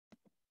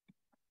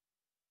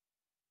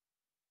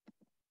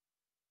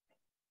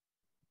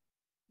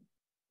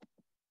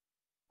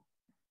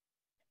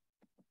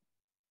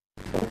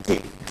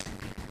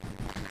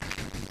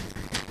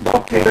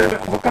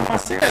on va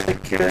commencer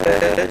avec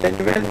la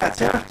nouvelle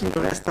matière qui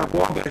nous reste à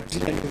voir. Ben, je dis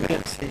la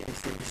nouvelle,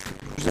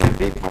 vous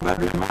avez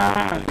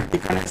probablement des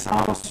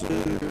connaissances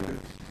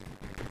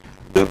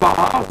de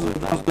base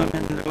dans ce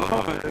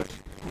domaine-là.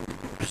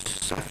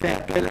 Ça fait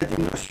appel à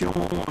des notions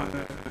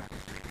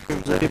que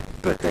vous avez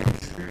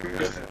peut-être vues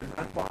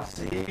dans le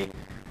passé.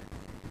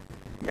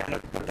 Il y en a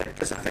peut-être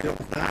que ça fait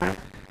longtemps.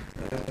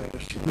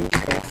 Nous, ce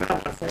qu'on va faire, dans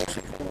le fond,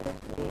 c'est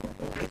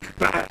qu'on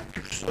récupère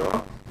tout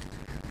ça.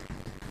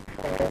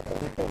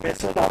 On met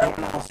ça dans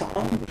un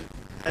ensemble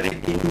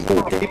avec des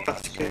nouveautés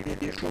parce qu'il y a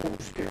des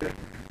choses que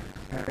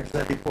vous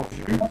n'avez pas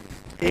vues.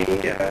 Et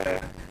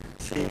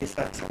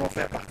ça va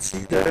faire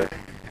partie de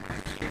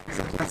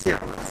cette matière.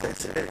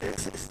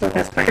 C'est un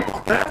aspect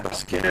important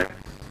parce que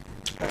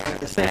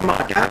c'est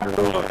immanquable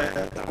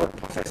dans votre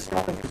profession.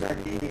 Vous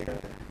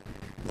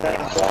allez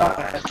avoir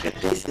à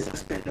traiter ces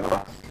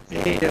aspects-là. Et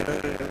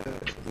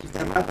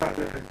évidemment,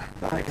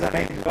 dans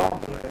l'examen de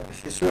l'ordre,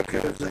 c'est sûr que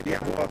vous allez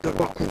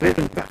devoir couvrir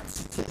une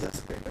partie de ces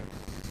aspects-là.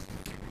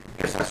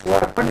 Que ce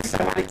soit pas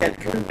nécessairement les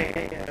calculs,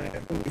 mais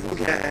au niveau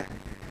de la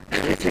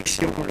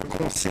réflexion, le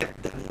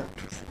concept derrière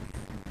tout ça.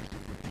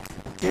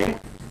 OK?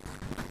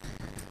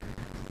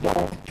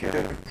 Donc,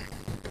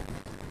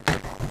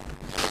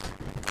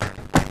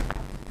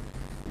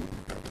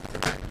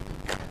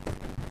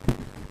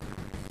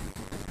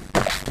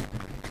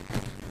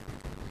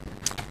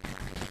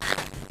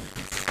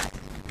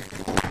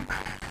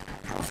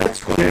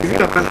 ce qu'on a vu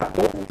avant la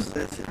pause,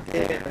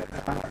 c'était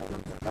avant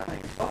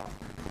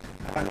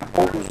la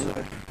pause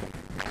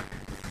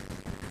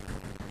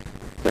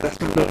de la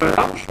semaine de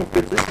relâche, on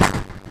peut dire.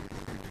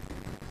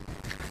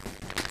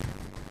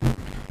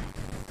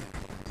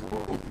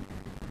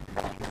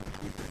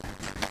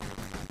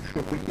 Je suis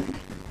rouillé.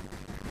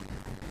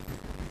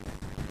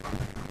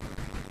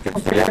 Qu'est-ce que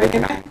tu fais là avec les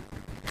mains?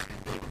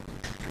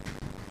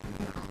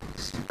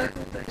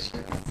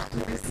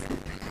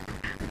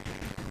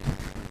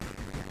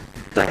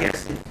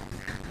 Agressif.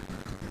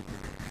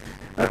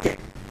 OK.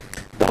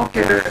 Donc,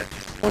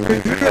 on a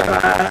vu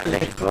avant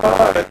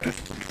l'intra tout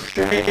ce qui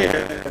touchait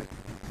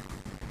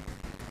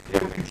le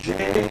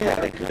budget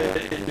avec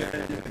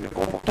le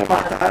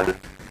comportemental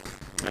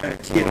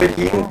qui est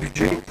relié au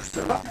budget et tout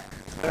ça.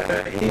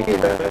 Et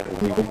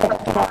au niveau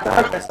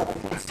comportemental, ben, ça va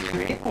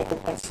continuer. On va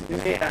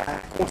continuer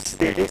à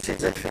considérer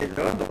ces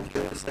effets-là. Donc,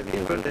 vous savez,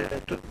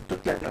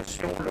 toute la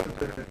notion là,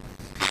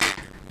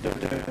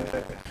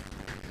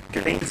 que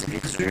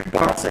l'individu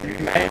pense à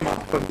lui-même en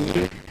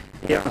premier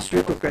et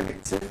ensuite au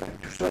collectif.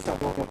 Tout ça,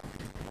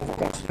 on va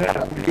continuer à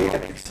rouler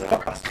avec ça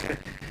parce que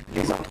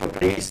les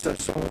entreprises se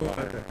sont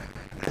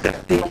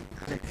adaptées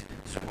avec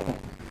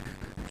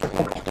ce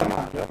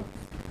comportement-là.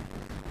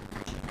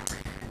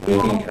 Et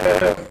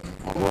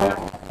on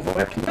va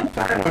rapidement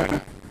faire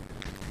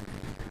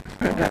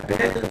un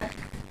rappel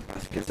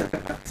parce que ça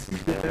fait partie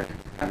de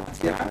la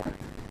matière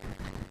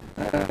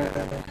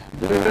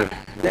de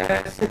la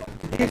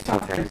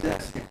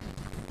décentralisation.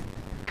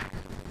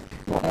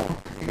 Bon,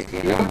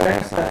 et là, ben,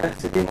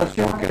 c'est des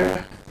notions que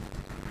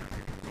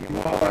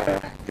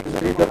vous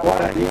allez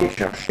devoir aller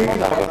chercher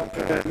dans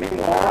votre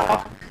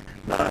mémoire,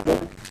 dans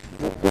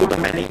vos cours de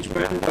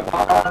management de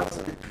base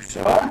et tout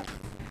ça.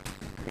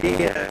 Et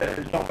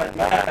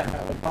normalement,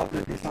 on parle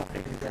de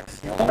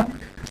décentralisation.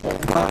 On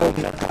parle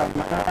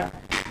notamment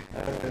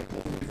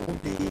au niveau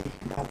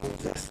dans vos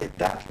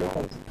acétates, là,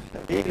 vous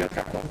savez, là,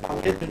 quand on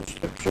parlait d'une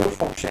structure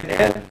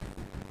fonctionnelle,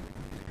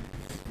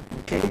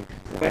 okay,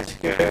 où est-ce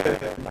que,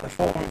 dans le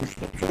fond, une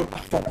structure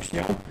par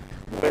fonction,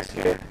 où est-ce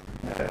que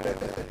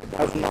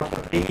dans une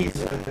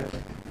entreprise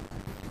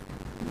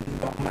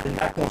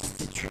normalement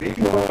constituée,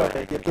 là,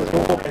 il y a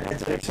toujours la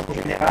direction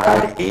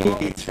générale et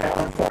les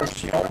différentes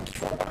fonctions qui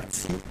font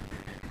partie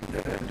de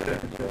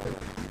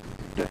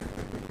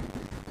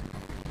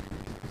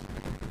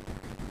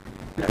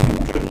la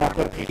structure de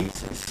l'entreprise.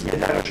 S'il y a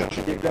de la recherche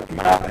et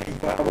développement, ben, il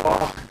va y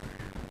avoir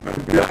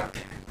un bloc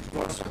qui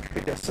va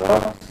s'occuper de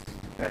ça.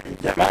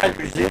 Évidemment,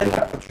 l'usine,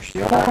 la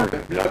production, le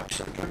bloc qui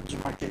s'occupe du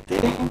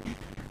marketing,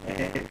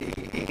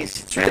 et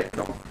ainsi de suite.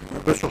 Donc,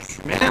 ressources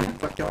humaines,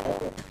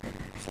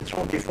 ce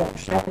sont des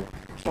fonctions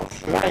qui sont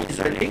souvent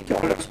isolées, qui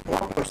ont leur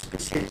propre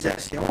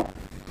spécialisation.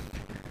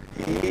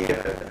 Et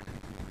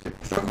c'est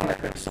pour ça qu'on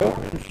appelle ça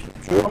une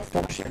structure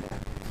fonctionnelle.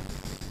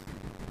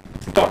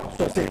 Donc,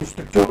 ça, c'est une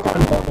structure qu'on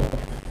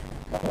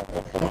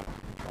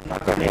en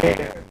connaît,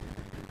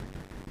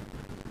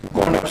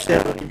 qu'on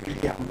observe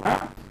régulièrement.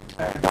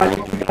 Dans les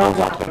plus grandes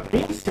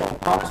entreprises, si on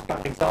pense par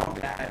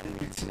exemple à une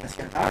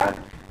multinationale,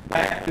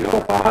 ben, là,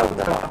 on parle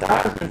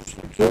davantage d'une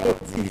structure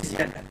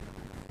divisionnelle.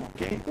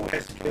 Okay? Où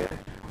est-ce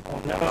qu'on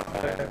a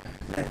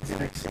la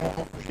direction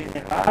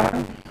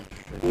générale,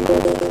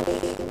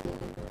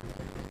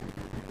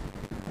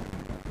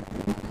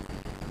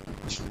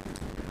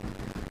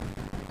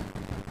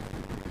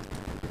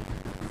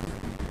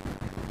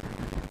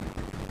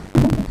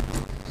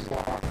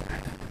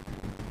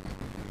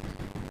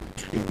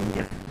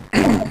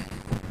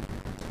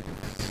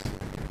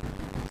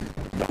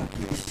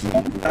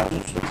 dans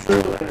une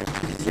structure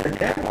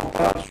divisionnelle, on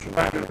parle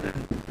souvent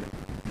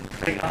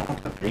très grande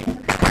entreprise.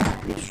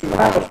 Et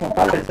souvent, lorsqu'on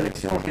parle de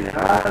direction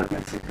générale, ben,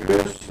 c'est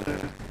plus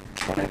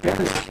ce qu'on appelle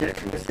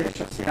le siège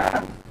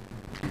social,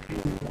 plus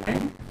ou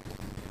moins.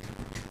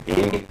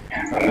 Et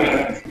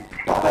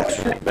par la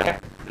suite, ben,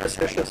 le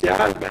siège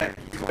social, ben,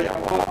 il va y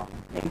avoir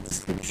une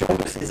distribution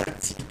de ses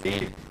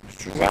activités,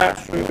 souvent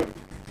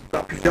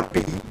dans plusieurs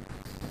pays.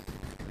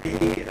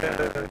 Et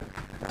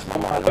à ce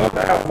moment-là,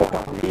 ben, on va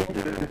parler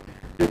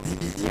de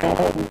division,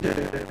 de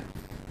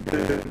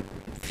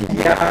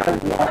filiales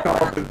ou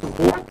encore de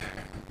groupes.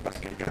 Parce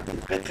que quand tu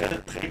es très, très,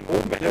 très gros,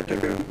 ben là, tu as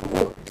le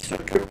groupe qui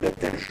s'occupe de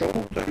telle chose,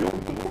 tu as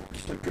l'autre groupe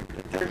qui s'occupe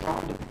de tel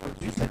genre de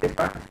produit. Ça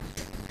dépend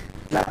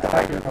de la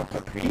taille de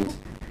l'entreprise.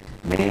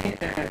 Mais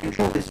une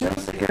chose est sûre,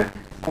 c'est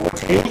qu'on va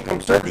créer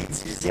comme ça des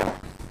divisions.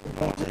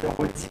 On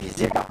va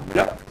diviser par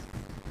bloc.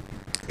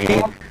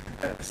 Et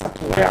ça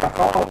pourrait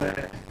encore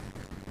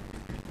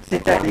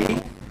s'étaler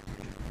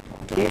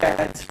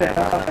à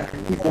différents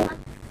niveaux.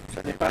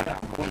 Ça dépend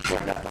encore une fois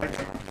de la taille de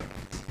l'entreprise.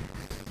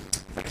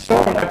 Fait que ça,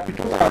 on a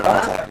plutôt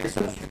tendance à appeler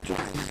ça une structure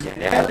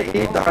divisionnelle.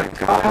 Et dans le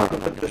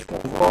cadre de ce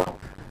qu'on va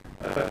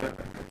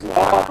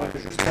voir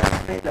jusqu'à la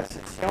fin de la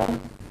session,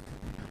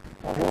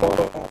 on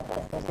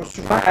va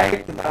souvent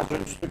être dans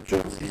une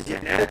structure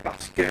divisionnelle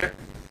parce que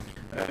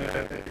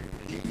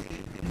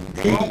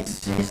l'idée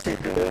ici,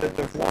 c'est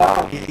de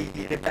voir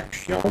les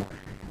répercussions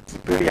qu'il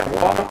peut y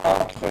avoir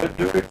entre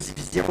deux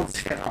divisions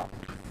différentes.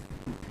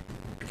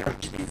 Quand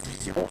je dis des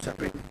divisions, ça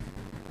peut être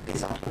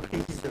des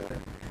entreprises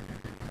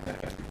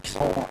qui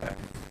sont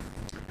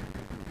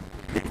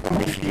comme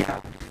des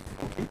filiales.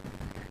 Okay?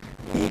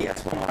 Et à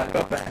ce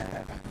moment-là, ben,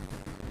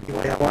 il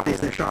va y avoir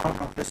des échanges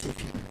entre ces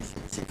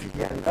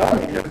filiales-là,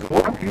 et le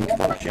groupe, lui,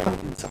 fonctionne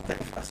d'une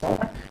certaine façon,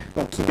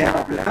 donc il met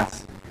en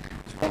place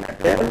ce qu'on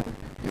appelle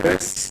le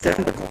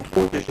système de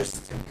contrôle de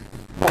gestion.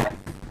 Bon.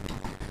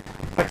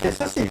 Fait que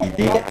ça, c'est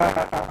l'idée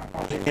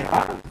en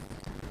général.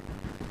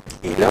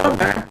 Et là,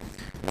 ben,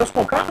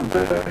 lorsqu'on parle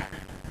de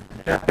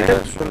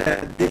rappel sur la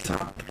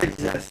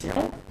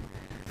décentralisation,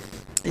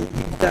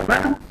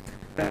 évidemment,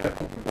 on peut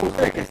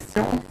poser la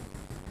question,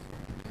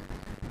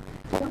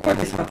 pourquoi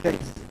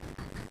décentraliser?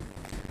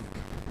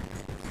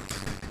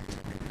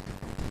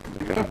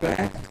 Là,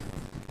 ben,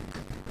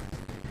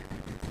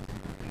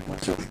 moi,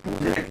 je vous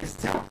poser la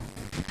question.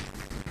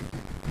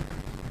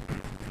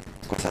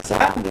 Pourquoi ça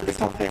sert de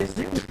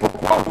décentraliser?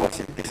 Pourquoi on doit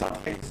se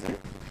décentraliser?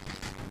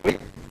 Oui?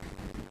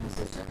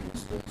 C'est sur une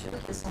structure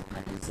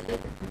décentralisée.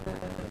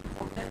 Le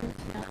problème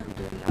vient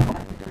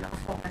de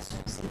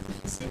l'information. C'est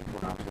difficile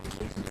pour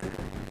l'entreprise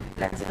de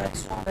la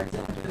direction, on va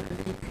dire,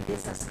 de véhiculer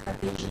sa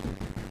stratégie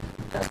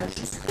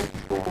juste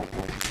au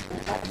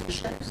bas de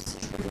l'échelle, si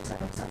je peux dire ça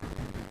comme ça.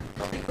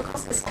 Tandis que quand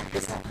c'est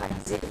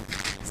décentralisé,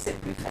 c'est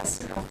plus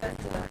facile en fait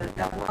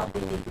d'avoir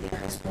des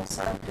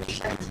responsables de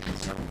chaque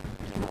division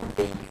qui vont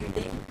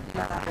véhiculer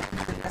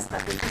la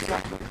stratégie de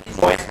l'entreprise.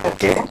 Oui,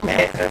 ok,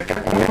 mais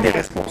quand on met des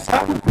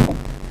responsables,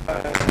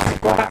 c'est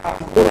quoi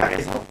en gros la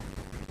raison?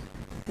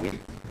 Oui.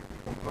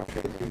 On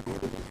fait des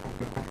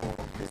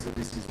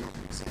décisions,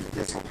 c'est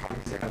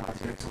décentralisé à la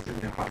direction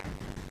générale.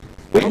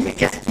 Oui, mais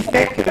qu'est-ce qui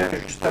fait que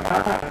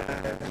justement,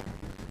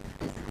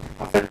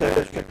 en fait,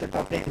 ce que tu es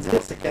en train de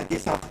dire, c'est que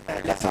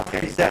la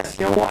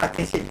centralisation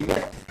atteint ses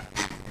limites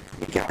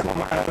et qu'à un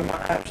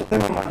certain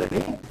moment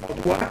donné, on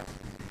doit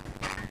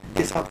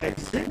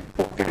décentraliser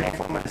pour que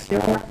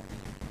l'information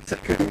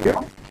circule mieux.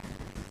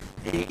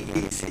 Et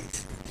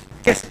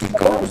qu'est-ce qui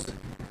cause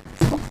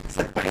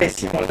cette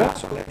pression-là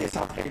sur la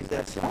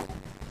décentralisation?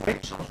 Oui.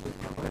 Charge de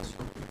travail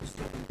sur le poste.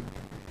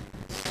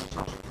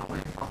 Charge de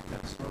travail par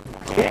personne.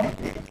 OK.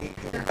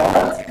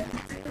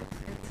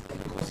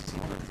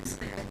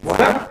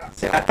 Voilà,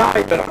 c'est la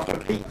taille de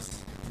l'entreprise.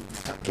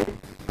 OK.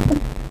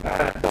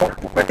 Donc,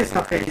 pourquoi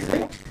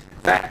décentraliser?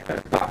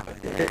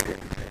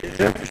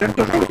 J'aime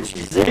toujours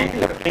utiliser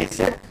le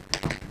principe,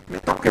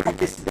 mettons que vous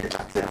décidez de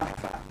partir en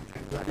affaires.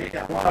 Vous allez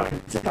avoir une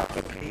petite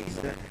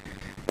entreprise,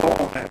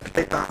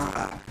 peut-être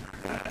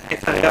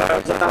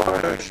inférieur, vous allez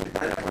avoir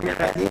la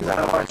première année, vous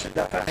allez avoir un chiffre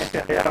d'affaires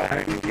inférieur à 1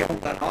 million de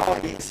dollars,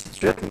 et ainsi de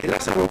suite. Mais là,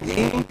 ça va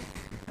bien,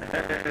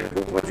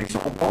 vos produits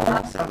sont bons,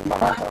 ça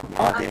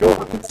augmente, et là,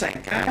 au bout de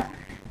 5 ans,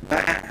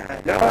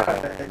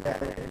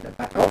 le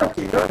patron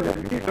qui est là,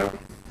 lui,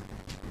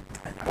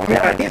 la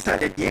première année, ça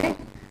allait bien,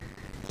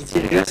 il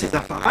dirigeait ses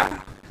affaires.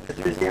 La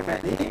deuxième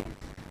année,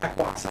 à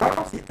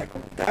croissance, il était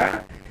content.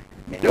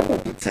 Mais là, au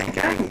bout de 5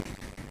 ans, il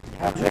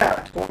est rendu à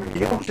 3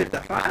 millions de chiffre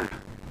d'affaires,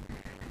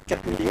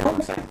 4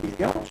 millions, 5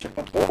 millions, je ne sais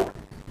pas trop.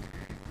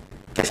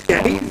 Qu'est-ce qui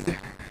arrive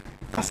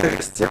dans sa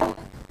gestion?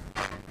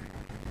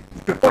 Il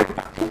ne peut pas être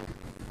partout.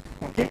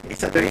 Okay? Et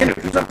ça devient de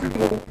plus en plus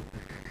gros.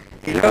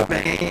 Et là,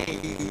 ben,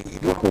 il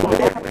doit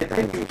courir pour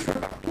éteindre les feux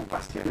partout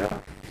parce que là,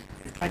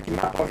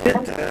 tranquillement, pas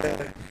vite,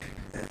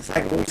 ça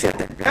grossit à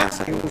telle place,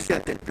 ça grossit à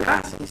telle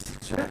place, et ainsi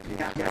de suite.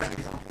 Il engage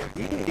les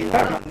employés, et là,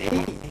 à un moment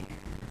donné,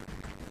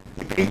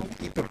 il brille,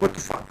 il ne peut pas tout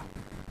faire.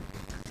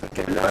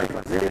 Fait que là, il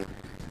va dire,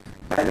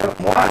 ben là,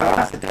 moi,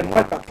 alors, c'était moi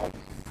le patron.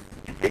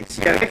 Et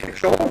s'il y avait quelque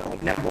chose, on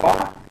venait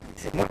voir,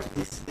 c'est moi qui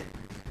décidais.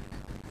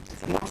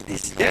 C'est moi qui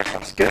décidais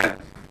parce que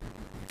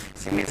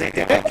c'est mes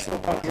intérêts qui sont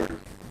en jeu.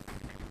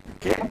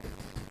 OK?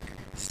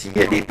 S'il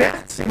y a des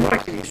pertes, c'est moi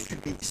qui les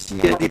subis.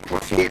 S'il y a des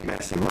profits, ben,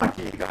 c'est moi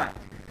qui les gagne.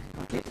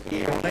 Okay?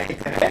 Et on a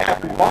intérêt à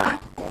pouvoir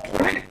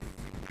contrôler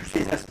tous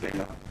ces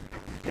aspects-là.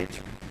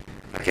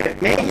 Okay?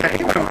 Mais il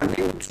arrive un moment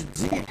donné où tu te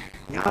dis,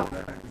 regarde,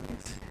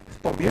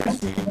 c'est pas mieux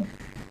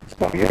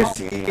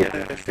si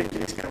je fais une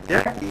crise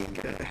cardiaque et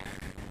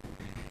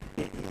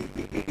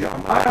que j'en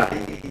meurs.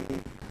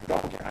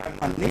 Donc, à un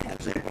moment donné,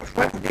 vous n'avez pas le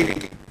choix de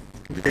déléguer.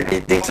 Vous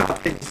devez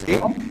décentraliser,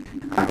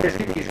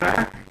 engager des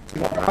gens qui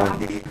vont prendre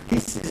des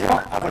décisions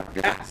à votre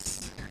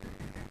place.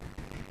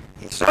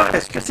 Et ça,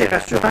 est-ce que c'est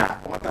rassurant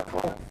pour un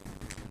patron?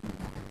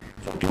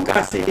 Surtout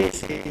quand c'est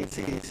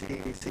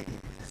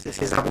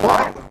ses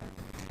avoirs.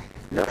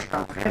 Là, je suis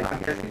en train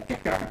d'engager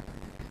quelqu'un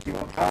qui va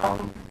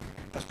prendre,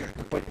 parce que je ne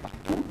peux pas être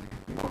partout,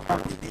 il va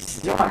prendre des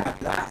décisions à ma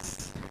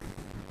place.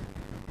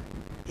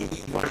 Et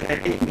il va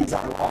gérer mes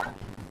avoirs.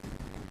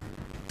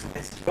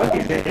 Est-ce qu'il va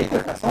les gérer de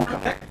façon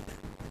correcte?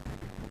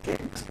 Okay?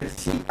 Parce que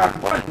s'il ne prend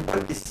pas une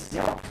bonne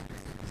décision,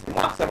 c'est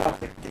moi que ça va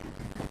affecter.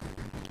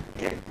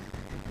 Okay?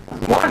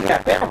 Moi, je la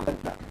perds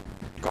maintenant,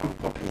 comme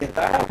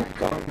propriétaire ou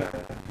comme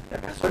la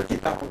personne qui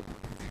est en haut.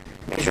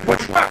 Mais je n'ai pas le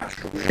choix, je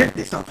suis obligé de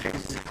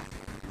décentraliser.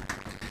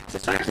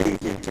 C'est ça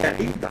qui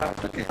arrive dans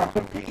toutes les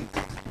entreprises.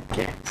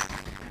 Okay?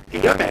 Et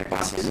là, ben,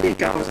 pensez-y,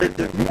 quand vous êtes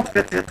devenu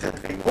très, très, très,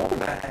 très gros,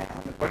 ben,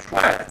 on n'a pas le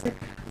choix.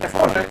 Des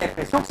fois, j'ai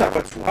l'impression que ça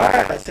va de soi,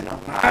 c'est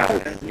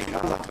normal, les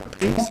grandes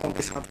entreprises sont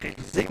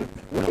décentralisées.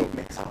 Oui,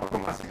 mais ça va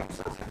commencer comme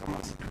ça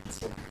commence tout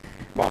petit.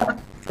 Bon,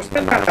 il faut se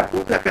mettre dans la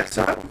peau de la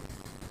personne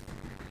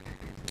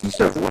qui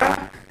se voit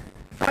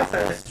face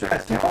à la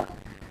situation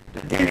de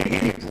déléguer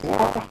les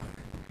pouvoirs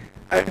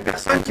à une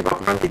personne qui va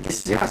prendre des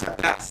décisions à sa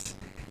place.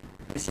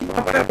 Mais s'il ne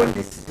prend pas la bonne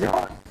décision,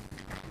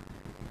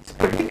 c'est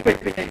pas lui qui va être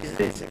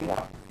pénalisé, c'est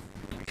moi.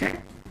 OK?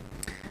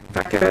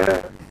 Fait que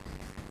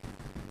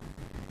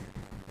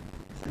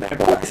c'est bien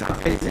beau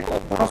décentraliser,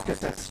 on pense que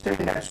ça se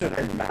fait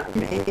naturellement,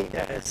 mais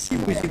si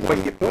vous n'y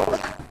voyez pas,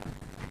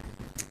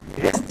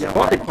 il risque d'y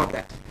avoir des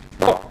problèmes.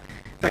 Bon,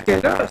 fait que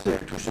là,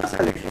 tout ça, ça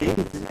a créé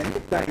une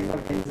dynamique dans les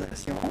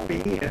organisations,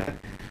 et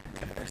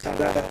ça a,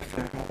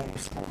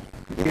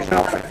 les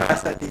gens ont fait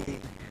face à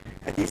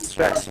des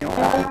situations,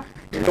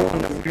 et là,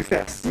 on a voulu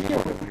faire ci, on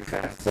a voulu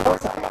faire ça,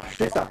 ça a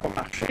marché, ça n'a pas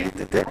marché,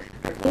 etc.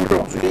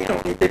 Aujourd'hui,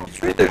 on est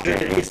habitué de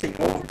gérer ces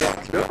grosses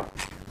boîtes-là,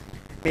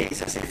 mais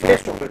ça s'est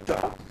fait sur le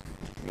tas.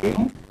 Et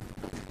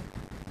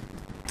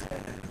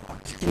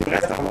ce qui nous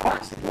reste à voir,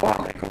 c'est de voir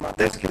comment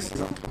est-ce que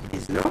ces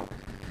entreprises-là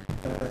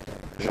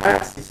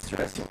gèrent ces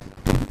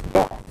situations-là.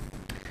 Bon.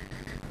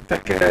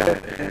 Fait que,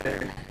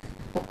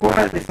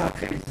 pourquoi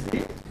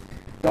décentraliser?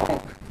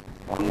 Donc,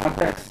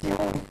 augmentation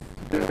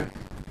de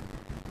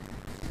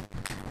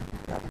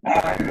la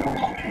part de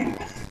l'entreprise.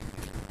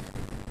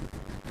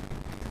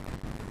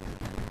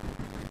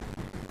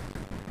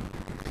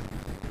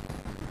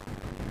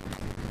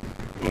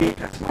 Et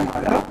à ce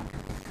moment-là,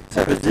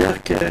 ça veut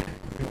dire qu'il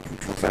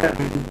faut faire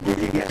une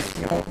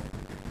délégation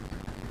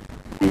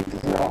des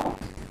pouvoirs.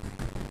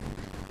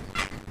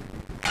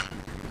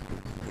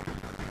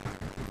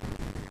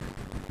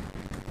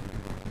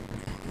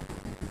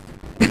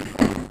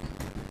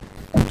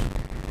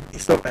 Et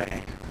ça, ben,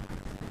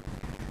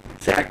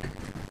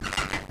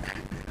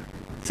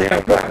 c'est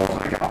un peu à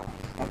contre-regard,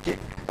 OK?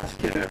 Parce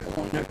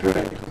qu'on ne peut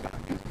être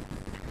partout.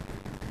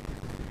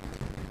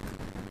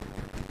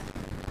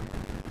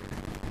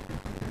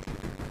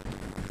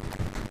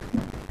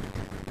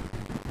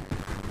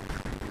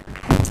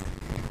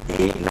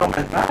 Et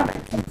normalement,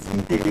 qui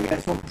dit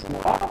délégation de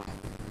pouvoir,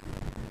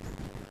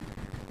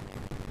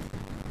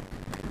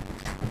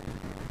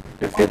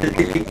 le fait de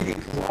déléguer les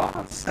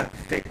pouvoirs, ça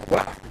fait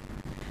quoi?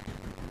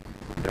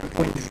 D'un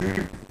point de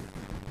vue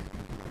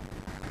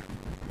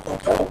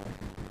contrôle.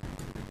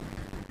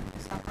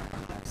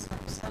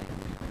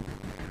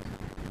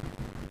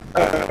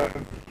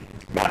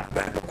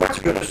 Pourquoi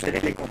tu veux resserrer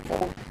les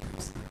contrôles?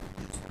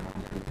 Justement,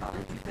 on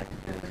parlait du fait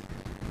que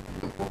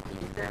le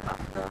propriétaire a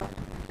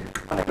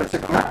on appelle ça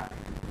comment?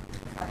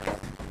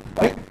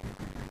 Oui.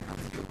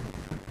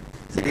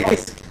 C'est des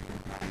risques.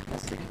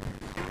 Okay.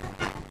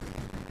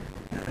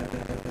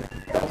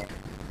 Donc,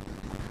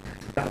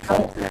 dans le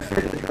fond, le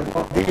fait de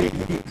devoir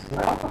déléguer les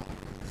pouvoirs,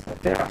 ça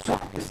fait en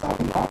sorte que ça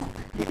augmente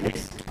les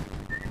risques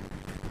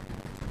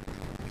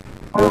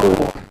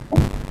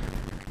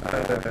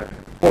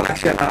pour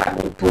l'actionnaire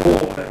ou pour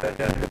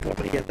le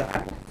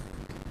propriétaire.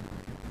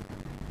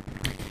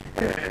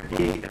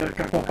 Et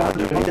quand on parle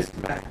de risque,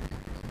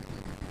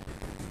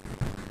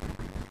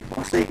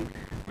 pensez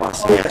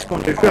à ce qu'on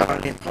a vu en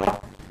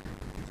l'intra,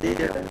 c'est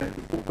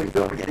au point de vue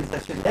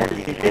organisationnel,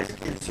 les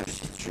risques, ils se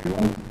situent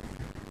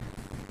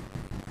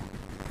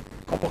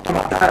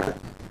comportemental,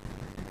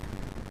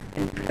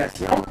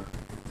 manipulation.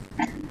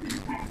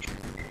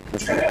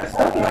 Parce que la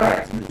personne,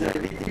 si vous avez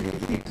délégué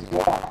les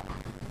pouvoirs,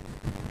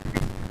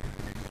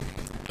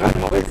 prend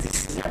une mauvaise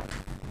décision.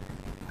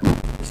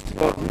 Est-ce qu'il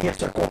va venir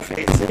se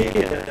confesser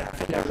à la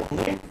fin de la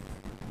journée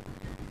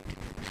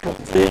pour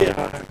dire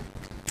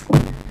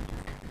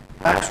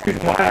ce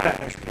excuse-moi,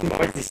 je prends une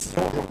mauvaise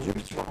décision aujourd'hui,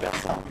 puis tu vas perdre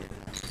 100 000.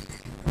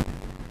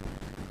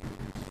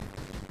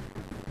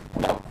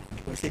 Non,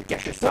 il va essayer de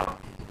cacher ça.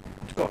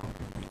 En tout cas,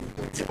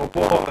 il ne dira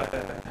pas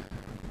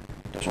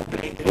de son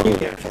plein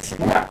gré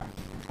facilement.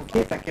 OK?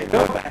 Fait que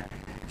là, ben,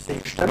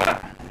 c'est justement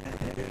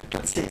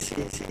toutes ces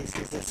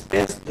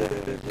espèces de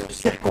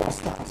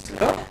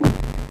circonstances-là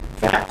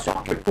font en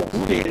sorte que pour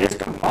vous, les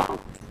risques augmentent.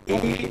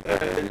 Et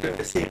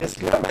ces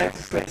risques-là, ben,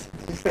 vous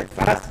faites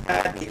face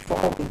à des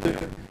formes de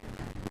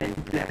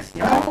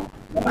manipulation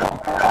ou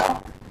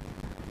encore,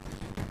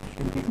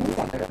 souvenez-vous,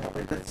 on avait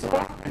parlé de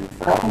ça, une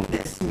forme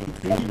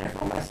d'asymétrie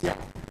d'information.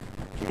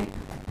 Okay?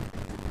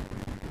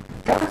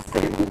 Quand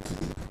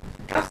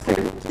c'est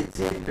vous qui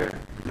étiez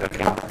le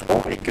grand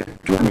patron et que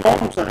tout le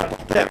monde se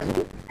rapportait à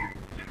vous,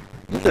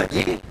 vous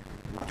aviez,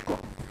 en tout cas,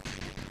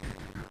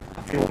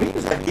 en théorie,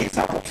 vous aviez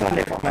 100% de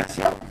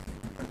l'information.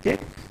 OK?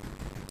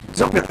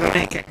 Disons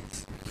 95.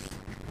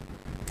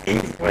 Et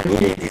vous preniez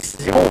les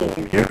décisions au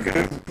mieux que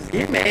vous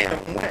pouviez, mais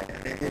au moins,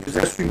 vous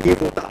assumiez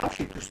vos tâches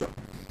et tout ça.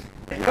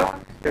 Et là,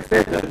 le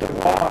fait de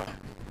devoir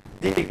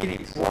déléguer les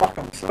pouvoirs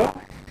comme ça,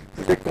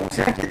 vous êtes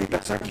conscient qu'il y a des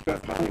personnes qui peuvent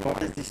prendre des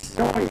mauvaises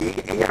décisions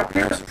et en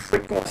plus, vous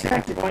êtes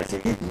conscient qu'ils vont essayer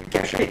de vous le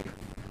cacher.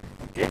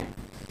 Okay?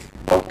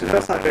 Donc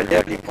là, ça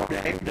relève les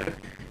problèmes de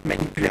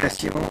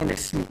manipulation,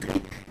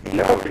 d'asymétrie. Et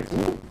là,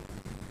 vous,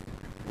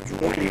 du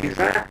moins les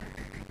gens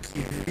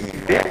qui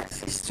vivaient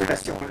ces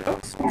situations-là,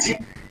 se sont dit,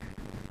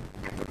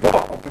 on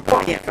ne peut pas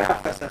rien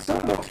faire face à ça,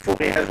 donc il faut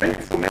réagir,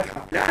 il faut mettre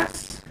en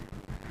place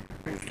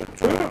une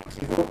structure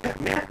qui va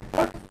permettre,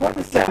 pas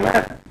nécessairement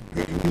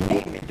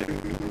d'éliminer, mais de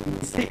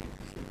minimiser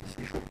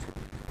ces choses.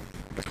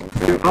 Parce qu'on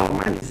peut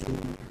rarement les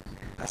éliminer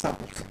à 100%.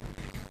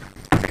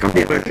 C'est comme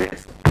des rejets,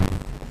 ça. On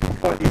ne peut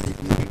pas les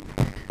éliminer,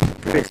 on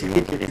peut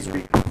essayer de les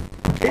réduire.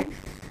 Okay?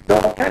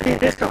 Donc, quand les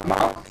risques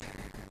augmentent,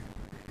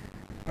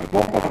 un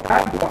bon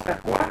comptable doit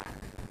faire quoi?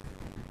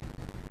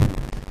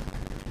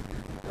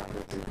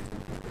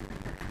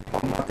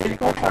 Augmenter les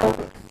contrôles.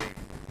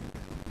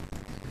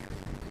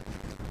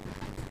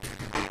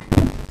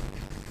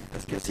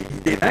 Parce que c'est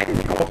l'idée même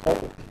des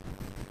contrôles.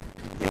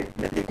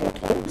 Mais des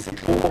contrôles, c'est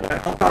pour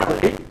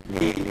encadrer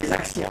les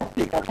actions,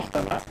 les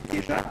comportements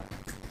des gens,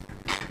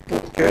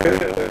 pour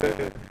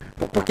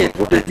pas qu'il y ait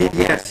trop de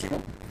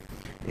déviation.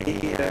 Et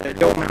là,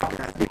 on met en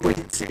place des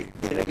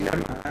politiques, des règlements,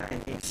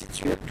 et ainsi de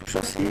suite. Tout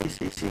ça,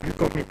 c'est vu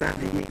comme étant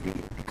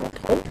des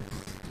contrôles.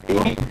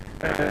 Et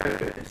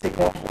ces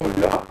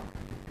contrôles-là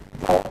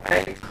vont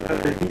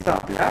être mis en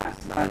place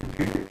dans le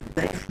but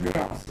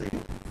d'influencer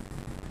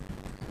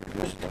le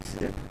plus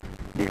possible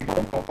les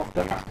bons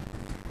comportements.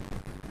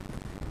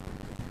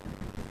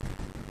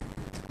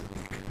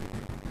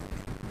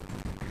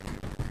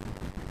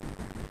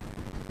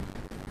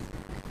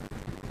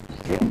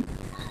 OK?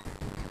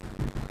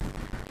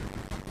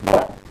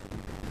 Bon.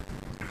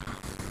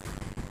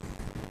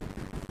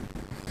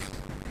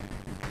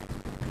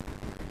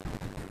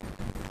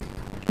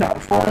 Dans le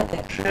fond,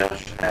 on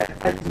cherche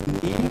à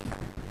aligner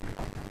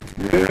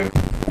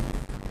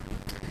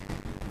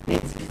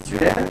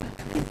l'individuel,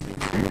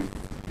 l'individu,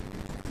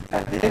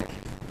 avec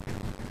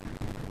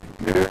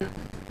le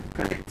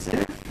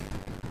collectif.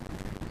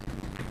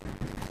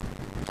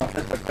 En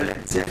fait, le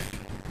collectif,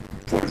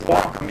 il faut le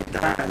voir comme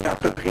étant une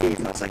entreprise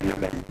dans sa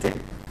globalité.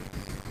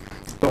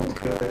 Donc,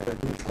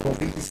 ce qu'on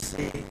vise,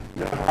 c'est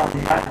le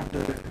rendement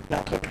de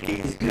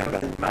l'entreprise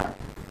globalement.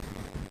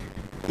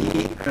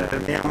 Et,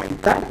 mais en même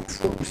temps, il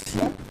faut aussi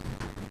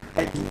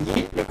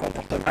aligner le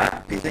comportement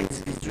des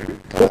individus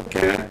pour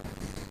que,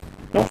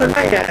 non seulement,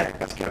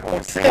 parce qu'on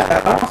le sait à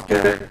l'avance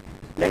que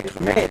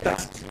l'être humain étant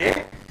ce qu'il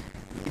est,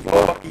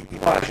 il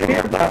va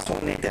agir dans son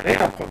intérêt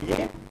en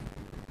premier,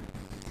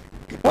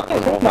 puis pas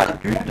toujours dans le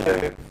but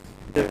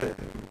de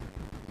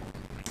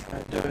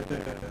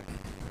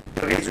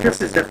réduire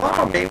ses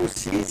efforts, mais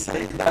aussi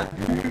c'est dans le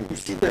but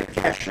aussi de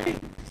cacher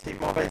ses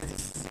mauvaises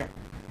décisions.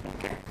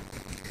 Okay?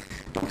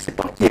 Donc, c'est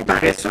pas qu'il est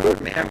paresseux,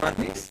 mais à un moment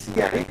donné,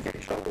 s'il arrive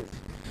quelque chose,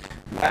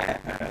 ben,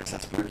 ça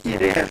se peut qu'il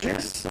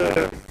réagisse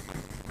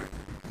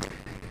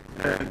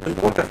d'une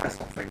autre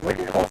façon. Fait que, vous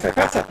voyez, on fait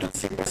face à toutes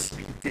ces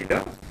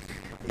possibilités-là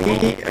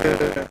et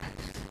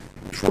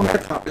il faut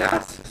mettre en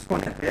place ce qu'on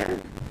appelle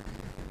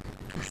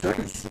tout ça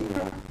ici,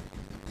 là,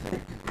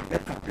 c'est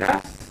mettre en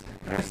place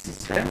un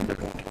système de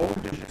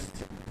contrôle de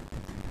gestion.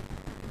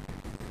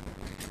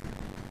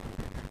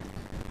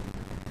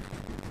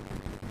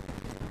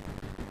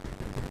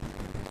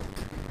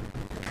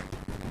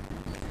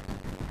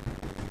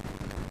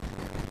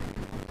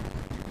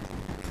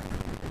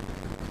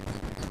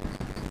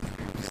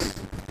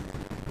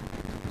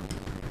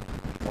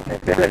 On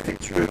appelle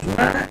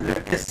affectueusement le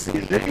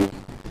SCG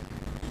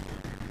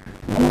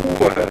ou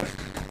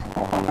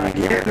en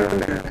anglais le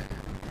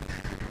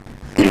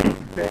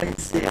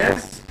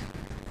MCS,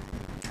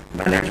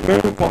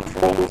 Management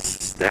Control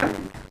System.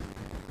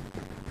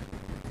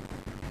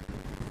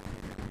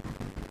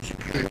 C'est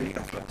plus joli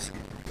en français.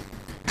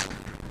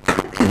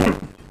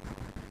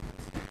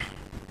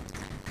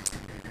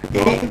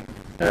 Et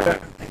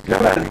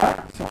globalement,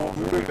 si on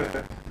veut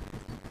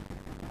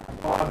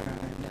avoir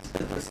une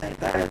espèce de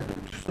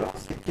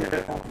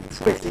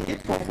je vais essayer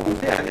de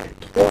composer avec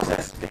trois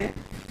aspects.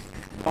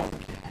 Donc,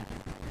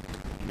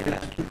 il y a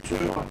la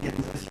structure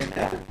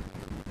organisationnelle.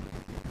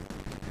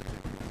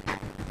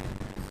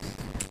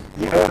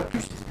 Il y a tout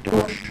ce qui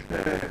touche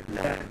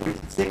la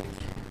politique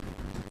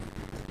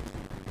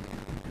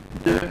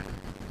de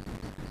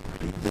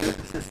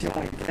session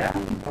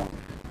interne.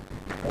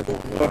 Donc,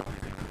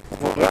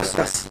 on va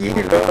rassasier,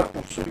 là,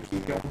 pour ceux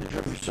qui ont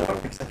déjà vu ça,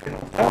 mais que ça fait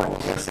longtemps, on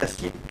va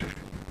rassasier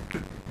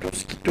tout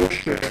ce qui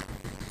touche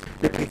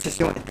les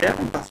précisions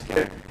internes parce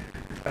que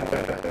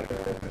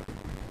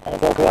on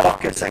va voir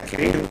que ça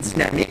crée une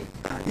dynamique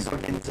dans les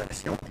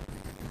organisations,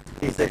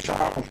 les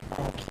échanges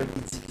entre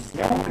les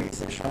divisions,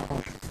 les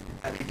échanges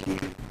avec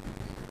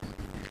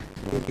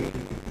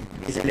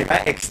les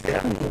éléments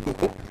externes au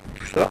groupe,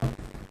 tout ça.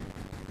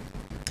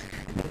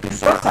 Tout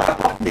ça, ça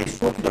apporte des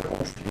sources de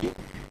conflit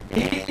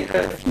et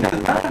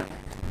finalement,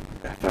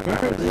 la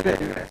fameuse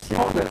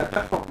évaluation de la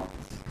performance.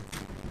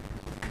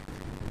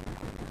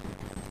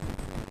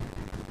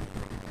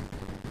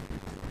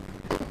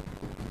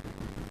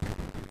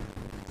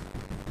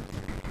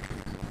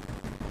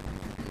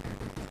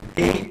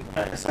 Et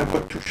ça va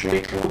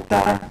toucher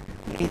autant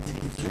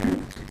l'individu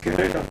que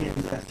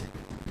l'organisation.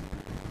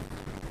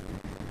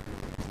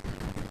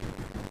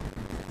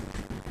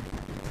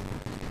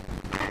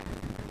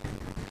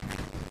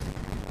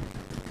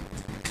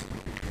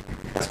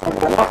 Parce qu'on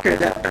va voir que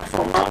la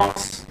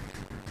performance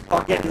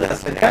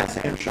organisationnelle,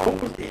 c'est une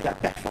chose, et la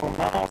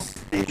performance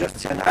des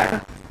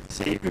gestionnaires,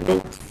 c'est une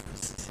autre.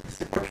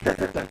 C'est pas tout à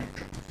fait la même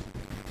chose.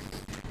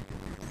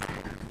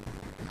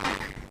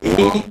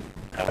 Et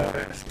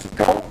ce qui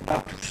compte dans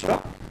tout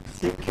ça,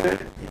 c'est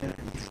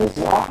qu'il faut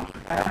voir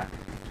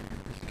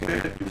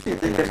que tous ces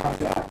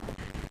éléments-là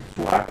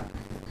soient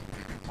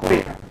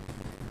cohérents.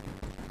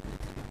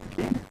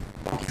 Okay?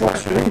 Donc, il faut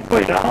assurer une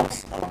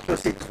cohérence entre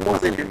ces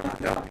trois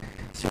éléments-là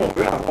si on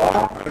veut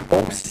avoir un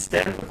bon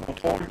système de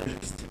contrôle de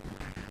gestion.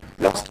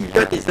 Lorsqu'il y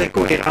a des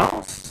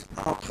incohérences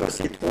entre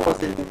ces trois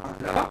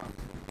éléments-là,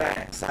 ben,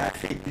 ça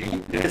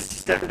affaiblit le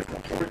système de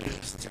contrôle de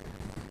gestion.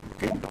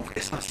 Okay? Donc,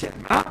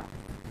 essentiellement,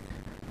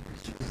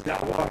 si vous voulez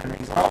avoir un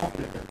exemple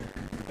de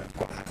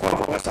à quoi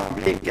va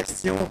ressembler une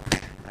question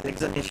à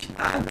l'examen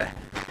final, ben,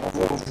 on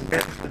va vous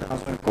mettre dans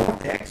un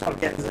contexte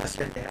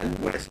organisationnel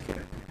où est-ce que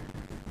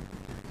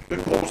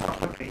une grosse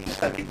entreprise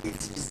avec des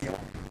divisions.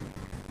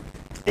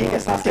 Et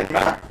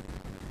essentiellement,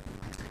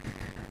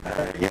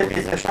 il y a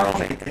des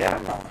échanges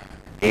internes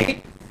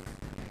et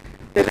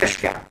il y a des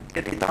chicanes, il y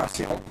a des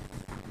tensions.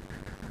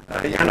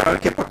 Il y en a un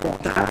qui n'est pas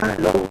content,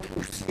 l'autre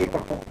aussi n'est pas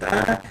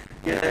content,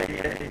 il y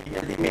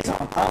a des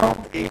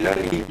mésententes, et là,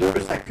 les deux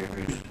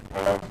s'accusent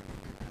un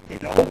et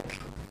l'autre.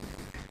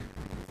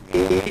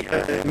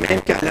 Et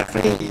même qu'à la fin,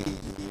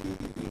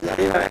 ils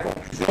arrivent à la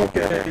conclusion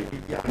qu'il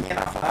n'y a rien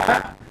à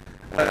faire,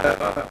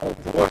 on ne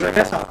pourra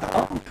jamais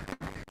s'entendre,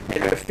 mais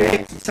le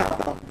fait qu'ils ne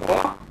s'entendent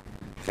pas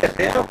fait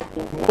perdre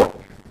au groupe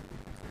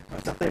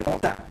un certain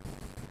montant.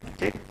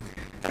 Okay?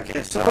 Donc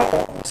ça,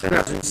 on serait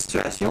dans une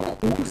situation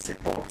où c'est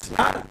pas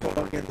optimal pour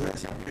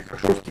l'organisation. Il y a quelque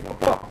chose qui ne va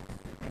pas.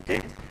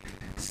 Okay?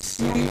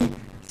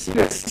 Si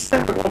le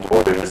système de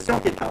contrôle de gestion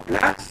qui est en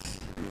place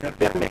ne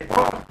permet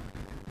pas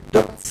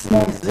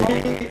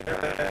d'optimiser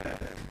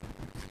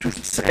tout ce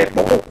qui serait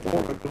bon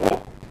pour le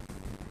groupe,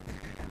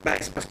 ben,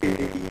 c'est parce qu'il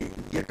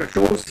y a quelque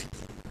chose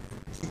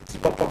qui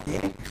ne va pas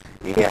bien.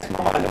 Et à ce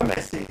moment-là,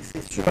 ben,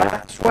 c'est souvent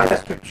soit la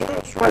structure,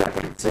 soit la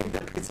politique de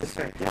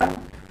précision interne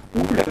ou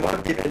le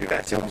mode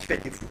d'évaluation qui fait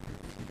défaut.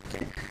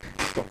 Okay?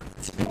 Donc,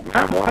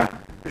 typiquement, moi,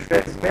 je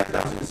vais vous mettre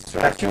dans une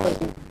situation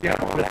où il y a un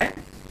problème.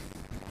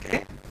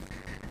 Okay?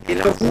 Et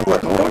là, vous,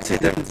 votre rôle,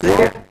 c'est de me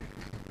dire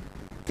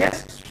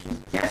qu'est-ce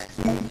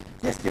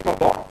qui n'est pas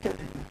bon,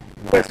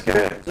 où est-ce que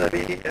vous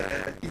avez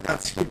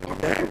identifié le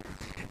problème,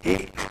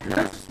 et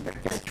là,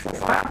 qu'est-ce qu'il faut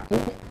faire pour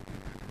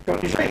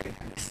corriger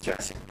la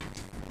situation.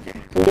 Okay?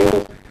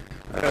 Pour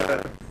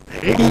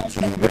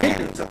rééquilibrer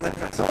d'une certaine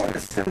façon le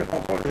système de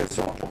contrôle de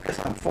gestion pour que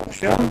ça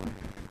fonctionne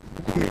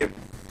beaucoup mieux.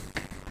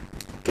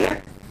 Okay?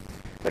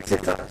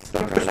 C'est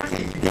un peu ça qui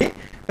est l'idée.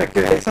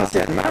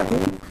 Essentiellement,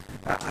 nous,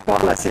 à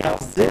part la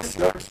séance 10,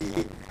 là,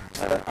 qui,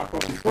 encore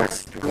une fois,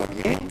 si tout va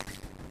bien,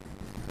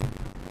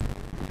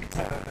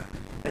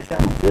 la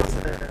séance 10,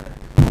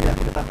 c'est la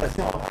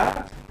présentation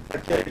orale,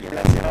 il y a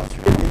la séance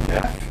 8 et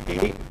 9,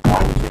 et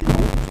entre les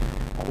deux,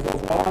 on va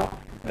voir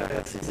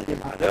ces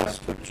éléments-là,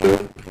 structure,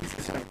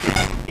 précision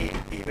et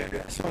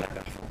évaluation de la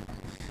performance.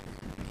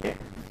 Okay?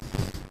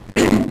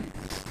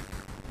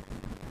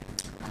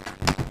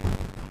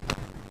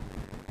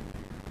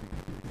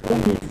 Au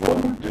niveau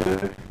de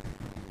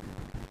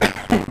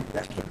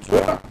la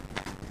structure,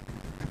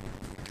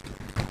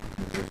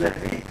 vous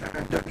avez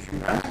un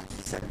document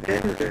qui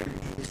s'appelle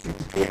les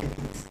unités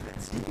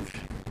administratives.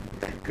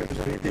 Peut-être que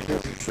vous avez déjà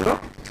vu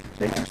ça.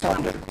 C'est un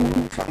centre de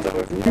coûts, centre de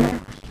revenus.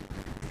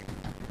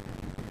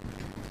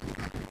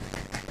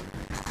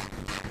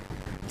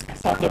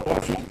 Centre de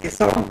profit et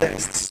centre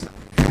d'investissement.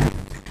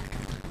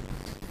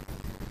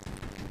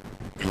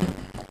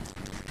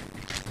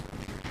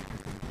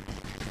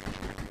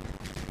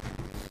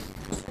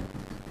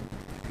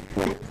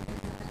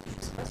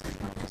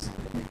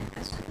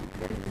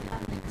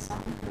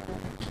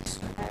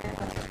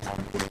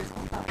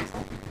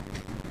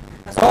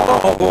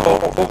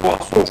 va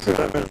voir ça au fur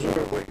et à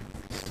mesure, oui.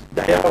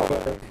 D'ailleurs,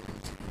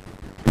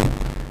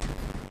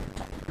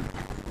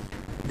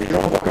 déjà,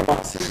 on va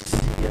commencer ici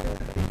avec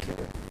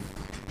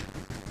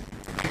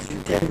les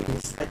unités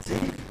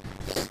administratives.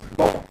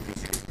 Bon,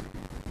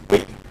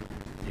 oui.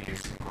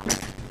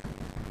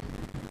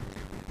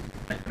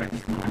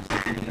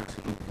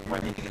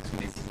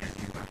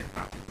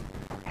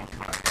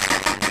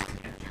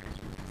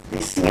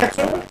 Les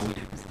signatures?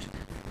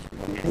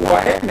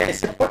 Ouais, mais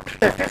c'est pas tout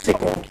à fait ces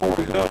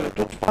contrôles-là.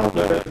 Toi, tu parles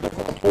de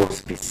contrôles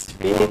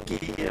spécifiques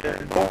et,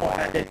 bon,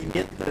 à la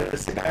limite, de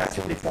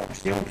séparation des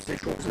fonctions, ces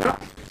choses-là.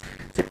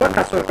 C'est pas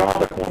dans ce genre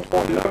de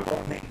contrôle-là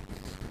qu'on est.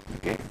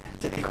 Okay?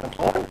 C'est des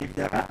contrôles,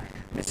 évidemment,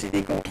 mais c'est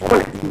des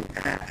contrôles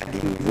à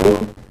des niveaux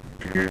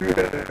plus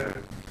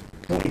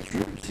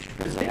pointus, si je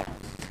peux dire.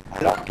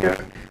 Alors que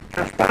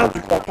quand je parle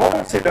du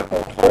contrôle, c'est le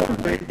contrôle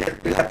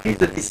de la prise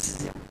de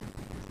décision.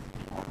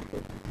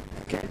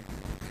 Okay?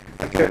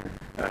 Donc,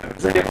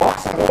 vous allez voir,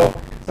 ça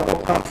va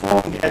prendre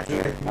forme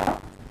graduellement.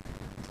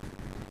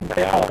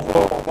 D'ailleurs, on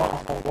va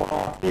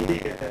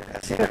rentrer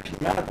assez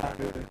rapidement dans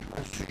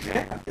le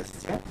sujet en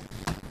question.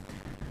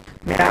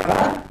 Mais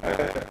avant,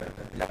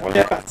 la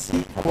première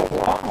partie qu'on va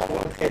voir, on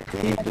va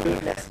traiter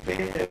de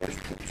l'aspect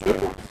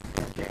structure.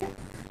 Okay?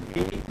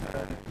 Et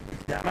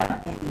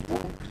évidemment, au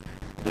niveau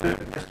de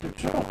la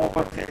structure, on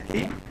va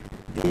traiter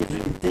des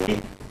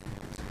unités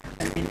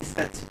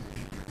administratives.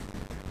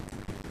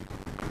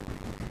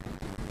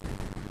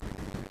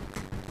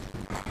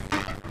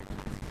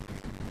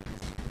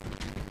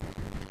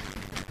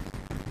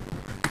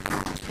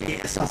 Et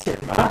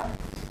essentiellement,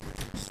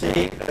 c'est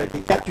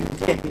les 4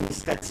 unités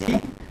administratives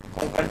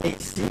qu'on connaît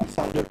ici,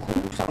 centre de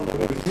coût, centre de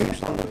revenus,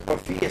 centre de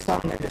profit et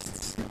centre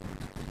d'investissement.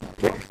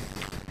 Okay?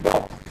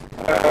 Bon,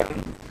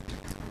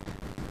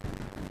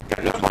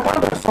 lorsqu'on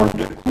parle d'un centre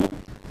de coût,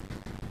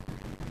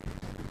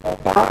 on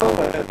parle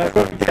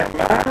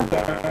majoritairement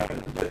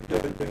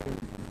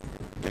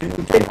d'une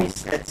unité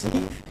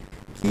administrative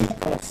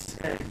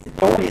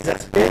dont les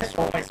aspects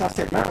sont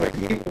essentiellement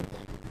reliés au coût.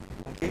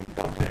 Okay?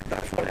 Donc, dans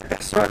le fond, la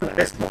personne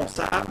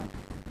responsable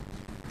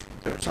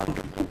d'un centre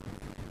de coût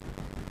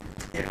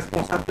est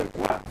responsable de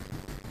quoi?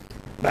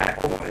 Ben,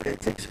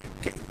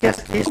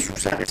 qu'est-ce qui est sous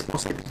sa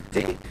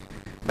responsabilité?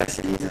 Ben,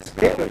 c'est les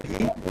aspects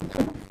reliés au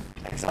coût.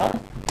 Par exemple,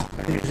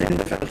 une usine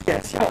de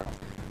fabrication,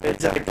 le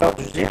directeur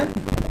d'usine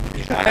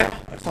gère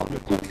un centre de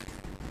coût.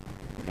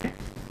 Okay?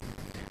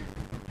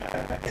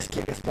 Est-ce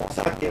qu'il est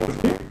responsable des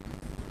revenus?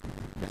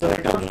 Le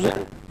directeur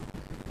d'usine?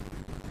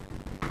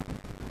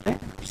 Okay?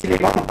 Si les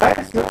ventes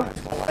baissent, là,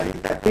 est-ce qu'on va aller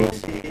taper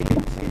ses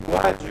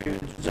doigts du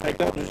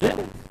directeur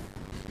d'usine?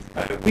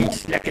 Oui,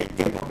 si la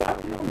qualité est pas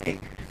bonne, mais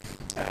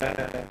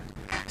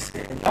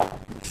non.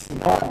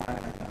 Sinon,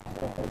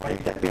 on va aller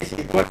taper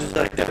ses doigts du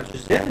directeur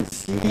d'usine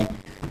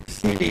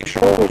si les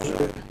choses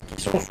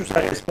qui sont sous sa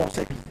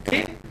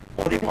responsabilité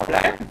ont des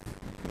problèmes.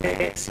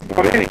 Mais si le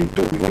problème est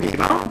au niveau des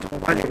ventes, on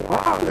va aller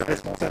voir le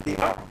responsable des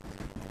ventes.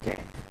 Okay?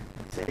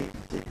 C'est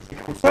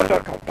comme ça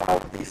qu'on parle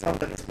des centres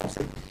de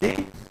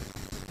responsabilité,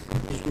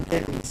 des unités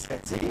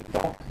administratives.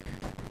 Donc,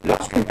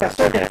 lorsqu'une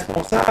personne est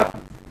responsable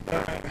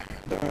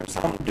d'un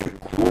centre de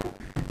coût,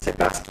 c'est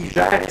parce qu'il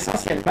gère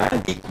essentiellement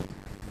des coûts.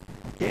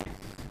 Okay?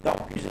 Donc,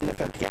 usine de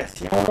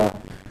fabrication,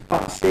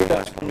 pensez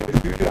à ce qu'on a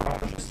vu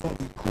en gestion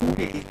des coûts,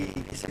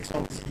 les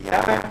sections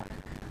auxiliaires,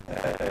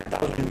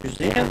 dans une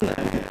usine,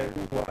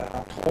 ou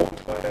entre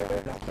autres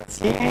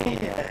l'entretien,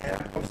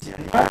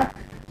 l'approvisionnement,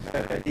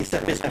 les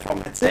services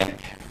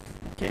informatiques.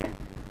 Okay?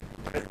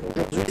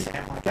 Aujourd'hui, c'est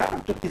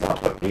immanquable. Toutes les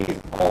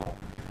entreprises ont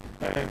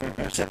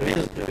un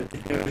service de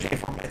technologie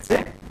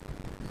informatique.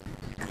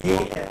 Et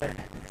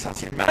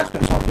essentiellement, c'est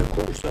un centre de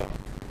coût, ça.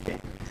 Okay?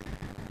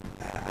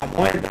 À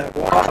moins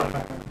d'avoir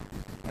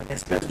une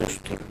espèce de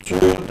structure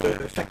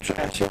de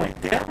facturation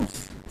interne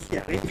qui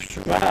arrive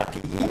souvent à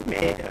pays,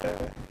 mais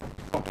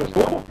pas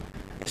toujours,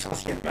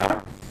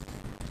 essentiellement,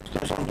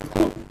 c'est un centre de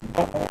coût.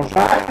 Donc, on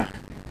gère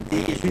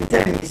des unités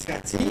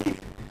administratives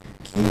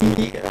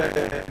qui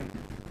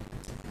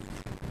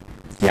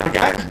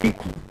engagent des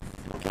coûts.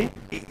 Okay?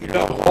 Et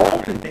leur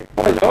rôle n'est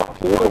pas là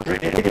pour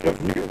générer des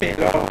revenus, mais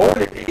leur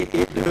rôle est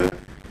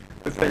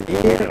de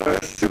venir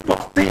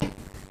supporter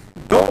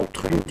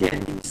d'autres unités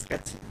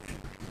administratives.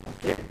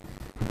 Okay?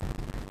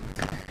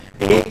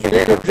 Et quel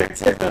est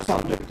l'objectif d'un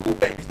centre de coût?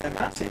 Bien,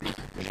 évidemment, c'est de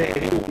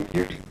gérer au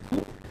mieux les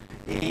coûts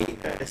et,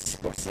 si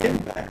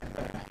possible,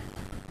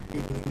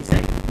 les minimiser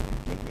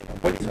et ne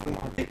pas les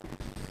augmenter.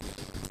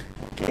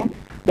 Okay?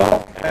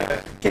 Donc,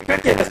 quelqu'un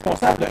qui est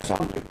responsable d'un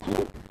centre de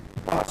coût,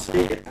 pensez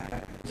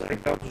au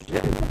directeur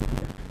d'usine,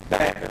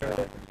 ben,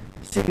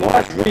 si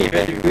moi je veux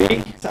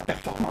évaluer sa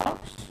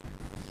performance,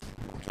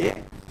 okay,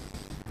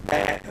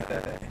 ben,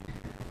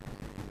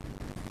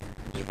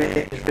 je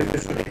vais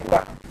mesurer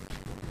quoi?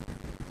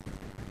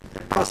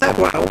 Pensez à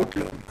voix haute,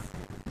 là.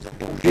 Vous n'êtes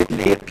pas obligé de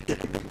lire et de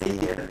répéter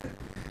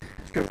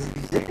ce que vous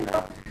lisez,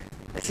 là.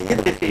 Essayez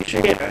de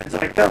réfléchir à un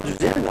directeur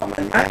d'usine,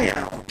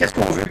 normalement, qu'est-ce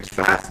qu'on veut qu'il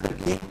fasse de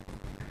bien?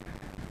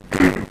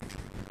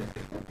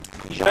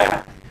 Qu'il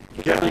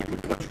gère les coûts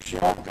de production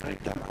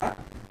correctement.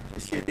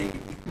 S'il y a des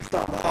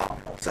standards.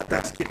 On s'attend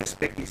à ce qu'il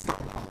respecte les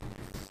standards.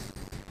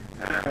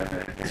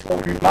 Qu'est-ce qu'on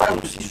lui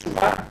demande aussi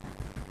souvent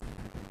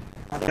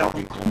en dehors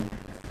des coûts?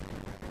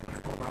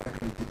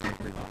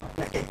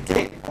 La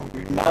qualité, on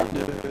lui demande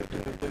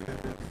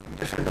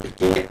de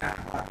fabriquer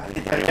à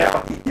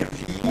l'intérieur des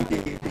devis,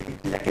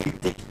 de la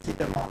qualité qui est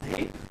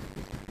demandée.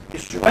 Et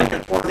souvent, il y a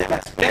le troisième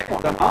aspect qu'on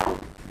demande,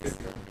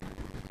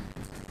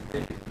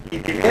 les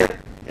délais,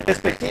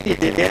 respecter les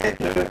délais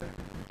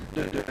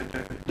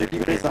de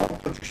livraison, de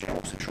production,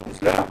 ces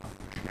choses-là,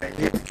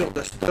 les ruptures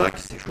de stock,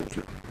 ces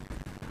choses-là.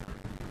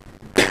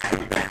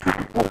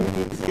 Pour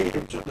minimiser les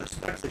ruptures de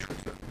stock, ces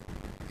choses-là.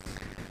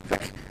 Fait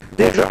que,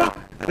 déjà,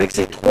 avec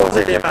ces trois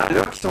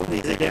éléments-là, qui sont des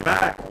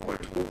éléments qu'on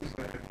retrouve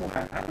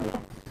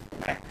couramment,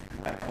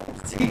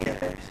 on se dit,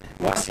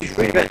 moi, si je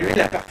veux évaluer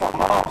la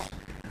performance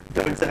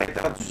d'un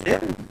directeur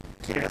d'usine,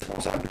 qui est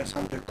responsable de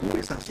centre de coût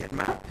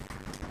essentiellement,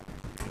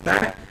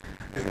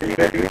 je vais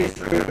l'évaluer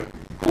sur le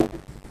coût,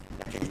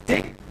 la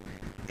qualité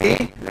et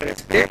le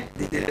respect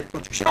des délais de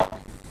production.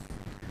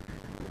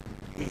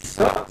 Et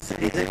ça, c'est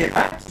des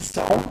éléments qui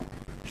sont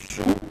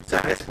sous sa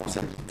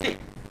responsabilité.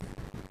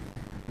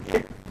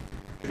 Okay?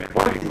 Je ne vais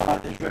pas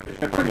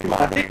lui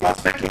demander comment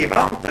se fait que les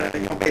ventes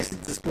ils ont baissé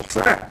de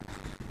 10%.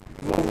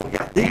 Il va vous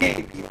regarder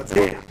et il va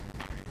dire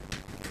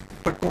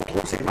pas de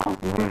contrôle ces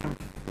ventes. Moi,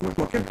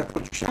 je m'occupe de la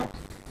production.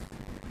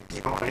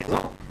 Ils ont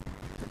raison.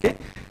 Okay?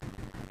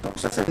 Donc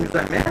ça nous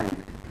amène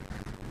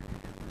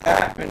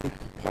à une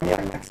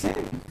première maxime.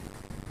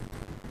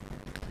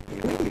 Et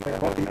oui, il va y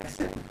avoir des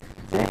maximes.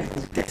 Tiens, je vais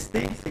vous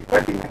tester. C'est quoi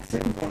les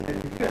maximes qu'on avait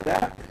vues à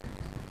date?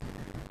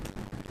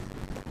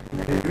 On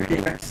avait vu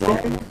les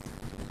maximes.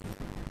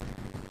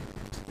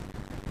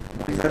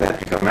 Vous les avez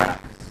appris comment?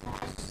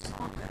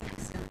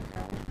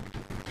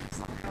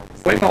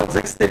 Oui, mais on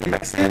disait que c'était des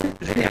maximes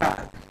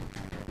générales.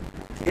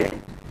 OK?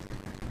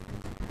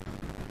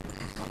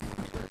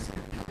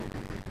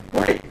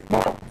 Oui,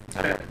 bon.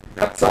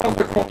 L'absence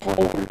de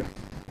contrôle.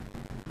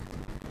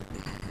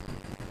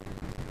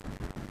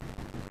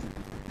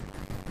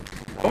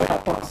 Oui, en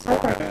passant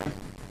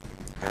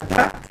à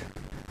date,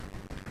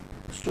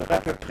 sur à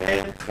peu près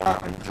une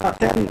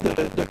trentaine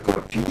de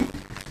copies,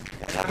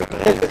 à peu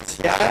près le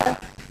tiers,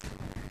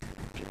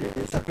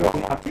 ça peut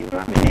augmenter,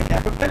 là, mais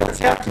à peu près le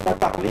tiers qui vont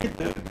parler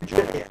de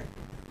budget réel.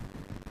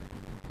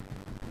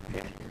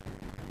 Okay.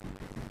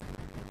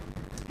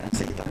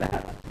 C'est étonnant.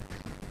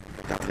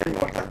 On est en train de me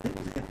regarder et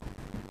dire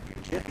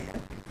budget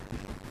réel.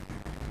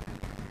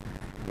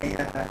 Mais il y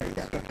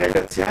a à peu près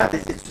le tiers des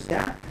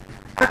étudiants,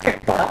 à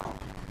quelque part,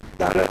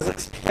 dans leurs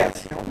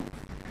explications,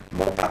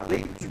 vont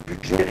parler du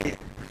budget réel.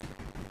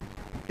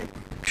 Okay.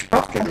 Je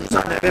pense que je vous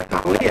en avais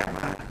parlé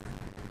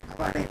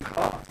avant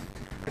l'intra,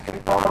 à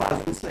quelque part dans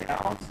une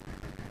séance.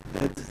 Je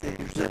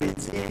vous avais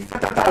dit,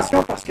 faites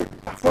attention parce que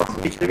parfois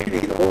vous écrivez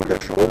des drôles de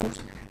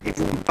choses et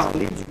vous me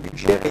parlez du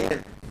budget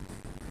réel.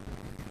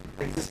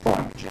 Il n'existe pas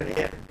un budget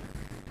réel.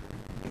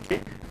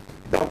 Okay?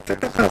 Donc,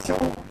 faites attention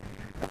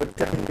à votre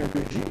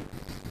terminologie.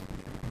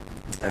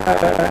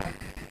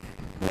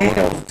 Mais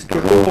on se dit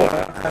toujours,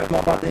 à un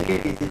moment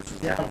donné, les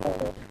étudiants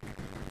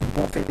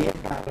vont finir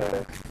par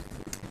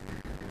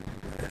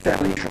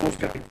faire les choses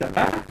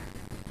correctement.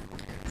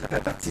 Ça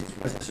fait partie du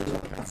processus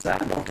d'apprentissage.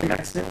 Donc, les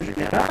maximes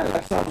générales,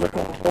 l'absence de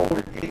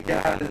contrôle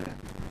égale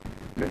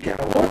le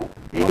chaos.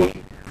 Et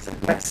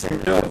cette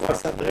maxime-là va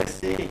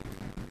s'adresser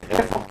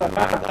très fortement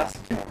dans ce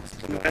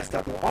qui nous reste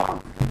à voir.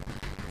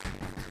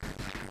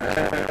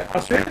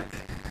 Ensuite,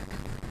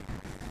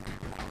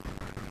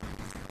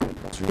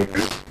 continuez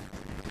plus.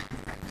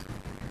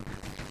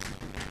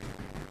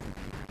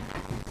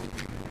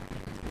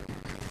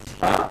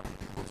 Ah?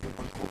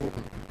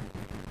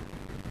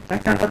 Quand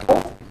il y en a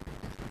trop?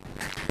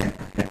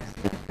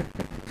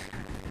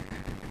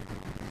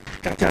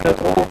 Quand il y en a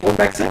trop de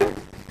vaccins?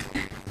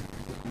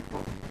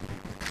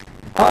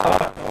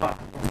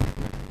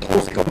 Trop,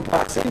 c'est comme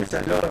pas assez, mais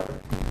celle-là,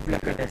 vous la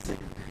connaissez.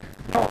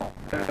 Non,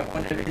 on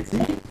avait dit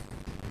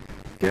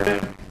que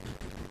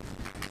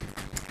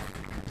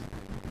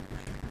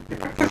il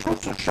y a quelque chose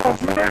sur le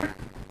changement.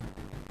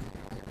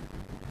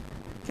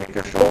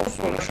 Quelque chose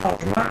sur le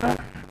changement.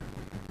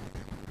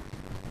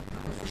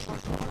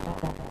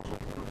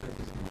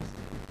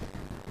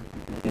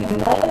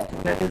 Non,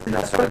 on avait dit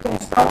la seule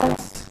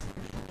constance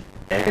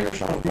est le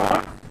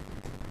changement.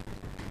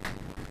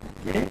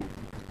 Okay.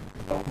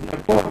 Donc, ne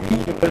pas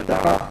vivre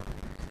dans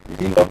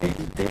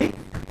l'immobilité,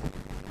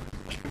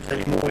 parce que vous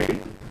allez mourir,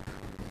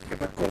 parce que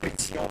votre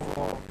compétition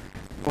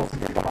va vous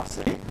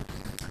dépasser.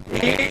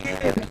 Et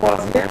le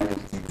troisième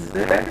qui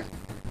disait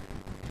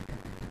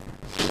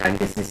la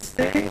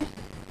nécessité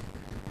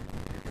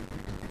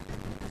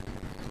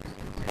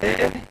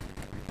est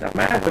la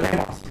mère de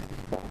l'invention.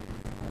 Bon,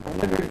 on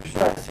avait vu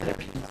ça assez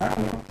rapidement. Là.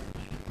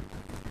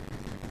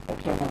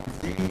 Autrement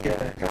dit,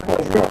 quand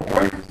on veut, on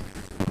peut.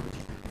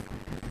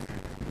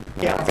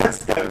 Et en fait,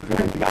 c'était un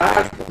peu une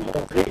image pour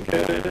montrer que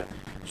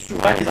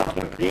souvent les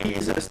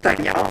entreprises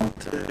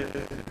stagnantes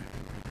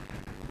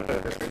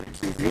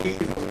qui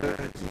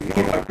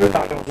vivent un peu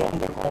dans leur zone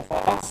de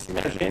confort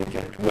s'imaginent que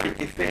tout a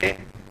été fait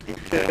et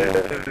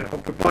qu'on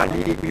ne peut pas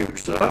aller mieux que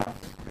ça,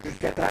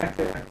 jusqu'à temps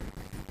qu'il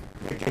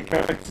y a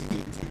quelqu'un qui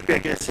est plus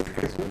agressif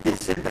que vous,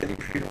 décide d'aller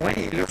plus loin,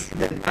 et là,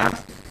 soudainement,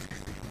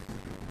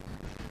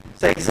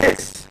 ça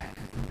existe.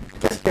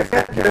 Qu'est-ce qui a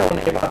fait qu'on a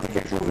inventé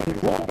quelque chose de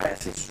nouveau? Ben,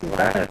 c'est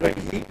souvent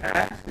relié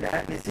à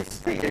la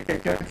nécessité. Il y a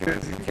quelqu'un qui a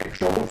vu quelque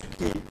chose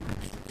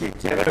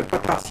qui avait un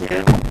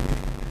potentiel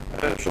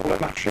sur le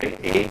marché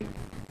et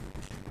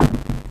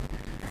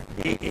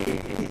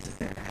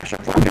à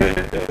chaque fois que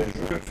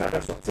je veux faire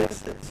ressortir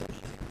cette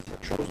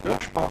chose-là,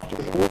 je pense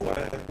toujours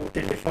au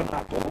téléphone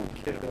en tombe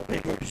qui a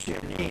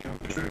révolutionné un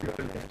peu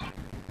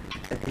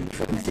la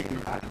téléphonie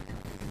cellulaire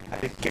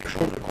avec quelque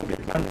chose de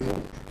complètement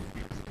nouveau.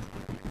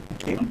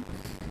 Okay.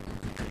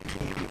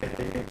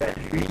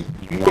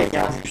 Lui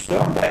ayant vu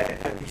ça,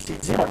 il s'est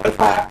dit on va le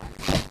faire.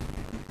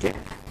 Okay.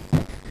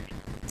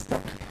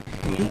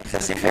 Et ça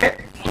s'est fait.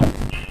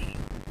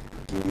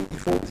 Il ne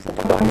faut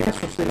pas dormir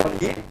sur ses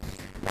lauriers.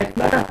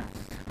 Maintenant,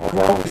 on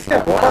va aussi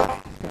avoir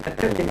ce qu'on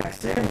appelle des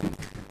maximes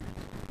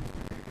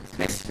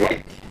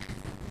spécifiques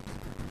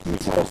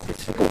qui sont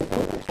spécifiques au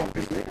son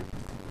public.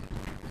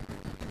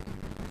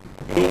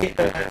 Et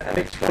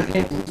avec ce que je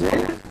viens de vous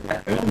dire,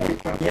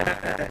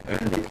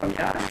 une des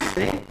premières,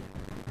 c'est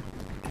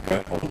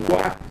qu'on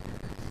doit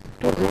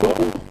toujours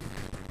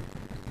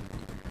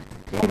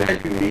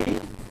évaluer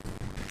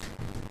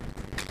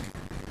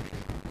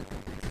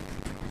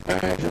un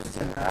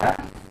gestionnaire.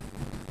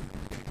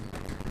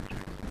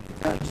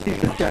 Quand je dis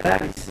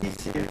gestionnaire ici,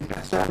 c'est une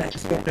personne à qui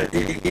on a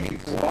délégué les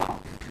pouvoirs.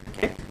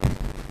 Okay?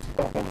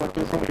 Donc, on va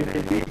toujours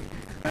évaluer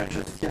un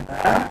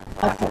gestionnaire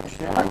en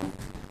fonction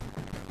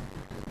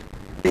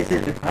des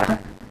éléments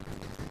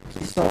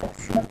qui sont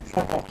sous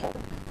son contrôle.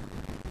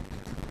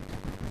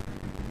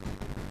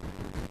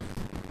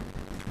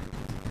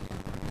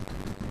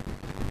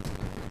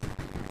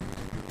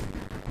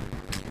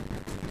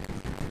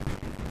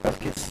 Parce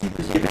que si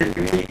vous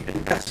évaluez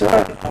une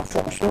personne en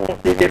fonction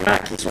d'éléments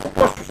qui ne sont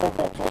pas sous son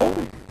contrôle,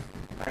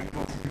 il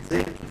va vous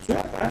dire tout de suite,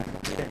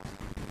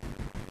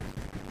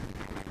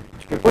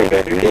 tu ne peux pas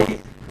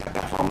évaluer la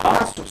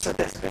performance sur cet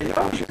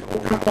aspect-là, j'ai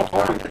aucun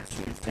contrôle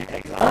là-dessus. Tiens,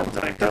 exemple,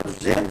 directeur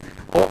d'usine,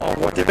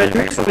 on va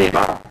t'évaluer sur les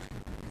ventes.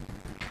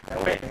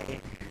 Oui, mais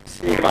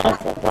si les ventes ne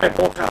font pas un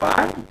bon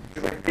travail,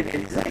 je vais être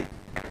pénalisé.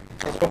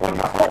 Ça ne sera pas de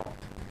ma faute.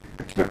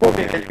 Tu ne peux pas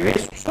m'évaluer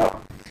sur ça.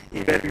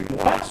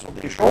 Évalue-moi sur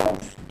des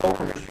choses dont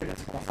je suis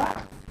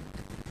responsable.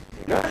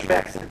 Et là, je vais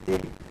accepter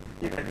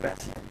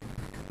l'évaluation.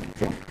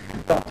 Okay?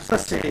 Donc, ça,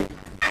 c'est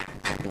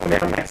une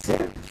première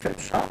maxime qui fait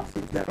du sens,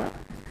 évidemment.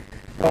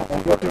 Donc, on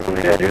doit toujours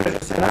évaluer le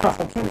gestionnaire en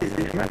fonction des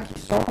éléments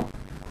qui sont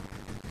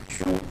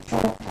sous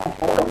son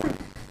contrôle.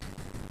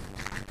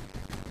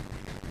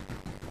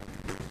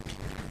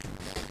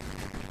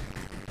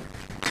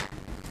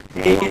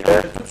 Et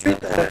tout de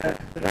suite,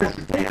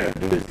 rajouter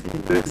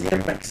une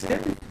deuxième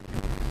maxime,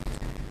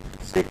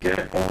 c'est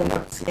qu'on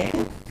obtient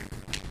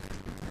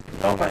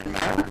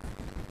normalement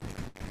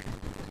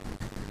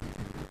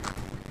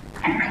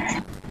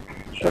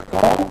ce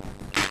qu'on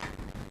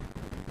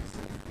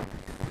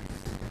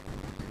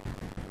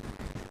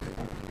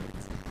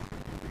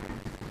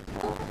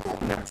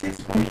obtient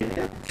ce qu'on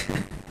mérite.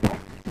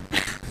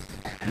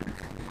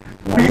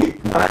 Oui,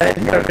 dans la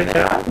vie en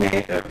général,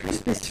 mais plus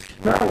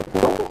spécifiquement au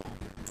cours,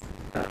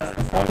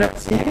 on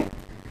obtient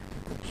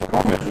ce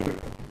qu'on mesure.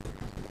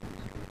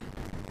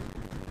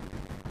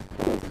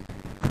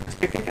 Est-ce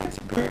que quelqu'un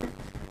peut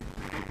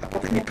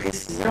apporter des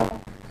précisions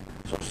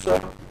sur ça?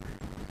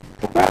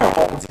 Pourquoi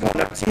on dit qu'on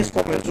obtient ce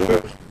qu'on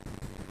mesure?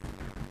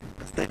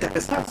 C'est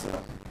intéressant,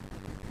 ça.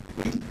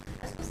 Oui?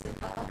 Est-ce que c'est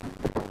pas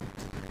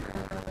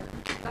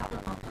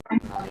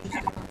parler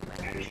justement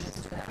d'évaluer le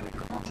gestionnaire, mais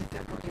comment je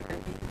fais pour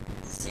l'évaluer?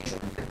 Si je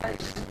ne fais pas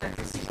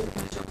l'évaluer, si je ne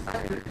mesure pas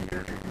les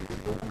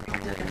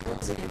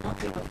bons éléments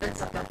qui reflètent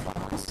sa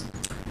performance,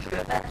 je vais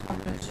être en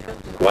mesure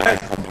de... Ouais,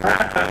 je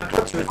comprends.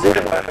 Toi, tu veux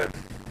dire...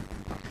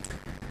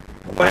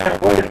 on va y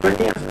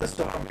revenir sur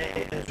ça, mais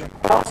je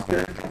pense que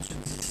quand tu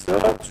dis ça,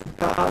 tu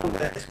parles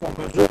est-ce qu'on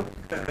mesure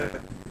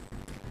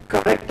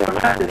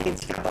correctement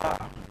l'indicateur.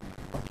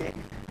 OK?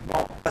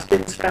 Bon, parce qu'il y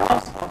a une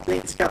différence entre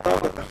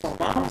l'indicateur de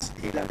performance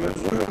et la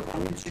mesure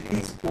qu'on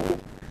utilise pour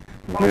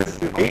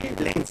mesurer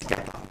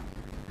l'indicateur.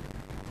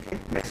 Okay?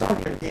 Mais ça, on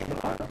y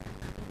reviendra.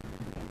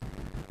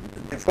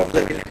 Des fois, vous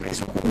avez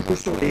l'impression qu'on joue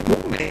sur les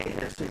mots, mais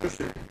c'est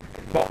juste...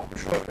 Bon,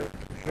 je vais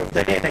vous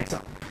donner un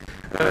exemple.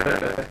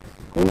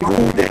 Au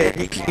niveau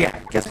des clients,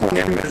 qu'est-ce qu'on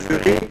aime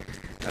mesurer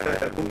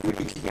au niveau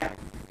des clients?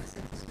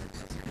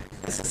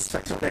 La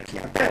satisfaction de la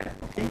clientèle.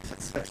 Okay? La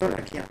satisfaction de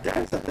la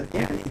clientèle, ça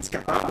devient un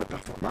indicateur de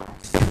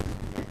performance.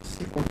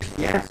 Si vos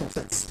clients sont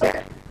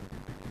satisfaits,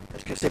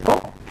 est-ce que c'est bon?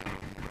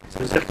 Ça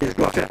veut dire que je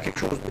dois faire quelque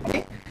chose de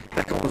bien.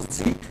 Fait qu'on se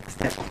dit,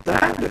 c'est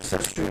important de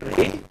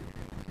s'assurer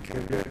que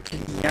le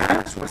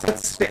client soit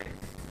satisfait.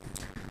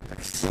 Fait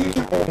que si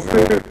on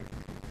veut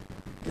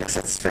la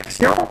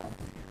satisfaction,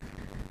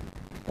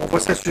 on va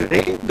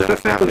s'assurer de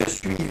faire le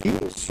suivi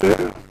sur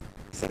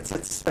cette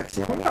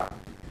satisfaction-là.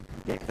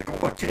 Donc,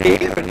 on va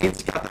créer un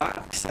indicateur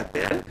qui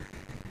s'appelle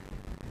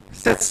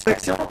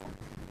satisfaction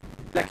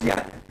de la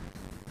clientèle.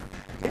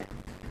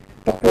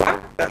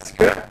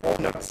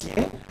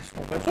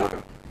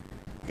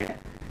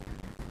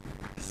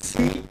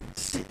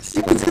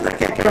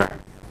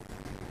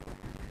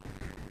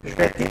 je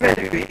vais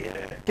t'évaluer.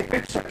 Quelqu'un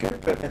qui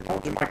s'occupe, mettons,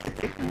 du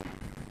marketing.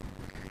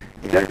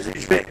 Et là,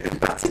 je vais une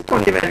partie de ton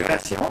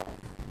évaluation,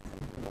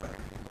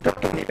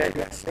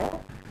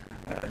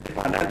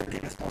 dépendant de tes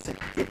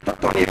responsabilités, toute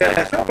ton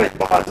évaluation va être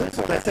basée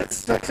sur la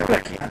satisfaction de la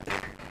clientèle.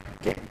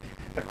 Okay?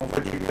 Fait qu'on va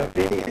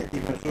développer des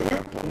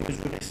mesures pour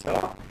mesurer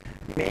ça,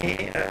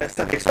 mais c'est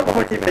avec ça qu'on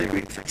va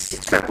t'évaluer. Fait que si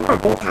tu fais pas un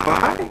bon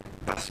travail,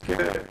 parce que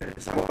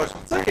ça va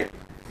ressortir,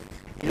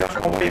 et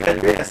lorsqu'on va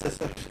évaluer la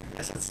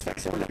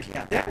satisfaction de la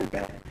clientèle,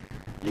 ben,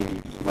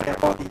 il va y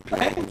avoir des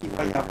plaintes, il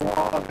va y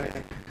avoir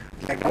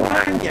de la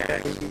grogne,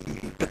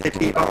 peut-être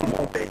les ventes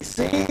vont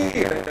baisser,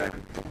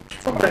 pour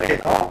toutes sortes de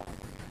raisons.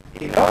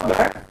 Et là,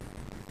 ben,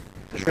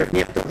 je vais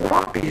venir te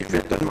voir et je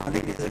vais te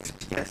demander des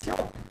explications.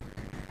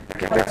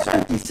 Donc, la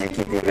personne qui sait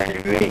qui est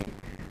évaluée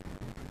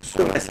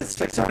sur la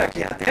satisfaction de la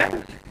clientèle,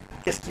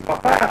 qu'est-ce qu'il va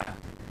faire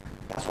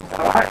dans son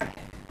travail?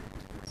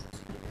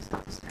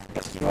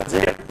 Parce qu'il va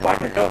dire, ouais,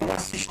 mais là, moi,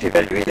 si je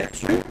t'évalue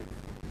là-dessus,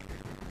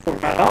 il faut que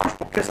je m'arrange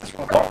pour que ça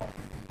soit bon.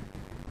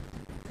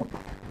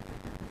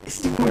 Et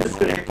si vous ne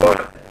mesurez pas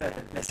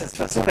la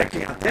satisfaction de la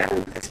clientèle,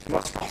 est-ce qu'il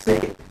va se forcer?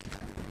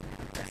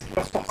 Est-ce qu'il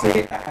va se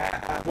forcer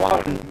à avoir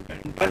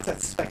une bonne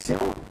satisfaction?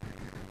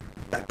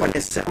 Ben, pas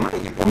nécessairement,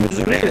 il va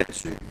mesurer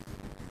là-dessus.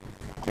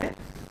 Okay?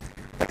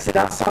 C'est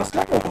dans ce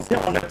sens-là qu'on dit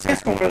on obtient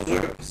ce qu'on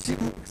mesure. Si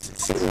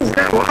vous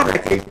voulez avoir de la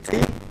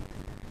qualité,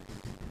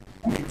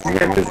 mais que vous ne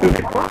la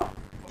mesurez pas,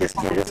 qu'est-ce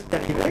qui risque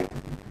d'arriver?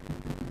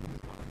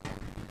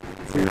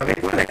 Vous n'aurez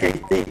pas la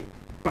qualité.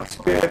 Parce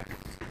que,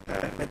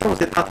 mettons,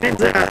 vous êtes en train de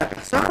dire à la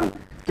personne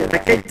que la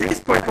qualité,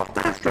 c'est pas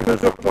important, je ne te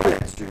mesure pas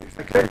là-dessus.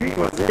 Fait que là, lui, il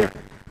va dire,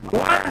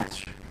 moi,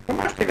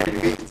 comment je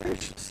t'évalue?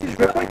 Si je ne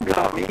veux pas être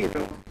blâmé,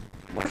 là,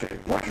 moi,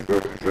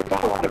 je veux pas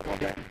avoir de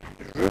problème.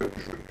 Je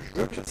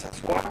veux que ça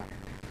soit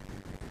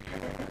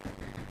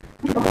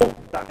tout bon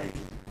dans ma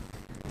vie,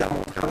 dans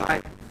mon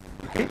travail.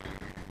 Okay?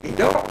 Et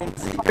là, on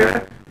dit que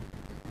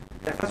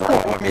la façon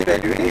dont on va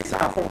m'évaluer, c'est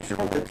en fonction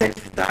de tel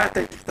critère,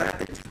 tel critère,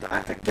 tel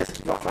critère. Fait que qu'est-ce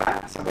qu'il va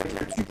faire? Ça va être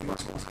là-dessus qu'il va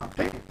se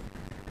concentrer.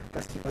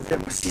 Parce qu'il va dire,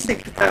 si ces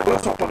critères-là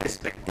ne sont pas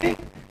respectés,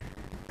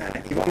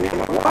 ils vont venir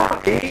me voir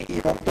et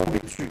ils vont me tomber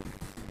dessus.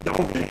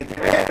 Donc, j'ai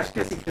intérêt à ce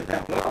que ces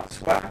critères-là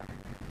soient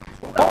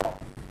bons.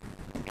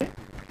 Okay?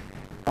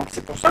 Donc,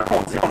 c'est pour ça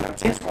qu'on dit on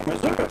obtient ce qu'on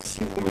mesure.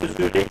 Si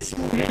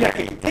vous voulez la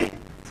qualité,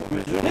 il faut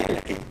mesurer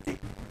la qualité.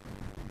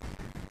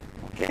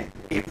 Okay?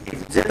 Et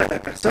vous dites à la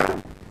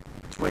personne,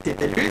 tu vas être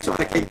évalué sur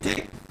la qualité.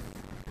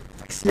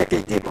 Fait que si la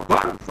qualité n'est pas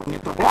bonne, il faut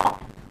venir te voir.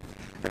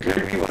 Fait que là,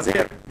 lui, il va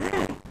dire,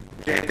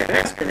 j'ai intérêt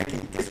à ce que la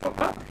qualité soit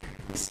bonne.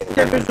 Mais si vous ne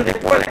la mesurez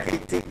pas, la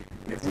qualité,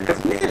 mais vous la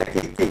voulez, la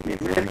qualité, mais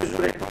vous ne la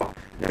mesurez pas,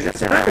 le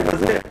gestionnaire il va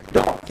dire,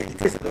 donc, la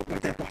qualité, ça doit pas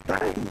être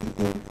important.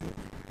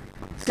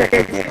 Si la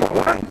qualité n'est pas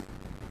bonne,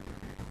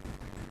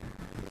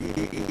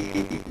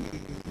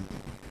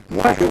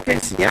 moi, je n'ai aucun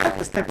signal,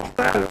 c'est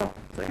important, là.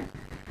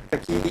 Fait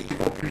qu'il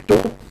va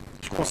plutôt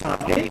se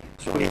concentrer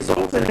sur les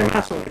autres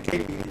éléments sur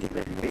lesquels il est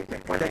évalué, mais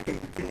pas la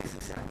qualité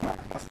nécessairement,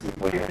 parce qu'il n'est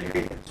pas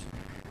évalué là-dessus.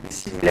 Mais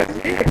si vous la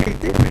voulez, la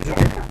qualité,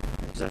 mesurez-la.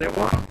 Vous allez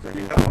voir, vous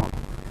allez la voir.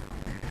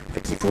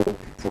 Fait qu'il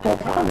faut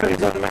comprendre le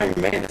raisonnement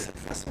humain de cette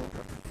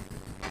façon-là.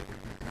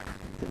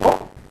 C'est bon?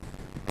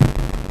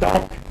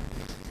 Donc,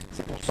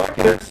 c'est pour ça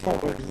que si on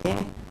revient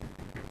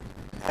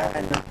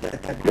à notre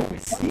tableau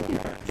ici,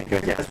 quelqu'un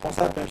qui est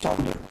responsable d'un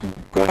centre de coût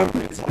comme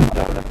le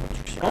directeur de la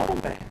production,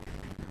 ben,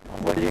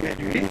 on va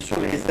l'évaluer sur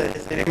les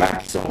éléments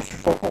qui sont sous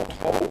son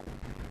contrôle.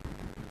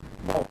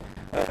 Bon,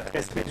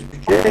 respect du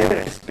budget,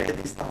 respect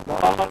des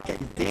standards,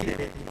 qualité de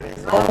la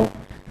livraison,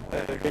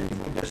 le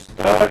niveau de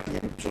stock, les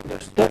ruptures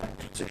de stock,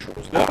 toutes ces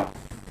choses-là.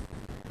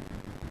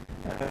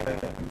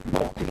 Bon,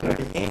 coût de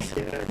revient,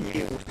 c'est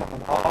relié aux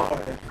standards,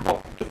 bon,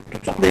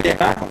 toutes sortes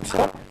d'éléments comme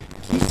ça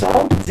qui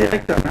sont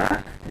directement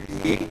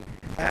liés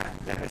à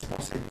la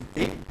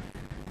responsabilité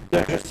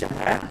d'un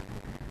gestionnaire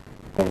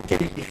qu'on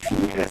qualifie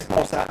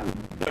responsable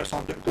d'un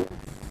centre de coût.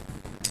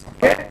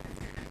 OK? Fait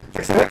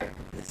que ça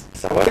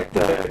va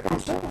être comme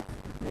ça,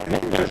 la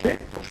même logique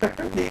pour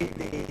chacun des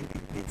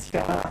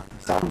différents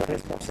centres de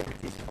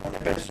responsabilité. On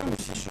appelle ça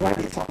aussi souvent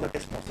des centres de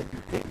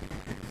responsabilité.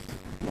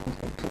 Donc,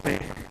 on pourrait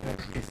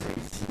ajouter ça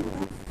ici.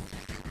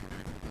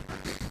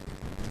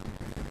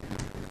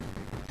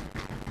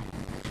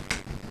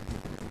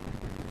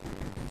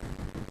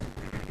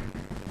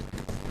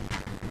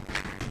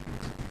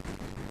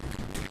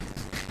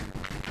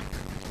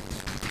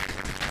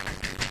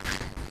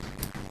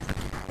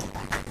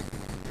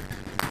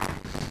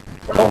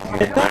 Donc,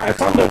 maintenant, un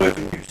centre de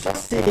revenus, ça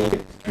c'est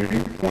plus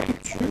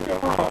pointu,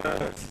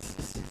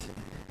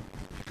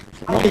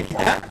 c'est moins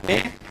évident,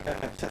 mais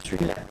ça suit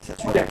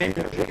la même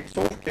logique,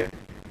 sauf que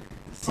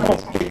si on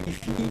vous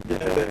qualifie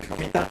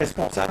comme étant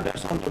responsable d'un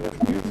centre de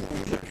revenus,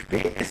 vous vous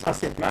occupez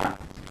essentiellement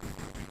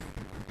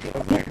des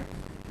revenus.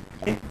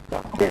 Okay?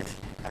 Donc,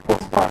 à quoi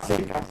vous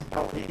pensez quand vous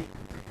parlez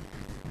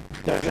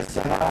d'un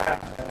gestionnaire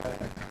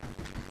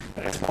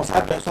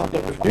responsable d'un centre de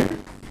revenus?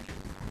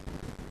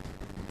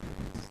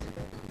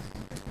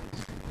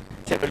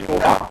 C'est relié aux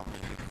ventes.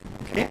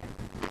 Okay?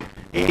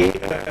 Et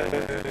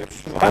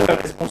souvent, la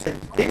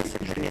responsabilité,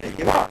 c'est de générer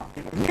des ventes.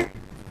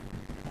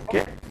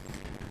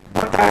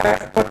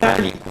 pas tant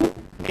les coûts,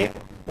 mais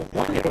au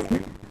moins les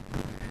revenus.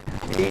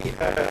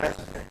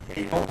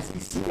 Et on dit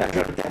ici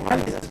majoritairement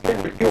les aspects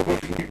reliés aux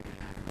revenus.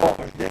 Bon,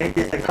 je donne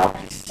des exemples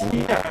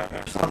ici,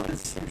 un centre de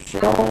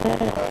distribution,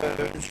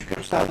 une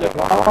succursale de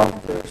vente,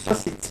 ça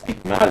c'est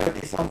typiquement là,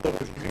 des centres de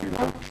revenus.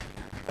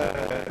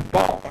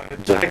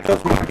 Directeur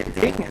du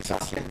marketing,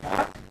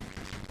 essentiellement,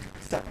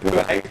 ça peut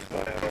être,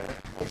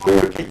 on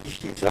peut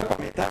qualifier ça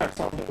comme étant un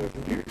centre de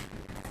revenus,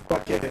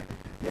 quoique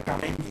il y a quand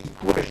même des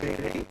coûts à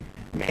gérer,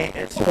 mais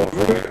si on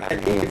veut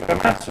aller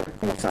vraiment se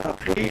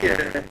concentrer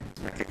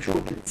dans quelque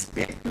chose de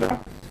typique, là,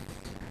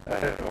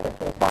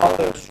 on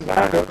parle souvent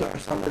d'un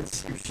centre de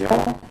distribution,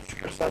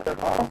 succursale de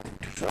vente,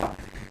 tout ça.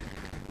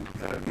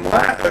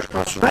 Moi, je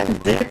prends souvent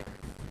l'idée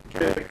que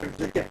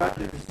vous êtes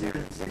capable de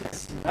visualiser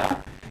facilement.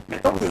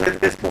 Mettons que vous êtes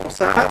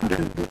responsable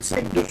d'une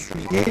boutique de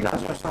souliers dans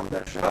un centre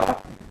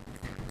d'achat,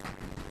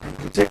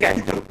 une boutique à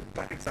Lidl,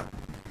 par exemple.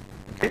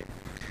 Okay?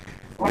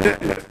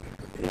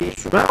 Et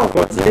souvent, on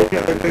va dire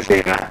le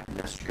gérant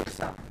de la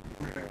succursale,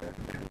 de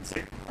la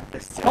boutique en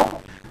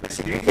question,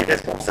 c'est lui qui est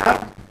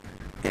responsable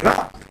des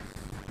ventes.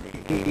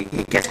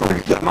 Et qu'est-ce qu'on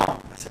lui demande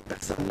à cette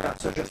personne-là,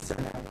 ce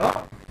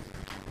gestionnaire-là?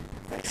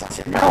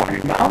 Essentiellement, on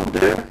lui demande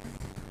de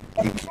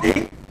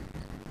liquider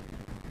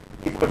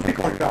les produits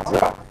qu'on lui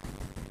envoie.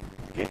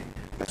 Okay?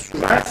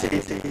 Souvent, il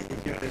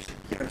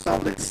y a un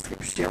centre de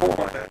distribution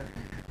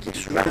qui est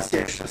souvent le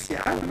siège social.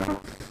 Là,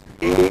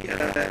 et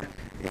là,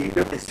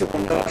 si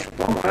on a, je ne sais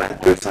pas moi,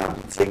 200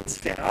 boutiques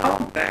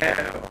différentes,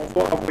 on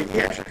va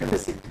envoyer à chacune de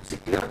ces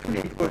boutiques-là tous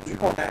les produits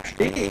qu'on a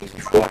achetés et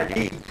qu'il faut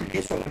aller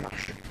écouler sur le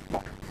marché. Bon.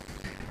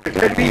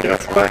 Là, lui, il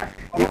reçoit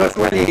les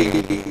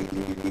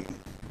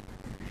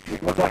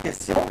produits en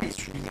question, les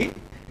souliers,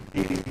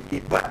 les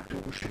bottes,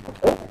 ou je ne sais pas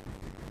trop,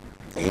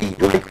 et il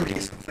doit écouler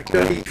ça. Fait que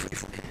là,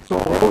 son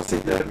rôle,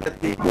 c'est de mettre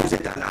des beaux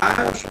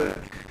étalages,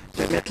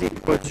 de mettre les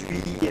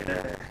produits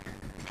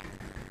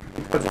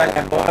à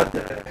la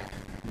mode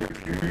le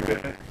plus,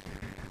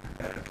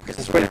 pour que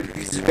ce soit le plus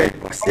visuel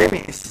possible,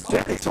 et ainsi de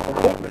suite. Et son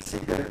rôle,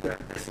 c'est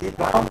d'essayer de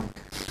vendre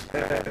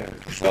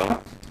tout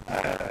ça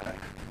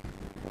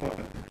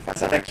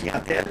face à la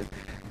clientèle.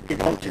 Et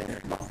donc,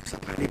 ça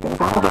prend les bons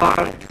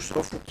vendeurs et tout ça,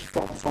 il faut qu'ils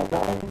forment son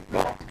monde,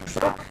 tout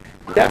ça.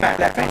 Et là, à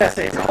la fin de la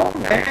saison,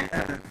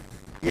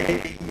 il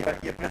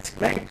a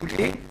pratiquement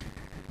écoulé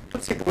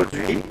tous ses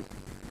produits,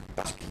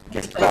 parce que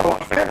qu'est-ce qu'il va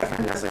avoir fait à la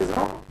fin de la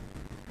saison?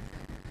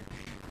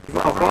 Il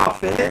va avoir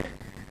fait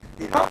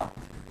des ventes.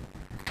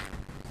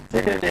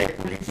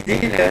 Pour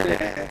liquider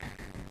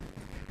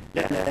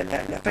la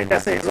fin de la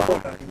saison,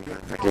 là,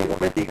 ils vont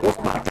mettre des grosses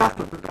pancartes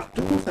un peu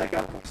partout,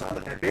 50%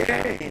 de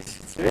rabais, et ainsi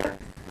de suite.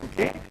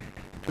 Okay?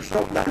 Tout ça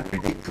dans le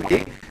but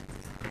d'écouler.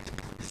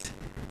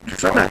 Tout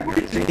ça dans le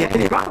but de générer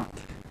des ventes.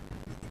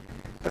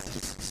 Parce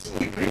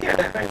qu'il est pris à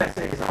la fin de la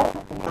saison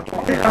pour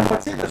retourner la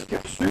moitié de ce qu'il a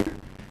reçu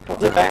pour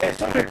dire, ça,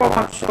 je n'ai pas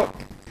vendu ça.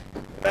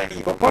 Il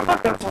ne va pas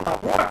perdre son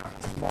emploi.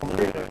 Ils vont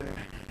dire,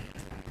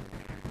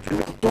 tu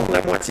nous retournes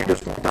la moitié de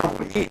ce qu'on t'a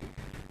envoyé.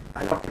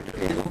 Alors que tous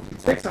les autres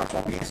boutiques s'en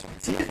sont bien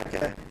sortis.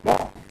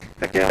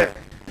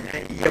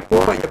 Il n'a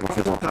pas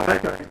fait son travail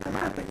correctement.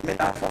 Mais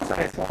dans le fond, sa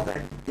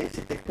responsabilité,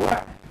 c'était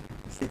quoi?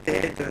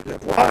 C'était de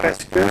voir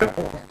est-ce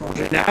qu'on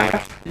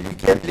génère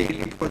liquide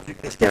les produits.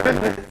 Est-ce qu'il y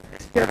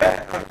avait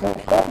un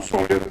contrôle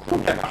sur le coût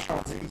de la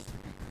marchandise?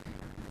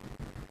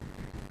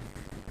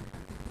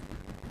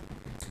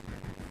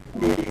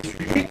 Les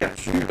souliers qu'il a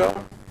dessus, là,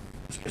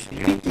 parce que c'est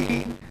lui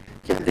qui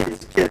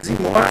a dit,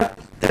 moi,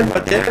 tel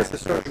modèle, c'est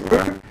ça que je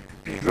veux,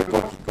 puis je veux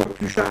pas qu'il coûte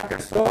plus cher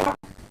que ça.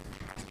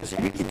 Est-ce que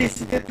c'est lui qui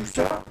décidait tout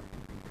ça?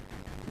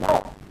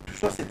 Non, tout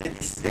ça, c'était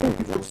décidé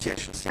au niveau du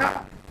siège social.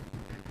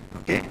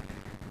 OK?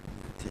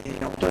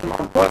 On ne te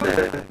demande pas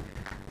de...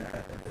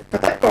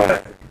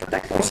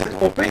 Peut-être qu'on s'est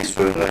trompé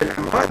sur la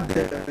mode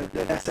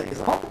de la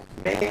saison,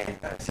 mais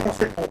si on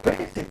s'est trompé,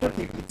 c'est toutes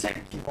les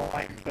boutiques qui vont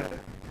être...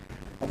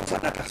 on va s'en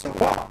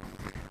apercevoir.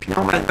 Puis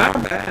normalement, on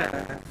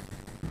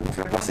ne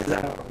fait pas ces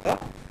erreurs-là.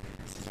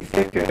 Ce qui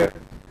fait que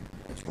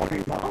ce qu'on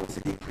lui demande,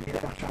 c'est d'écouler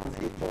la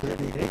marchandise pour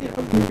générer les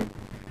revenus.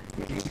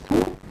 Et les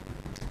coûts,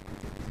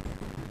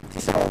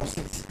 si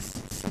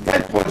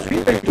tel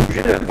produit là, est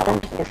obligé de le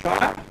vendre trop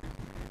cher,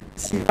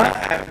 s'il vend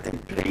à un tel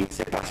prix,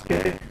 c'est parce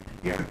qu'il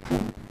y a un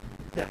coût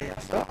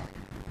derrière ça.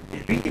 Et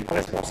lui, il n'est pas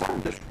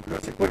responsable de ce coût-là.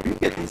 C'est pas lui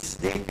qui a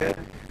décidé que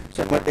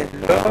ce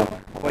modèle-là,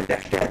 on va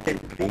l'acheter à tel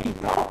prix.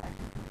 Non.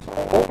 Son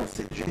rôle,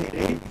 c'est de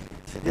générer,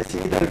 c'est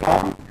d'essayer de le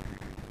vendre.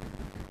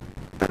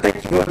 Peut-être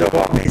qu'il va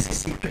devoir baisser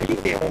ses prix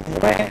et au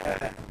moins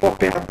pas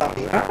perdre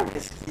d'argent, mais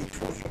ce qu'il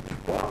faut surtout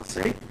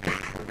penser,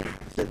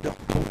 c'est de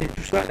retourner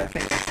tout ça à la fin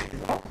de la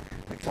saison.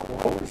 Donc son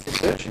rôle,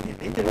 c'est de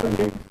générer des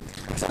revenus.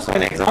 Donc, ça, c'est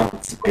un exemple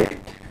typique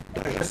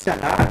d'un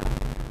gestionnaire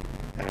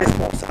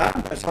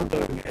responsable d'un centre de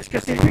revenus. Est-ce que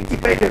c'est lui qui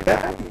paye le bail?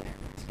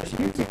 Est-ce que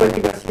c'est lui qui va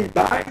négocier le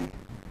bail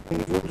au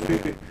niveau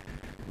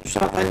du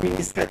centre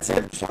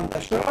administratif, du centre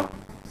d'achat?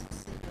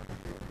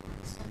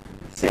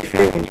 C'est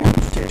fait au niveau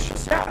du siège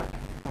social.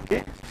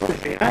 Okay? Le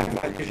gérant qui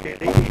va aller gérer,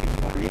 qui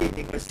va aller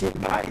négocier le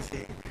bail, il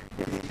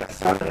y a des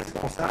personnes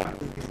responsables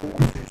au niveau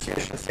du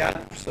siège social,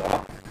 tout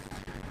ça.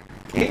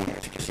 OK?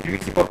 Est-ce que c'est lui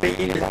qui va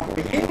payer les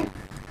employés?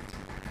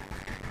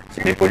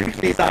 Ce n'est pas lui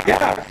qui les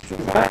engage.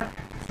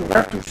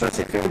 Souvent tout ça,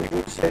 c'est fait au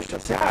niveau du siège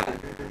social.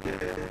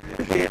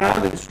 Le gérant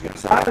d'une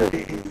succursale,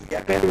 il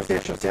appelle au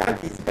siège social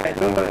et il dit, ben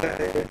là,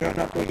 j'ai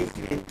un employé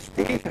qui vient de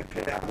quitter, fait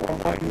que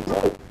avoir un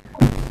nouveau.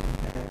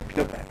 Puis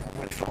là, ben, on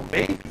va le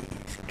former, puis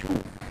c'est tout.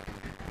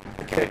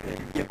 Fait que,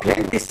 il y a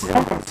plein de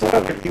décisions comme ça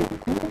reliées au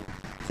coût.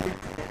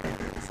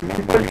 C'est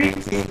même pas lui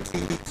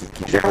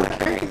qui gère la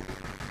paye.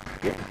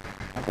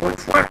 Encore une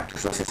fois, tout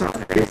ça, c'est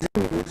centralisé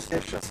au niveau du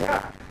siège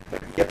social. Il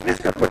n'y a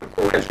presque pas de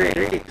coût à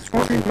gérer. Ce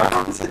qu'on lui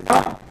demande, c'est de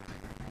vendre.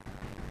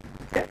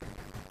 Okay.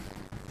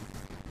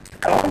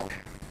 Donc,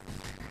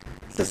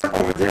 c'est ça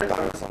qu'on veut dire par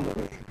l'ensemble de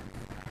revenu.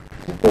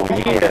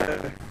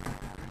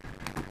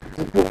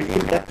 Vous pourriez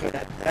mettre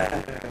là-dedans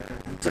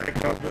le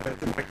directeur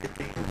de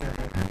marketing,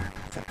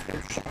 ça ferait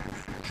du sens,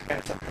 je suis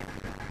certain.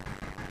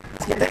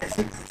 Ce qui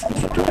est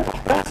surtout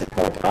important, c'est de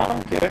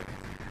comprendre que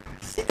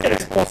si tu es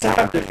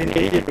responsable de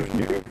générer des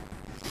revenus,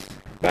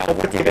 ben, on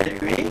va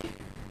t'évaluer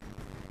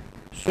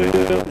sur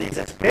des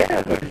aspects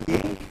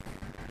reliés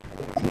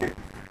aux revenus.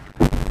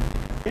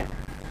 Okay?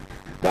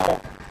 Donc,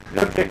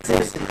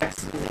 l'objectif, c'est de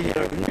maximiser les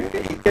revenus.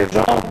 Et quel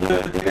genre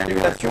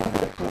d'évaluation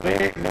on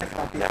pourrait mettre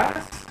en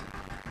place?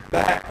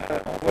 Ben,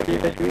 on va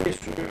l'évaluer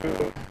sur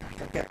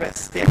sa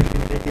capacité à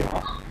générer des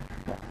ventes,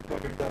 donc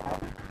volume de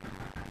vente.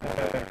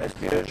 Est-ce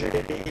qu'il a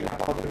géré la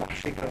part de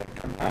marché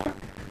correctement?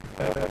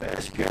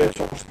 Est-ce que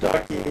son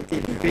stock est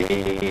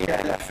élevé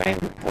à la fin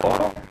ou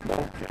pas?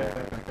 Donc,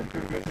 on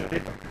peut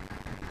mesurer,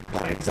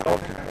 par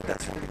exemple, la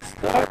rotation des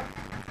stocks,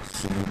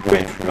 s'il peut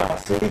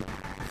influencer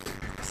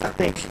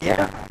certains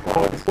clients.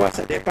 Encore une fois,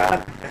 ça dépend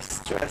de la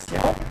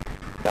situation.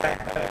 Ben,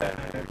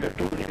 le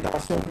taux de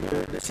rétention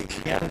de ces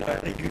clients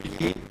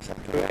réguliers, ça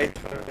peut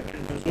être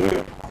une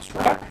mesure en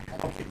soi.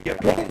 Donc, il y a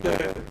plein de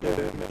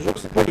mesures.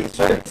 Ce n'est pas les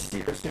seuls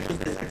ici, c'est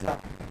juste des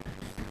exemples.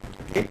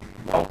 Okay?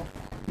 Donc,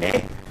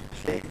 mais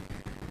c'est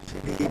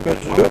des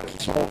mesures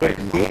qui sont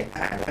reliées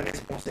à la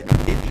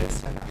responsabilité du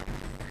gestionnaire.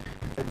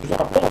 De plus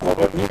en plus, on va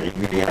revenir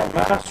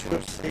régulièrement sur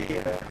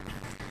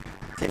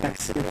ces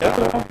maximes-là.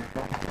 Donc,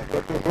 on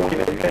va toujours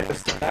évaluer un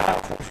gestionnaire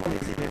en fonction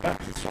des éléments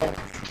qui sont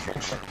sous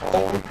son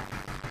contrôle.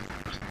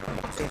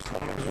 C'est son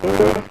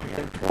mesure. Il y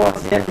a une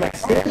troisième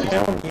maxime, mais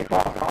on n'y est pas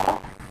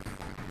encore.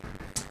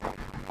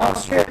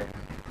 Ensuite,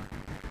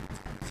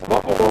 ça va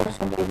pour le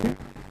centre de revenu.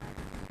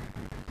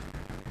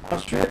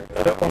 Ensuite,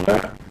 on a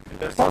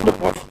le centre de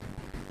profit.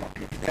 Donc,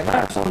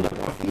 évidemment, le centre de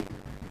profit,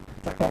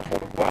 ça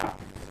contrôle quoi?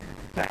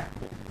 Ben,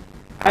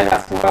 à la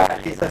fois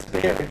les aspects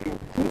reliés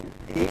au coût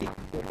et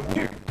aux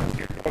revenus. Parce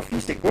que le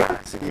profit, c'est quoi?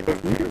 C'est les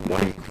revenus moins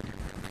les coûts.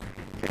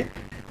 Okay?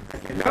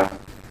 Et là,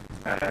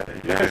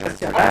 le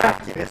gestionnaire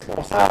qui est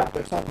responsable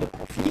du centre de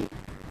profit,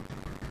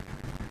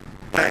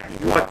 ben,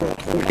 il doit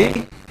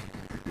contrôler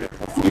le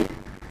profit.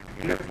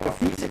 Et le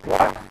profit, c'est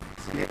quoi?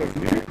 C'est les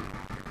revenus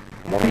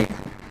moins les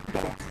coûts.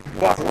 Donc, il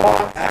doit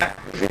avoir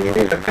à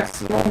générer le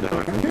maximum de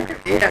revenus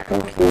et à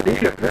contrôler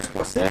le plus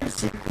possible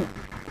ses coûts,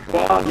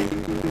 voire les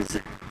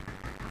minimiser.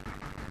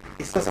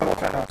 Et ça va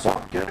faire en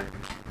sorte que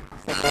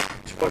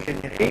tu vas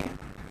générer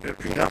le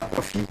plus grand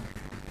profit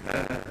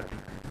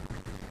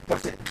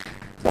possible.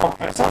 Donc,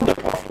 un centre de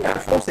profit, à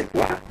fond, c'est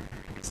quoi?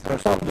 C'est un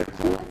centre de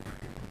coût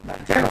dans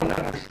lequel on a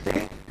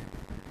rajouté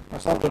un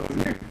centre de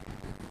revenu.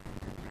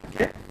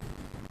 OK?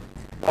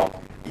 Donc,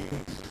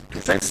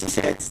 tout ça ici,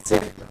 c'est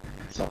additif.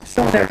 Donc, si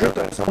on ajoute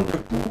un centre de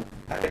coût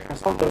avec un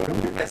centre de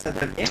revenu, ben, ça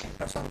devient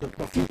un centre de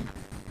profit.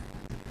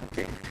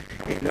 OK?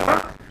 Et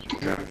là,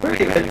 je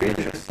peux évaluer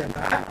le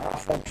gestionnaire en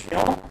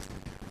fonction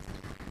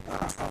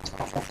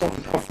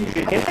du profit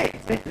généré.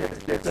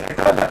 Le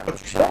directeur de la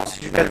production,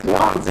 si je vais le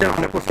voir dire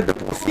on n'a pas fait de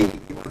profit,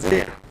 il va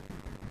dire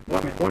ouais,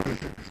 mais moi, je ne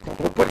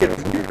contrôle pas les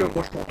revenus, là,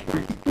 moi, je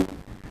contrôle les coûts.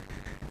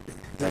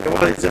 Vous allez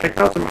voir les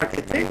directeurs du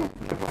marketing,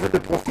 on n'a pas fait de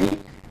profit,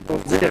 ils vont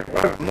vous dire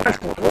ouais, moi, je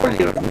contrôle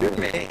les revenus,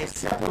 mais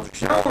si en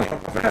production, ils n'ont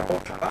pas fait un bon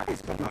travail,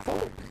 c'est pas de ma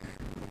faute.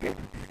 Okay?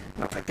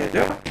 Donc, fait que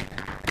là,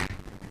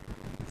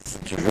 si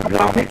tu veux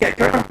blâmer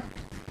quelqu'un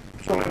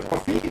sur le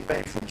profit, ben,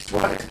 il faut qu'il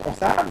soit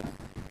responsable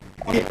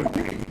des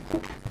revenus et des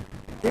coûts.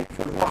 Okay? Il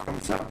faut le voir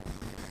comme ça.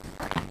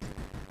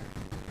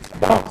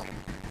 Donc,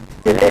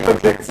 quel est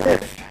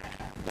l'objectif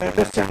d'un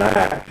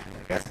gestionnaire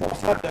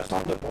responsable d'un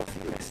centre de profit?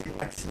 C'est de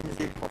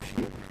maximiser le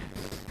profit.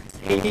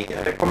 Et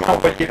comment on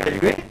va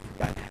l'évaluer?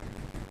 Ben,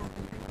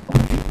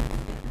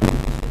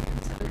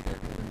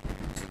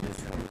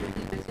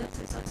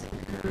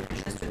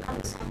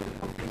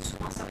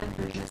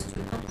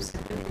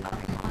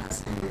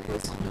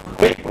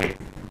 oui.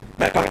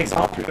 Ben, par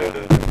exemple,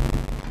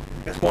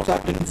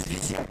 responsable d'une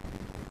division.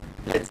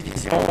 La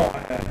division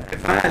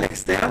vend à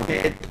l'externe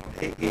et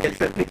elle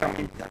fabrique en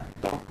même temps.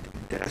 Donc,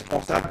 tu es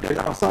responsable de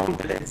l'ensemble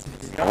de la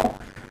division,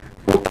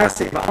 autant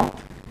ses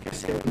ventes que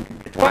ses revenus.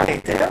 Et toi, à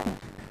l'interne,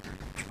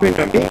 tu peux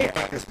nommer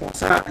un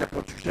responsable de la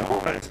production,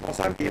 un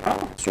responsable des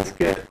ventes, sauf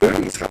que eux,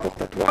 ils se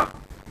rapportent à toi.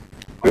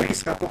 Eux, ils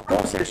se rapportent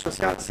pas au siège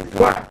social. C'est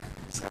toi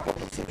qui se rapporte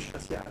au siège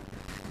social.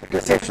 Le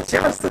siège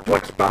social, c'est toi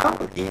qui parles,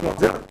 et ils vont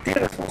dire, tu es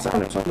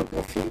responsable d'un centre de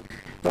profit.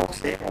 Donc,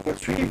 on va te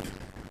suivre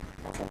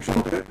en fonction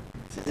de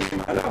ces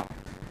éléments-là.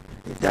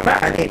 Évidemment,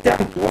 à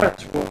l'interne, toi,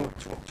 tu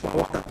vas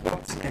avoir ta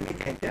propre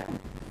dynamique interne.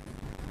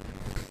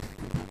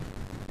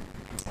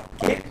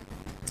 OK?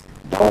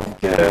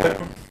 Donc,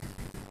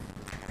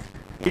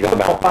 et là,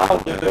 ben, on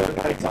parle de,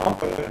 par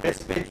exemple,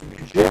 respect du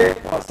budget,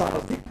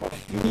 croissance des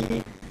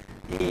profits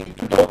et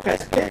tout autre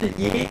aspect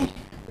lié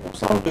au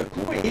centre de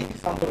coût et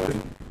centre de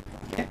revenus.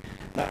 Okay?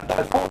 Dans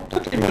le fond,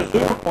 toutes les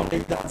mesures qu'on a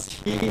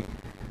identifiées,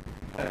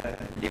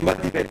 les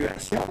modes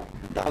d'évaluation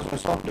dans un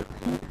centre de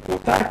coût,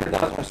 autant que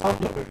dans un centre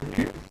de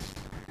revenus,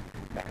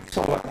 ben, qui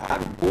sont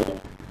valables pour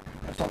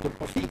un centre de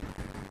profit.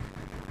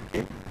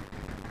 Okay?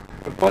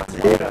 On ne peut pas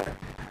dire,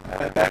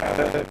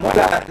 moi,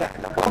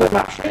 la part de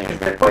marché, je ne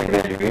vais pas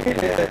évaluer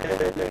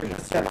le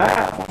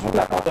gestionnaire en fonction de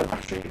la part de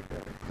marché.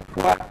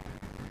 Pourquoi?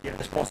 Il est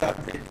responsable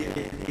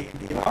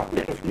des ventes,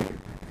 des revenus.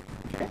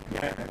 Okay?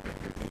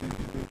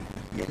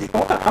 Il y a des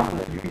comptes à rendre,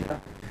 lui. Là.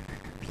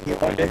 Puis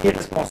on est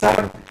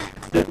responsable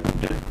de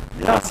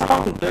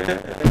l'ensemble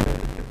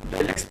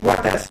de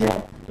l'exploitation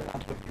de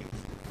l'entreprise.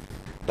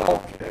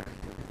 Donc,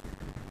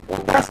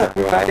 autant ça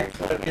peut être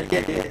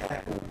relié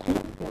au coût,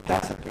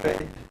 autant ça peut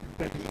être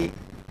relié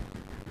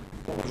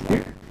au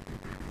revenu,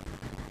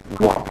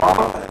 ou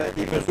encore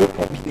des mesures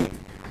combinées,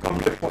 comme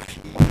le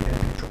profit,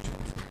 des choses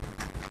comme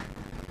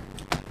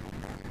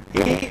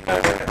ça. Et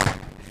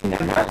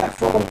finalement, la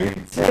forme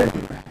ultime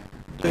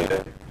de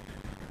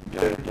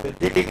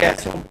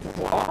délégation de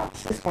pouvoir,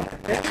 c'est ce qu'on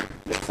appelle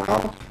le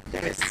centre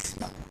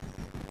d'investissement.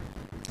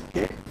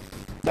 Okay?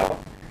 Donc,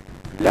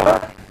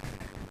 là,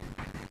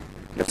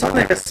 le centre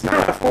d'investissement,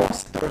 à fond,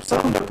 c'est un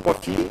centre de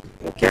profit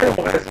auquel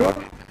on rajoute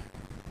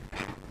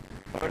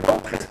une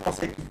autre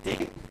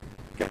responsabilité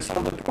que le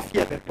centre de profit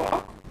n'avait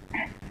pas.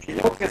 Et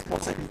l'autre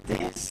responsabilité,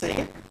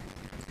 c'est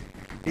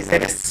les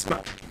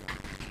investissements.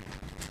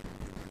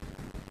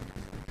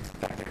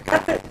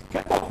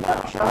 Quand on met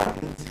en charge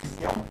une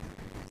division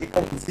et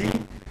qu'on dit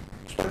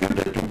tu t'occupes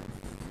de tout,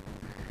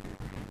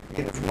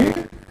 les revenus,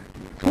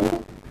 les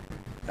coûts,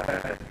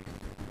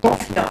 ton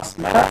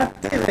financement,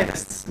 tes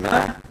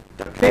investissements,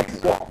 tu as plein de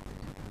pouvoir.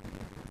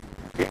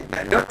 Okay?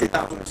 Ben là, tu es dans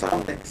un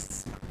centre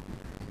d'investissement.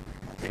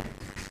 Okay?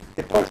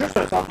 Tu n'es pas juste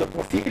un centre de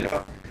profit,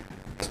 là.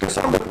 Parce que le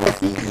centre de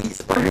profit,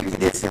 c'est pas lui qui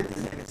décide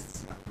des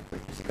investissements.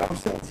 C'est comme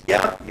si on dit,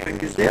 regarde, il y a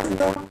une usine,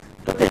 là,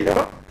 tout est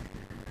là,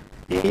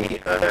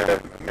 et,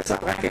 mais ça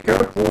prend quelqu'un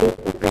pour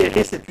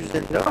opérer cette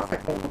usine-là, fait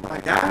qu'on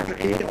t'engage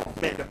et on te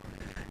met là.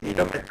 Et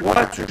là, mais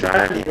toi, tu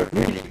gères les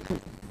revenus et les coûts.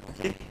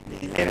 Okay?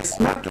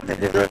 L'investissement, tout est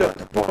déjà là. Tu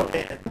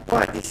n'as pas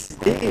à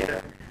décider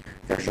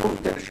telle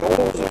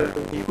chose,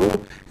 au niveau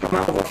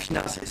comment on va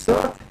financer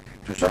ça.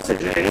 Tout ça, c'est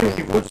géré au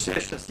niveau du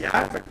siège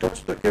social. Fait que toi,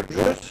 tu t'occupes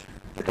juste,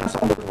 tu es un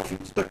centre de profit,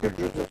 tu t'occupes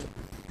juste de ça.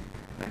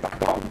 Mais par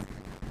contre,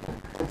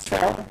 pour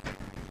différentes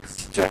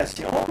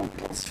situations,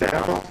 pour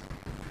différentes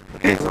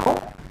raisons,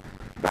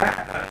 ben,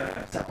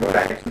 ça peut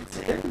être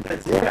utile de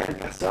dire à une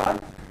personne,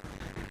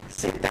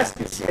 c'est ta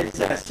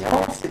spécialisation,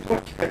 c'est toi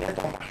qui connais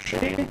ton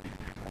marché,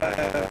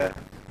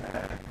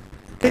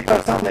 tu es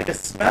un centre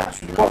d'investissement,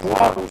 tu dois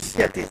voir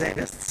aussi à tes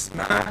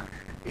investissements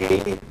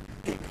et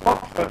tes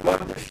propres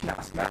modes de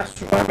financement.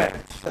 Souvent, ben,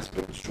 ça se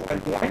peut que tu sois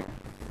loin,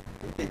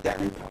 tu es à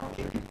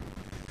l'étranger,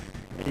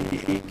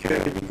 et que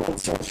les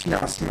conditions de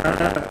financement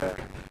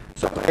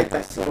se prêtent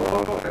à ça.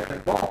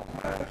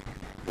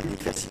 Il y a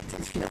des facilités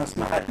de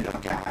financement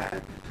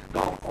locales.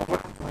 Donc,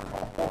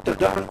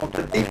 on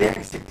te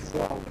délègue ces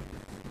pouvoirs-là.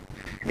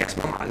 Et à ce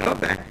moment-là,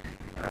 ben,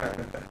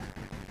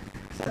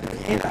 ça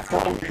devient la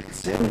forme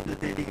ultime de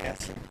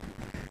délégation.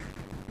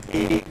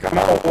 Et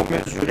comment on va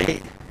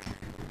mesurer?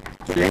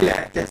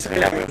 Quelle serait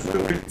la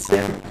mesure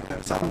ultime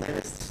d'un centre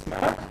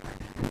d'investissement?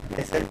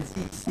 Mais ça le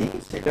dit ici,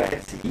 c'est le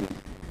RCI.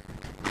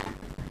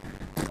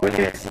 C'est quoi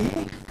le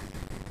RCI?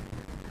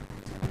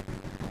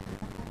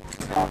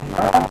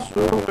 Rendement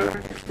sur le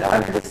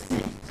capital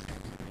investi.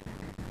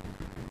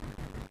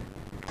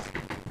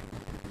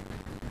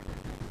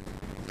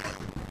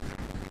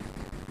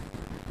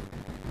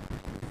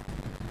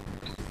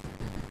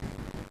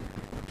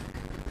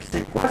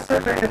 C'est quoi ça,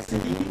 le RCI?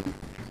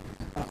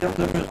 En termes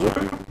de mesure,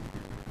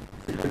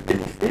 c'est le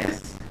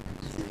bénéfice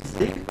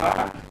divisé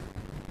par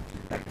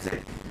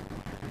l'actif.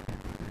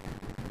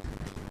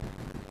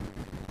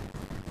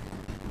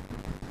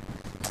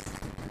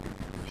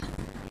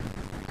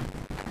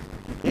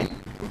 Okay?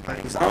 Par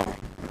exemple,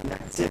 un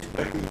actif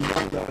de 1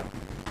 million de dollars.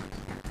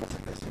 Ça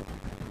fait ça.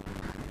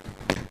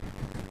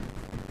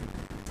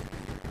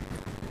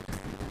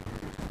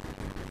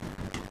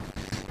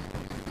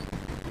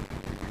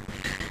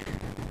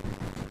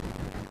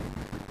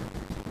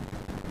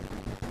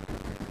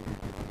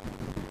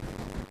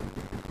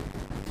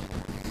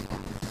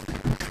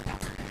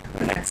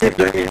 Un actif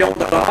de 1 million de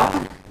dollars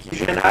qui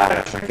génère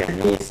à chaque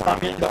année 100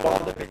 000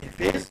 dollars de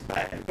bénéfices, ben,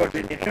 elle va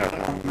générer un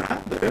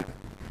rendement de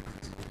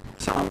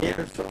 100 000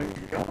 sur 1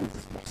 million,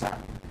 10 %.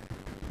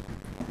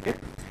 Okay?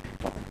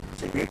 Donc,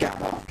 c'est mieux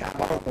Carbone.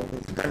 Carbone, on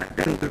vous donne à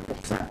peine 2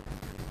 %.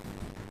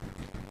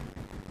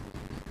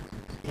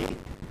 Et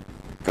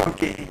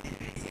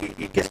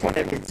qu'est-ce qu'on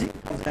avait dit?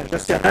 Un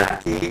gestionnaire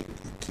qui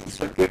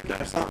s'occupe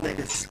d'un centre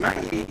d'investissement,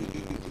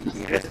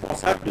 il est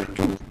responsable de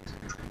tout.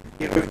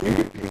 Les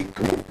revenus, les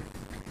coûts,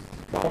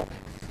 donc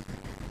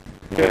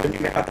le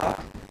numérateur,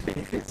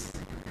 bénéfice.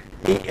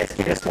 Et est-ce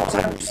qu'il est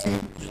responsable aussi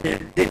du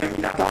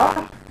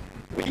dénominateur?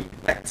 Oui,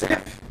 l'actif.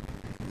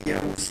 Il y a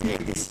aussi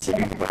c'est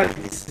lui qui prend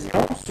les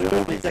décisions sur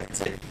les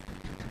actifs.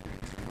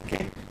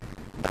 Okay?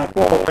 Dans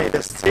quoi on va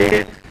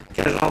investir,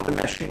 quel genre de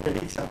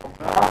machinerie ça va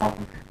prendre,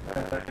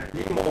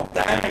 les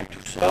montants et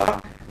tout ça,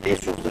 les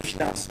sources de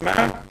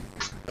financement.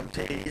 Donc,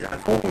 dans le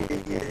fond,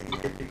 il y a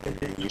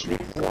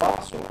des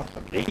pouvoirs sur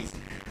l'entreprise,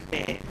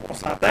 mais on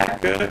s'entend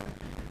que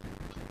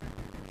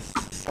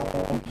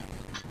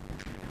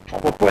on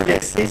ne va pas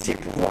laisser ces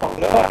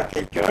pouvoirs-là à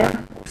quelqu'un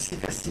aussi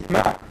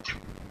facilement.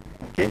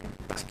 Okay?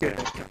 Parce que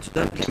quand tu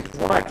donnes plein de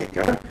pouvoirs à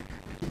quelqu'un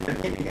qui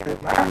devient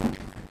légalement,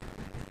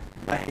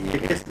 ben, il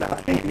risque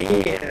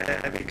d'entraîner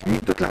avec lui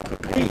toute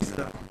l'entreprise.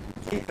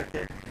 Okay?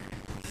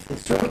 C'est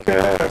sûr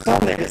qu'un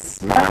centre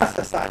d'investissement,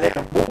 ça a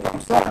l'air beau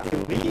comme ça en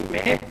théorie,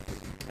 mais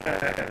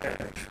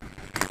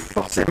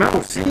forcément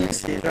aussi,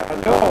 ces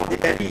gens-là ont des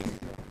balises.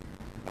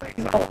 Par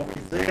exemple, on peut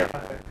dire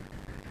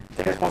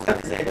tu es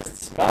responsable des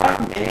investissements,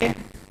 mais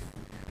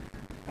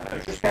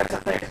jusqu'à un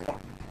certain point.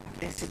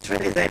 Et si tu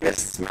fais des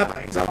investissements, par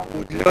exemple,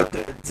 au-delà de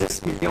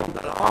 10 millions de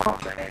dollars,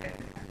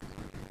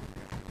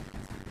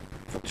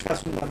 il faut que tu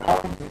fasses une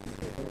demande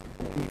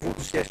au niveau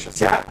du siège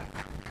social.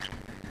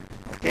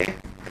 OK?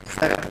 Pour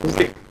faire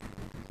approuver.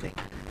 Okay?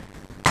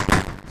 Si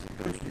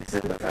tu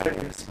décides de faire un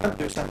investissement de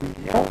 200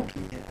 millions,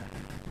 puis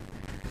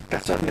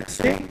personne ne le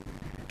sait,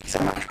 puis que ça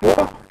ne marche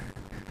pas,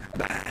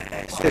 ben,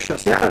 le siège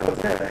social va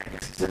dire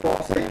qu'est-ce qui s'est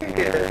passé,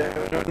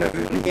 on n'a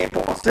vu rien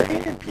passer,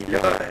 puis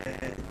là,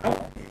 non,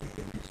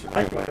 souvent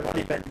il va y avoir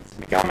des balises.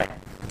 Mais quand même,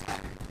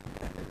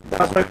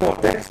 dans un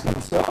contexte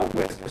comme ça, où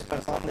est-ce que c'est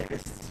un centre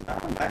d'investissement,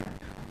 ben,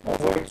 on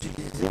va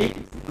utiliser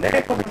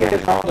n'importe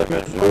quel genre de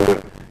mesure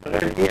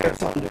reliée à un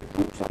centre de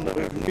coût, centre de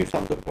revenu,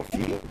 centre de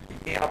profit,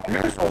 et en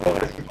plus, on va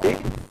rajouter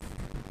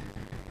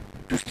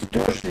tout ce qui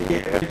touche les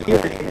reliés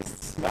à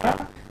l'investissement.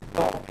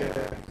 Donc,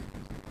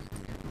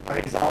 par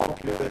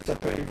exemple, ça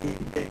peut être des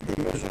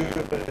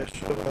mesures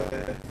sur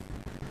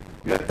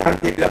le temps de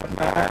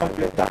développement,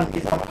 le temps de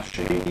mise en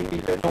marché,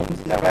 le nombre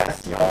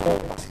d'innovations,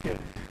 parce que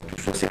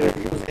tout ça, c'est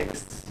relié aux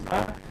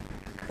investissements.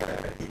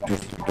 Et tout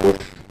ce qui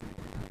touche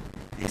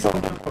les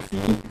centres de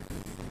profit,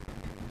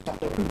 centres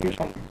de revenus,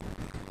 centres de...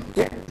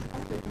 Okay.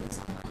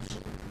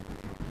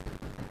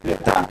 Le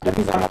temps de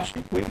mise en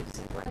marché, oui.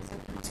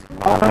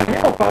 En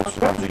anglais, on parle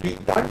souvent du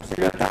lead time. C'est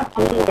le temps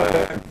pour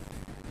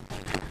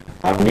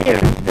emmener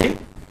une idée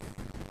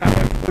à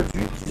un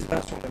produit qui se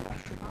vend sur le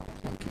marché.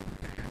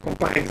 Comme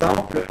par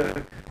exemple,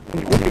 au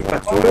niveau des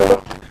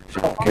voitures, si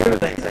on recule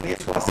dans les années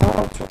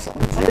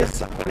 60-70,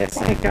 ça prenait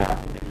 5 ans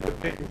pour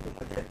développer un nouveau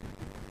modèle.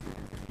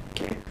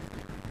 Okay.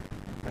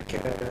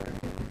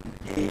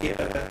 Et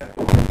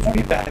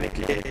aujourd'hui, ben, avec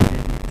les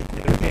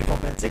technologies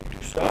informatiques,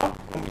 tout ça,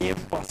 combien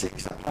vous pensez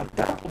que ça prend de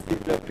temps pour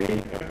développer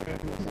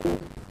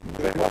une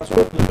nouvelle voiture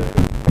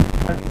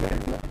de nouvelle?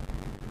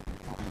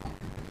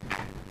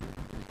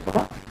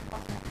 Comment?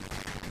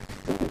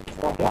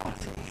 3 mois,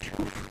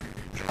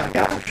 je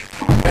m'engage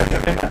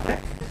demain matin.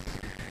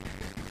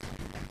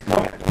 Non,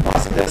 mais pour moi,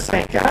 c'est de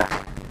 5 ans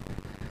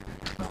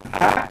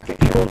à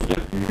quelque chose de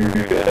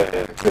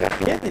plus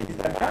rapide,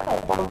 évidemment.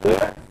 On parle de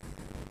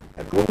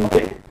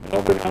journée,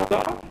 nombre de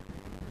grandeur.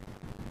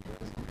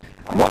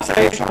 Moi, ça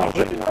a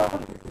changé.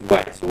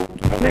 Ouais, c'est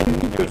autour d'un an et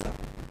demi, 2 ans.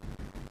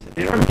 C'est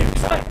déjà un minimum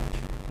 5.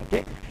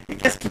 Okay? Et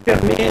qu'est-ce qui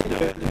permet de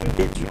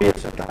réduire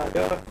ce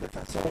temps-là de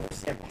façon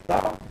aussi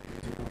importante?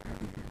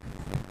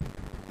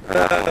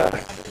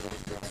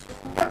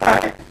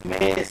 Peut-être,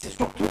 mais c'est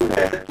surtout tous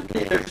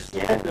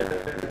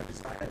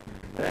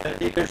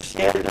les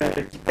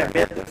logiciels qui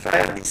permettent de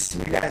faire des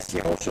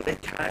simulations sur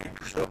l'écran et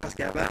tout ça, parce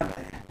qu'avant,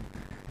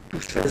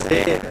 tout se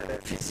faisait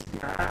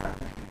physiquement.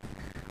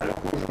 Alors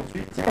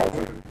qu'aujourd'hui, on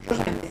veut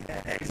juste un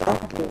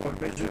exemple pour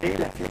mesurer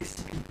la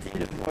flexibilité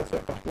d'une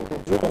voiture, parce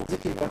qu'aujourd'hui, on dit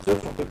que les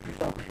voitures sont de plus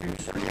en plus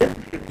solides,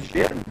 plus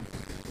rigides.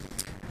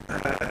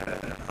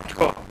 En tout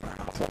cas,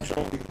 en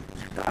fonction des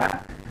critères.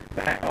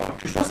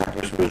 Tout ça, ça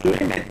peut se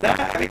mesurer maintenant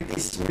avec des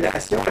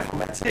simulations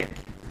informatiques.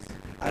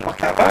 Alors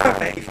qu'avant,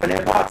 il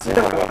fallait bâtir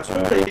la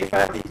voiture et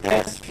faire des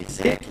tests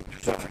physiques et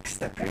tout ça. Fait que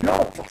c'était plus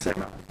long,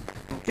 forcément.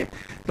 Okay?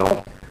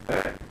 Donc,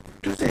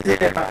 tous ces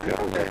éléments-là,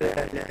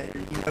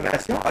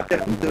 l'innovation a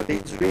permis de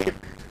réduire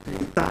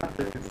les temps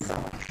de mise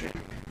en marché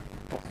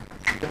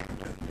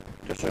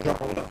de ce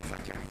genre-là.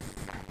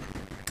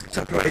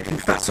 Ça peut être une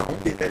façon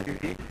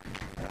d'évaluer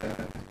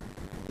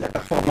la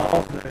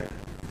performance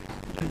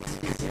d'une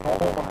division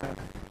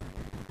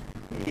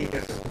et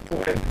on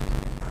pourrait,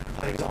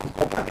 par exemple,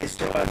 comparer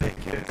ça avec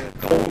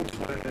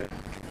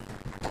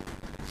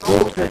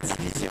d'autres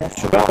divisions.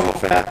 Souvent,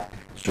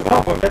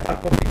 on va mettre en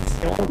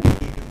compétition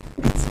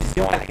des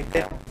divisions à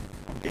l'interne.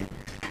 Okay?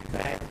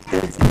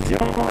 Telle division,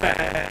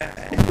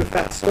 elle peut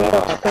faire ça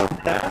en tant de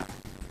temps,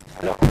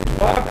 alors que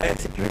toi,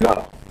 c'est plus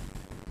long.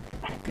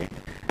 Okay?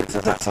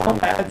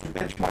 ressemble à du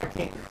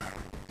benchmarking,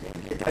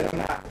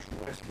 l'étalonnage,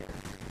 où est-ce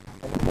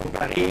qu'on va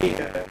comparer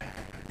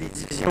les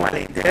divisions à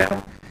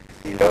l'interne.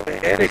 Et là, ben,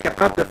 elle est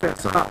capable de faire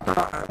ça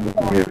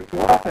beaucoup mieux que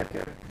toi. Fait que,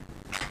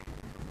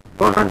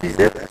 va rendre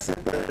visite à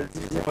cette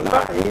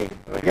division-là et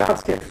regarde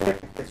ce qu'elle fait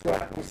pour qu'elle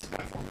soit aussi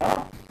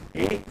performante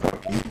et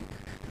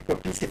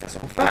copie ses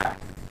façons de faire.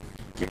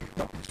 Okay.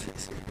 Donc, c'est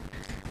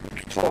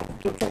toutes sortes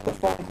de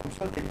formes comme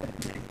ça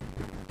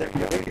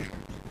d'améliorer les choses.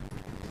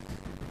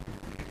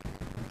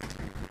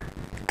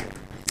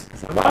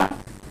 Ça va?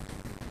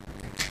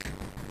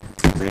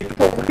 Vous avez tout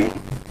compris?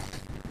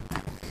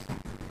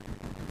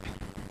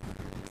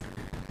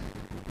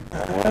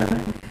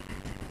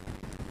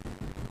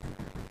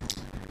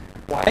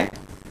 Ouais.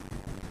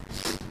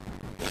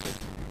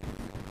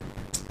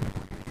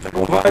 Fait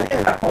qu'on va aller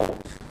à la pause.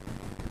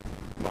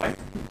 Ouais.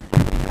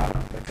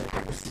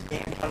 Alors, aussi bien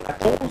prendre la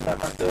pause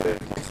avant de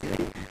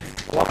continuer.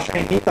 On va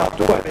enchaîner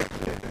tantôt avec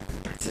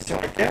une session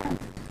interne.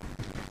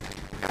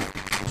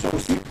 Ça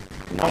aussi,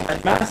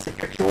 normalement, c'est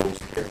quelque chose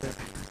que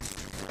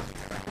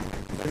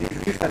vous avez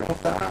vu fait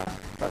longtemps,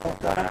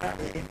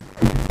 et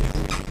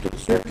je vous dis tout de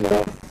suite, là,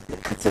 les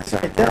petites sessions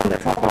internes, des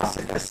fois, on pense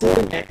que c'est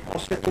facile, mais on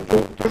se fait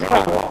toujours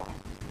avoir.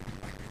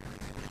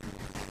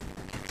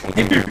 Au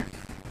début.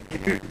 En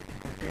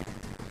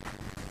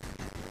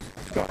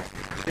tout cas,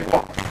 c'est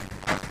bon.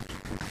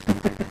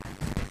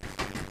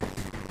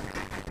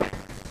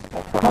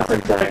 On commence à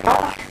 8h15.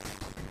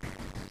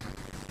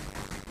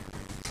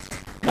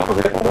 Non, vous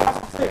n'allez pas pouvoir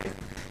sortir.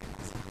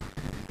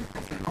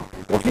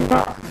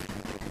 Confinement.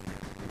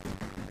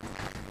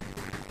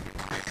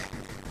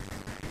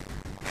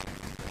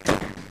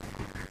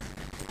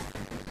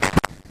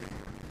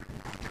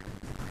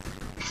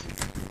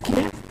 OK.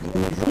 Au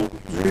niveau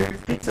du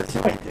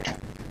fixation interne.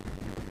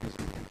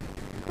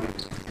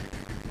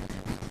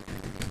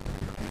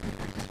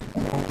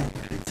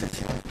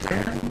 Fixation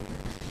interne.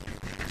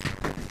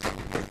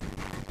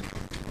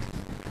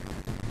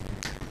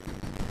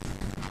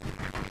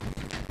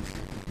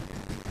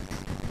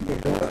 Et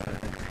là,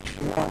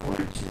 souvent, on va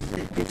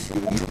utiliser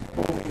PCI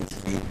pour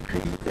indiquer le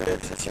prix de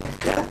session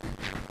interne.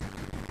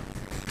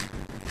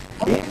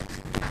 OK.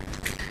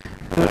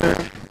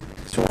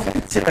 Si on fait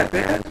un petit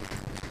rappel,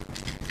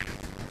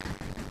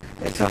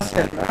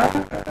 essentiellement,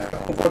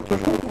 on va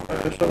toujours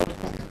se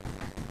retrouver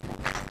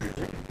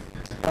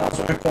dans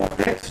un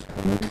contexte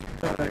où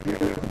il y a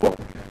le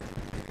groupe,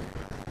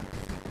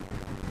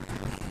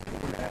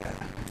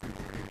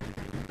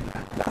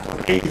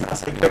 l'entreprise dans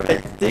sa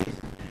globalité,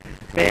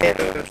 mais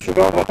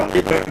souvent on va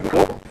parler d'un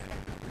groupe,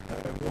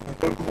 ou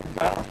un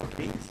regroupement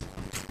d'entreprises.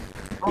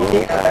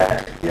 Et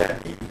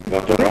il va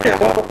toujours y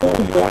avoir au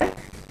moins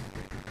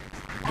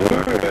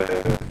deux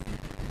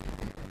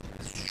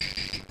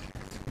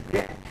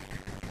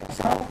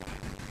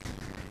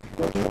il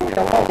va toujours y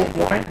avoir au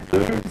moins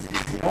deux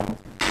divisions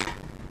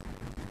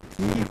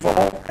qui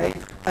vont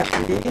être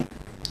appelées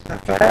à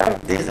faire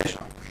des échanges.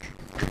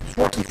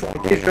 Soit qui font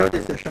déjà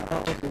des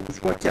échanges, ou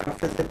soit qui n'en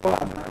faisaient pas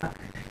avant.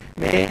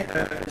 Mais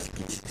ce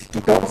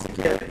qui compte, c'est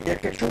qu'il y a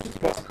quelque chose qui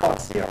va se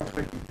passer entre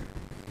les deux.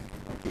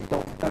 Okay,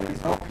 donc, par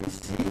exemple,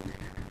 ici,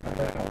 on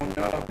a le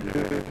vendeur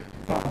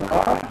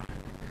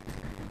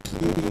qui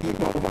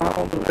va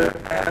vendre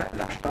à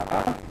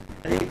l'acheteur.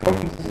 Et comme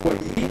vous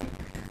voyez,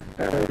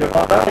 le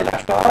vendeur et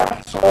l'acheteur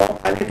sont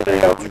à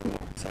l'intérieur du groupe.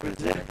 Ça veut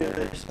dire que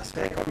ça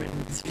serait comme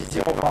une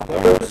division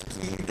vendeuse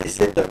qui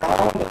décide de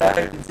vendre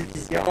à une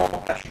division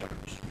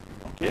acheteuse.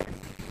 Okay?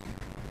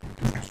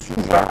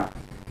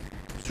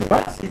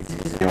 Souvent, ces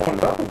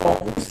divisions-là vont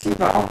aussi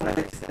vendre à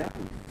l'externe.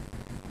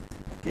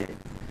 Okay?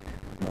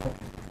 Donc,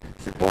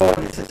 ce n'est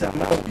pas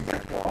nécessairement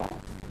obligatoire,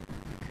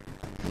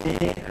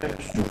 mais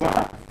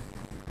souvent,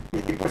 il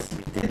y a des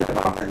possibilités de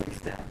vendre à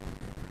l'externe.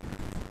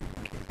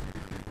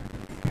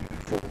 Il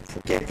faut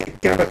qu'il y ait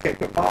quelqu'un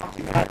quelque part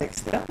qui vend à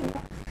l'externe.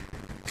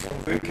 Si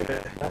on veut que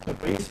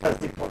l'entreprise fasse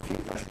des profits.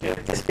 Parce que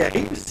qu'est-ce qui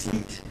arrive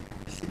si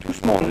tout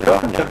ce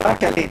monde-là ne vend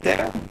qu'à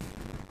l'interne,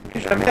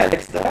 mais jamais à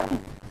l'externe?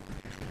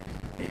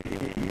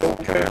 Il n'y a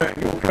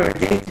aucun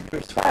gain qui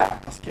peut se faire.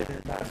 Parce que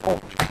dans le fond,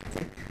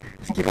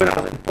 ce qui va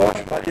dans une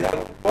poche va aller dans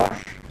l'autre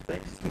poche.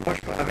 Si moi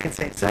je prends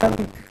 25 cents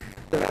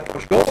de la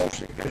poche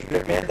gauche et que je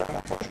le mets dans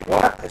la poche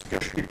droite, est-ce que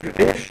je suis plus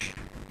riche?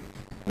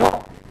 Non.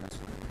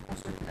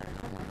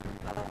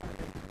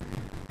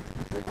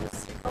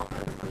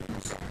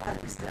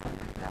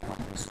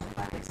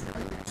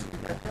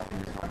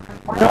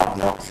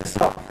 Non, c'est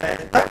ça.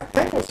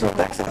 Tant qu'aussi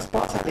longtemps que ça se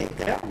passe à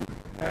l'interne,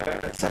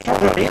 ça ne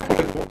change rien pour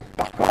le groupe.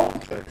 Par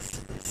contre,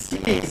 si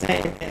les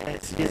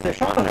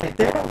échanges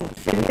internes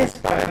finissent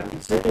par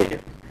aboutir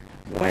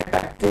ou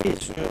impacter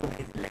sur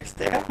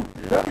l'externe,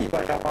 là, il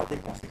va y avoir des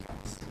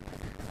conséquences.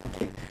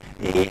 Okay?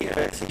 Et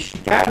ces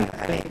chicanes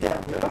à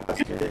l'interne, là, parce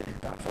que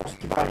dans le fond, ce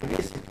qui va arriver,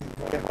 c'est qu'il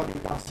va y avoir des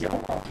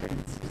tensions entre les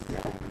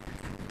divisions,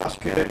 parce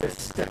que le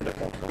système de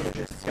contrôle de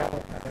gestion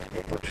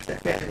n'est pas tout à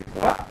fait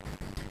adéquat.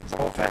 Ça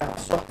va faire en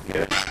sorte que,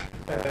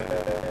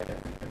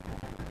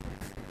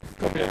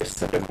 comme le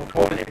système de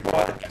contrôle n'est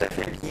pas tout à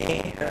fait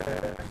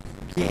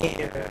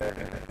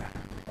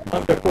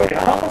manque de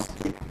cohérence,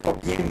 qui n'est pas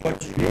bien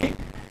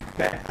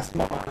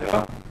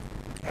moment-là,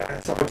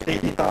 ça va créer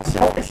des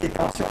tensions et ces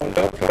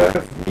tensions-là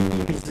peuvent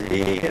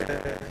minimiser,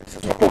 ce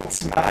ne sera pas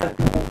optimal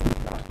pour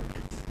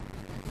l'entreprise.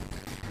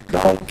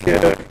 Donc,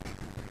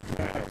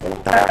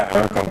 autant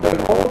un comme de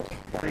l'autre,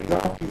 par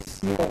exemple,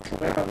 ici, on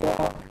pourrait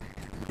avoir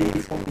des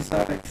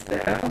fournisseurs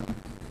externes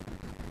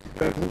qui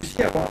peuvent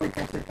aussi avoir des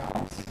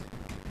conséquences.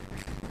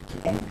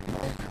 Okay.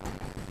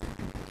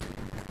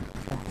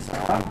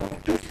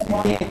 Donc, tout ce qui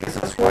vient, que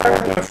ce soit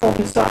d'un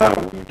fournisseur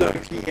ou d'un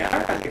client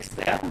à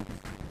l'externe,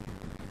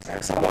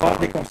 ça va avoir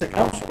des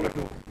conséquences sur le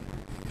groupe.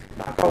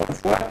 Mais encore une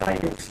fois, tant et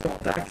aussi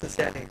longtemps que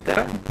c'est à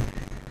l'interne,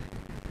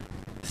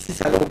 si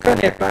ça n'a aucun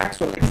impact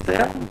sur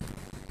l'externe,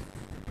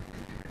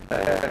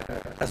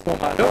 à ce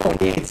moment-là, on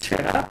est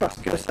indifférent parce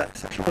que ça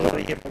ne change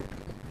rien pour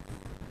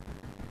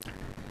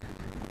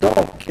nous.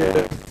 Donc,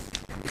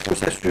 il faut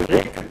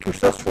s'assurer que tout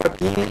ça soit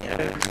bien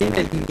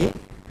aligné.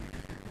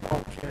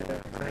 Donc,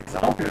 par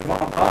exemple, le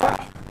vendeur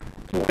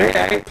pourrait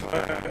être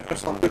un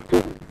centre de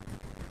coût.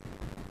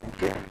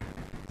 Okay.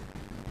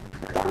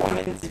 Donc, on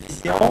a une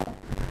division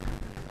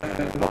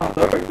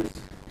vendeuse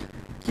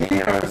qui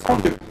est un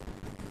centre de coût.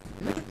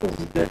 Juste pour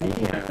vous donner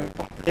un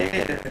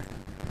portrait,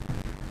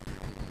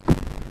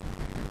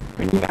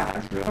 une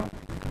image. Là.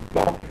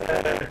 Bon,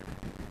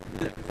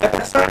 la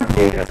personne qui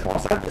est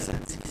responsable de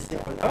cette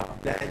division-là,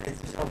 la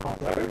division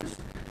vendeuse,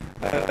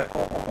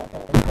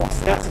 on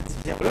considère cette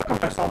division-là comme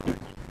un centre de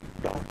coût.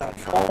 Donc, dans le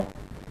fond,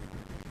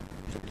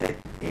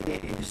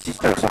 si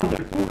c'est un centre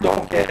de coût,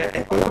 donc elle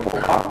n'est pas là pour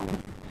vendre.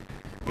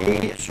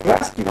 Et souvent,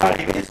 ce qui va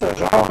arriver, ce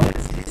genre de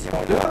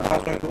division-là,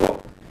 dans un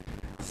groupe,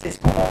 c'est ce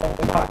qu'on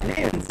va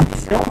appeler une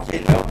division qui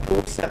est là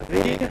pour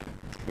servir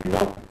une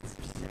autre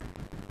division.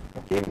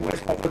 Okay? Ou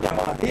est-ce qu'on va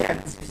demander à une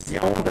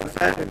division de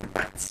faire une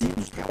partie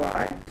du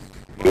travail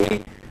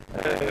et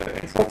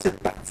une fois que cette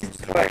partie du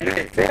travail-là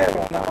est faite,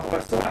 on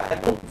envoie ça à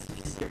l'autre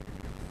division.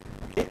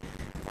 Okay?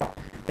 Bon.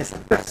 Mais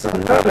cette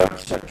personne-là là,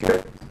 qui s'occupe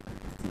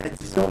de la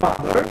division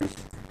vendeuse,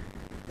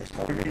 est-ce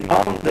qu'on lui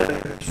demande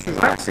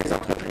souvent ces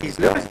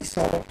entreprises-là, qui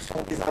sont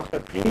des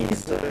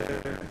entreprises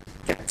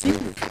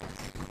captives,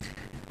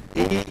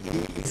 et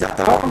ils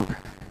attendent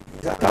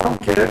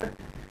que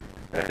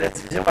la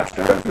division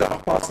acheteuse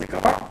leur passe les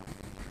commandes.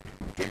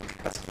 Okay?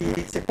 Parce que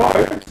ce n'est pas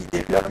eux qui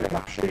développent le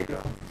marché.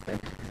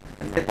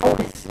 Mettons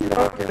ici qu'il n'y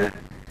a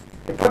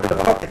pas de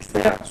vente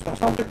externe, c'est un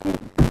centre de coût.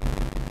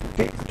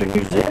 Okay? C'est une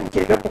usine qui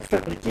est là pour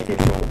fabriquer des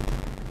choses.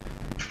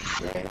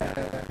 Et,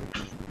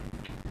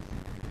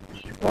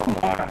 bon,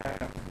 moi,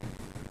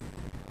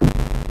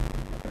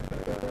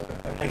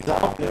 un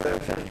exemple,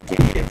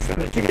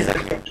 fabriquer des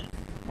avions.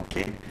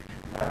 Okay?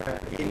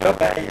 Et là,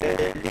 ben,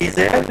 les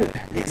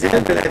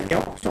ailes de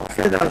l'avion sont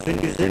faites dans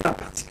une usine en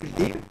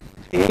particulier.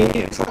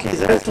 Et une fois que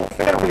les ailes sont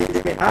faites, on les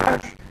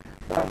déménage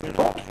dans une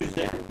autre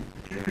usine,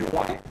 plus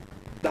loin,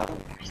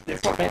 des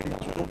fois même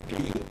dans un autre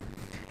pays.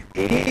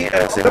 Et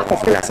c'est là qu'on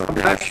fait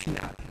l'assemblage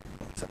final.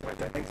 Donc, ça peut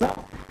être un exemple.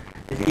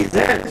 Et les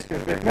ailes, est-ce que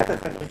je vais me mettre à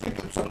fabriquer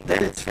toutes sortes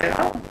d'ailes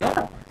différentes?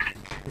 Non.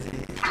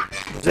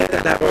 Vous êtes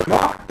à la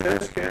remorque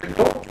de ce que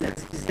l'autre, la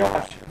division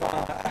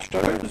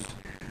acheteuse,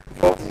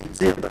 va vous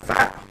dire de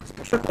faire. C'est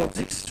pour ça qu'on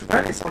dit que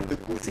souvent les centres de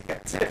coût, c'est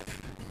captif.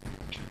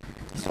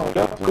 Ils sont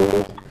là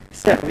pour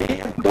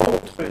servir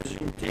d'autres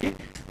unités,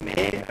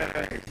 mais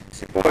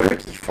c'est pas eux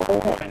qui font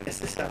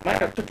nécessairement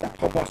toute la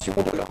promotion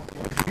de leurs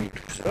produits,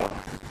 tout ça.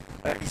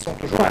 Ils sont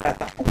toujours à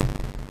l'attente.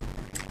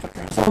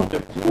 Un centre de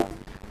coût,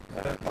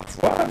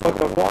 parfois, va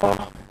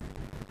devoir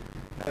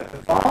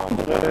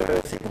vendre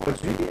ses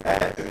produits à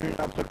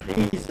une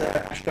entreprise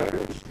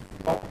acheteuse.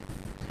 Bon.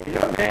 Et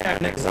là, ben,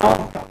 un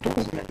exemple, tantôt,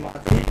 vous m'avez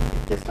demandé,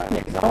 qu'est-ce qu'un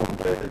exemple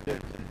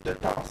de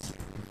tension?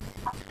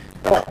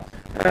 Bon.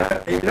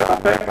 Et là,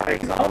 ben, par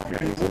exemple,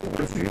 un nouveau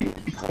produit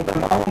qu'on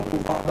demande au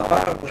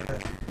vendeur de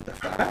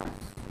faire.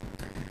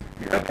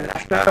 Et là, ben,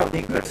 l'acheteur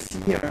négocie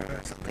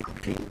un certain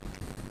prix.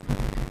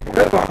 Et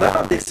là, le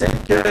vendeur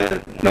décide que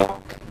non,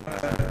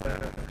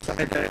 ça ne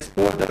m'intéresse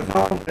pas de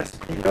vendre à ce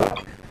prix-là.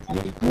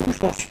 Les coûts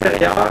sont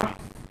supérieurs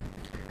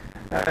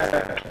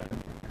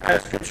à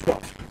ce que tu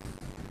offres.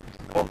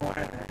 Bon,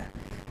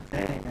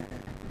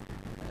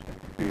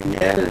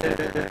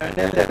 un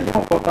aile d'avion,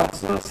 on va vendre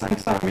ça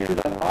 500 000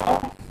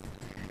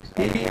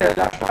 et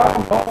l'acheteur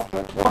m'offre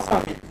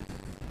 300 000.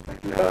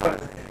 Donc là,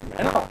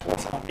 ben non,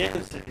 300 000,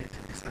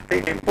 ça ne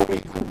paye même pas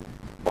mes coûts.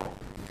 Bon.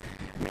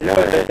 Mais là,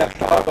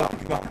 l'acheteur va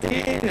argumenter,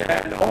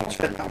 non, tu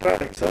fais de l'argent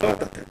avec ça,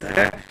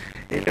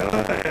 et là,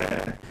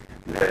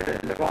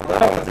 le vendeur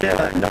va dire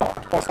non,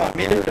 300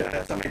 000,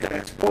 ça ne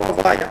m'intéresse pas, on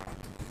va ailleurs.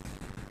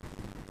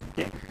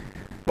 Okay.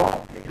 Bon,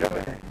 et là,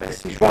 ben,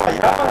 si je vais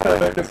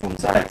ailleurs, le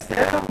fournisseur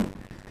externe,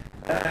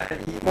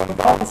 il va me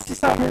vendre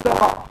 600 000 $.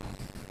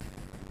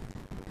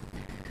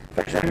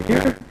 Fait que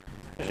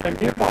j'aime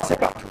mieux passer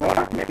par toi,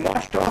 mais moi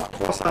je t'offre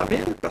 300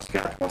 000 parce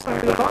qu'à 300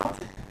 000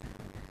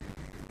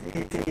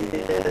 $,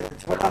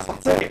 tu vas t'en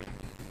sortir.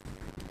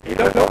 Et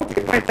là, l'autre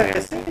n'est pas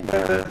intéressé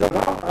de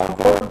vendre en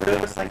bas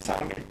de 500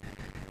 000.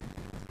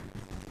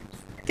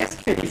 Qu'est-ce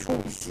qui fait défaut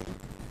ici?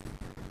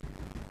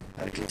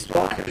 Avec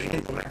l'histoire que je viens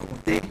de vous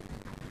raconter.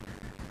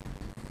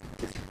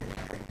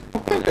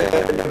 Pourquoi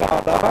le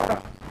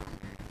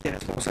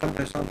termes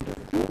de centre de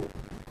coût,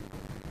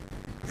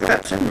 je veux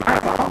absolument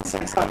vendre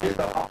 500 000 $.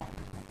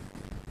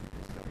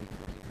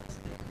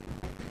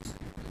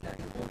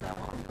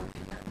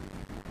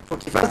 Il faut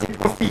qu'il fasse des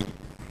profits.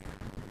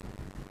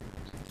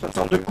 C'est un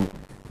centre de coût.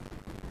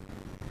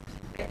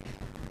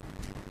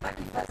 Pas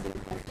qu'il fasse des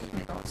profits,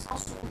 mais dans le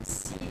sens où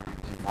si il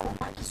faut au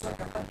moins qu'il soit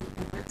capable de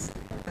couvrir ses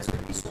coûts, parce que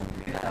lui, son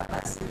but à la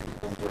base, c'est de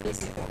contrôler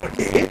ses coûts. OK.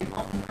 Il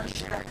vend moins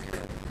cher que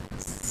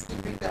ce qui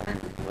lui permet de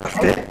couvrir ses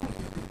Parfait. coûts.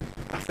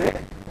 Parfait.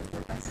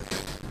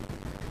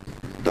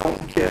 Donc,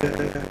 oui,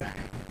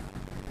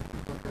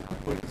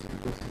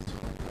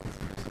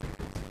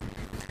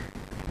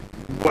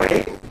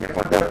 il n'y a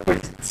pas de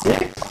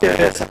politique.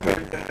 Ça peut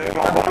être, on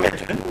va en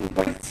mettre une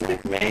politique,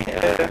 mais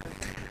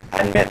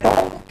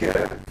admettons que.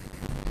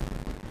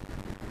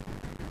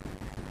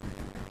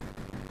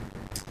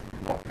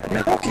 Bon,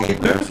 admettons que les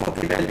deux sont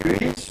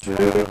évalués sur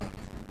le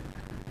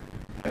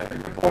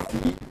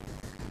profit.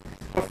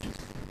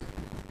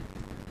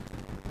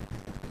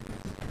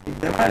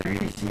 Évidemment, lui,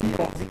 ici,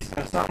 on dit que c'est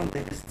un centre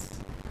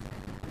d'investissement.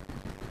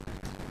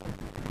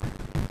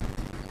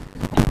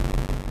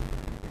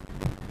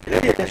 Là,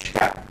 il y a la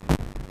chicane.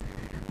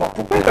 Bon,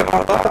 pourquoi le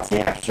vendeur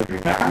tient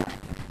absolument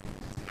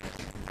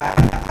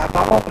à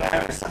vendre à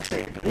un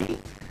certain prix?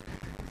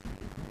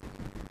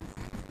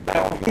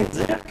 Ben, on vient de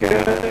dire que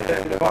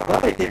le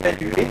vendeur est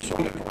évalué sur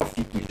le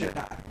profit qu'il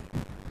génère.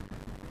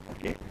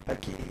 OK? Fait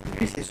que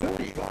lui, c'est sûr,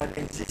 il va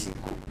analyser ses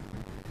coûts.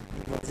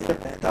 Il va dire,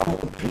 ben, dans mon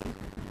prix,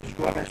 je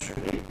dois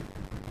m'assurer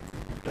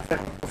de faire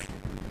un profit.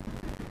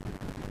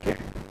 OK?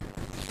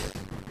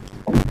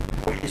 Vous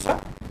voyez ça?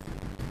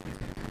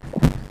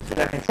 C'est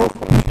la même chose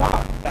pour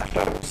l'acheteur.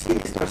 L'acheteur aussi,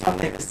 c'est un centre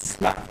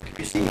d'investissement.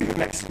 Puis aussi, il veut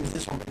maximiser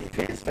son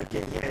bénéfice. Fait qu'il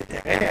y a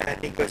intérêt à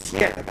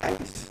négocier à la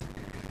baisse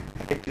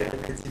avec la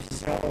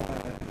division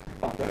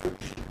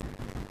vendeuse.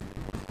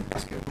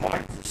 Parce que moi,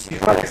 si je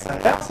vais à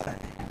l'extérieur,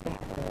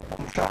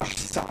 on me charge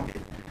 600 000.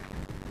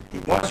 Et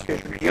moi, ce que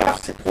je lui offre,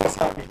 c'est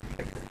 300 000.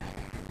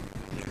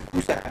 Du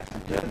coup, ça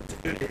donne,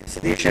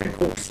 c'est des chaînes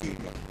grossiers.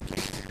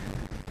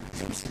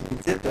 Même si vous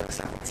me dites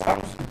ça n'a pas de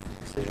sens,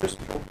 c'est juste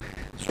pour.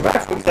 Souvent, il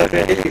faut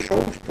exagérer les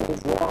choses pour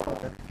voir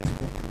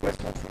où est-ce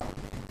qu'on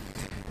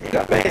fait. Et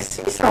là, ben,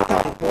 s'ils ne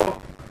s'entendent pas,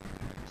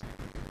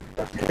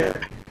 parce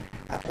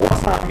qu'à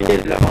 300 000,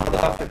 le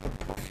vendeur ne fait pas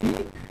de profit,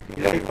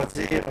 et là, il va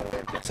dire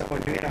que ça va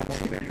nuire à mon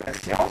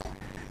évaluation.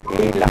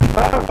 Et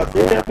l'acheteur va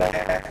dire, ben,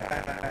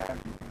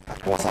 à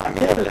 300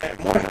 000,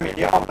 moi,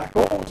 j'améliore ma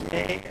cause,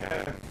 mais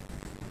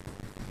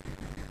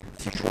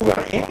si je ne trouve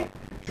rien,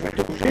 je vais être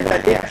obligé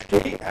d'aller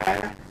acheter à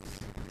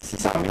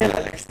 600 000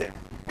 à l'externe.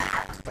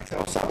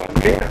 Ça va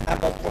nuire à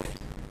mon profit.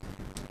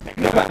 Mais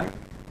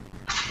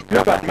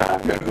globalement,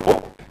 le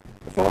groupe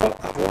va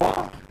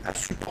avoir à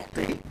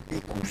supporter des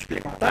coûts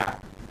supplémentaires.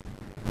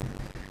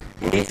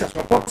 Et ça ne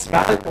sera pas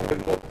optimal pour le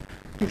groupe.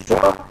 Tout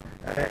ça,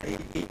 et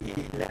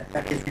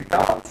la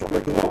résultante sur le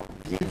groupe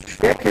vient du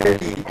fait que les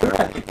deux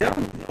à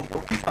l'interne n'ont pas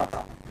pu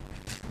s'entendre.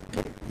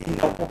 Ils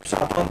n'ont pas pu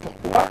s'entendre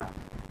pourquoi?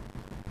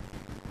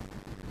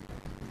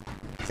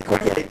 C'est quoi?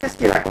 Qu'est-ce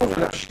qui est la cause de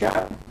leur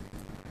chicane?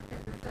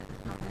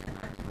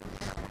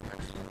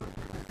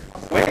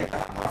 Oui,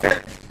 en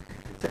fait,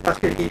 c'est parce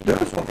que les deux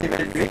sont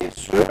évalués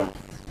sur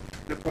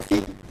le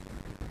profit.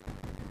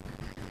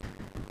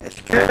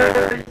 Est-ce qu'il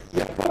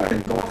n'y a pas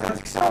une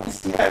contradiction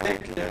ici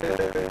avec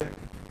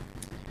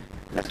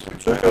la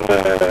structure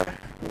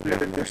ou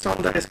le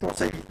centre de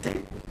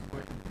responsabilité?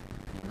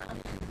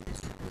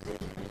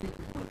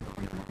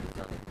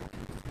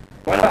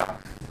 Voilà.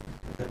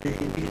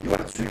 Les doigts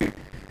dessus.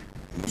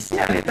 Ici,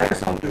 en étant un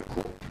centre de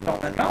coût,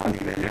 normalement, on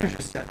évalue un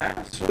gestionnaire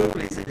sur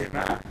les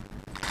éléments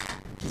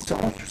qui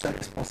sont sous sa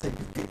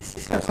responsabilité. Ici,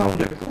 c'est un centre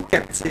de coût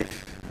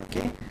captif.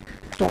 Okay?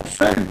 Son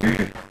seul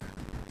but,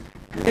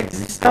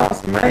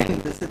 l'existence même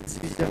de cette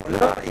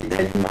division-là, est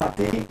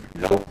d'alimenter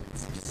l'autre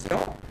division.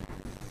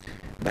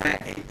 Ben,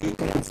 et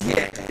qu'on dit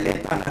elle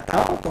est en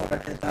attente. Dans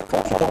le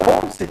fond, son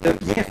rôle, c'est de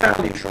bien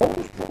faire les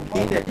choses pour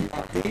bien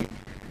alimenter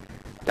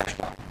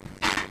l'acheteur.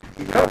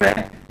 Et là, ben,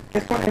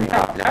 qu'est-ce qu'on a mis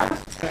en place?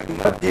 C'est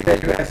un mode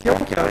d'évaluation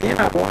qui n'a rien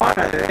à voir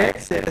avec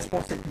ses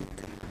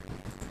responsabilités.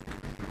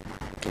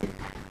 Okay?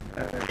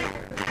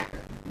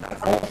 Dans le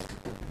fond,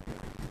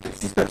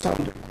 si c'est un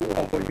centre de coût,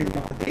 on va lui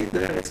demander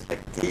de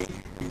respecter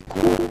les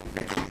coûts,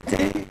 la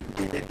qualité,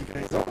 la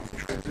livraison, ces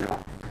choses-là.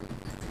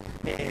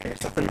 Mais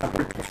certainement pas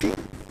le profit.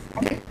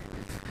 Okay?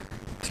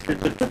 Parce que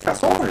de toute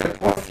façon, le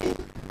profit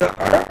de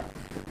un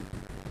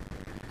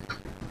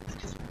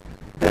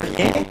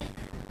devient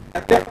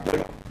la perte de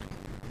l'autre.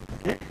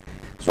 Okay?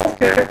 Sauf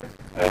que,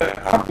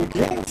 en bout de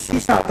ligne, s'ils ne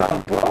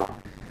s'entendent pas,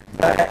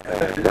 ben,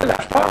 là,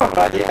 l'acheteur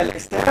va aller à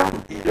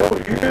l'externe et là, au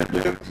lieu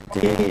de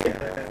coûter,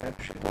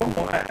 je ne sais pas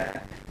moi,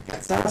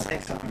 400,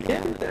 500 000,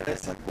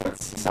 ça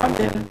coûte 600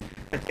 000.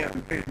 Il y a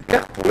une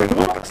perte pour le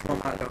groupe à ce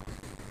moment-là.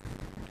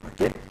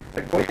 OK?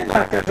 Vous voyez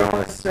dans quel genre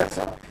de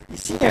situation?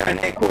 Ici, il y a une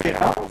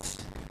incohérence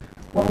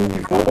au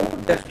niveau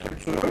de la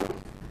structure,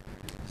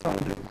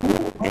 centre de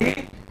coût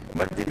et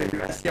mode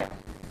d'évaluation.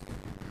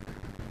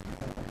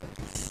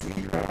 Ici,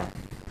 là,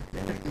 je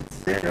vous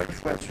disais disais, là, il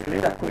faut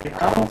assurer la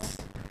cohérence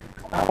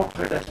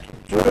entre la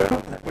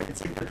structure, la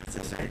politique de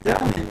l'utilisation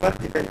interne et le mode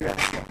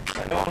d'évaluation.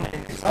 Alors, on a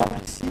un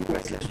exemple ici où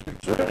est-ce que la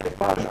structure n'est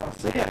pas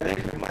agencée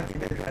avec le mode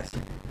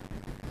d'évaluation.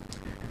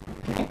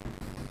 Okay.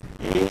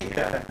 Et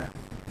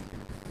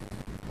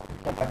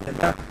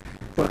probablement,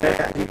 il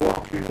faudrait aller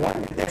voir plus loin,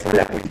 mais des fois,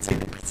 la politique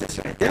de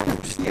l'utilisation interne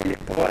aussi, elle n'est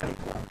pas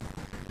adéquate.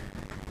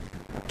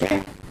 OK?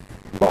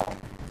 Bon.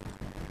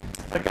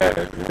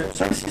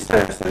 Ça ici,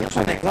 c'est juste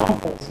un exemple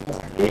pour vous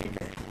montrer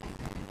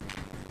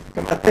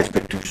comment est-ce que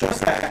tout ça,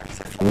 ça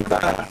finit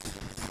par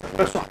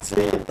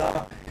ressortir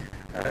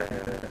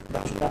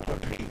dans une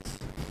entreprise.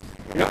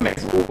 Et là, mais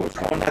vous, ce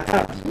qu'on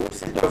attend de vous,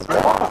 c'est de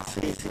voir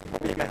ces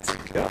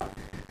problématiques-là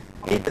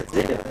et de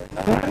dire,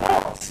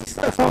 non, si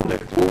c'est un centre de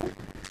coût, il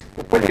ne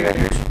faut pas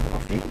l'évaluer sur le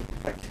profit.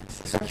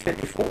 C'est ça qui fait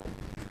défaut.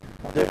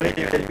 On devrait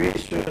l'évaluer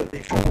sur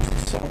des choses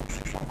qui sont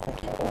sous son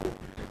contrôle.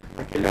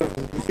 Donc là,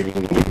 vous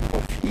éliminez le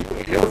profit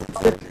et là,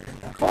 vous dites,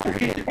 dans le fond,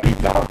 lui, le prix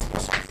de vente, c'est pas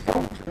son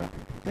compte.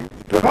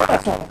 Il peut vendre à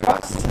son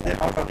poste, ça ne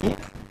dérange rien.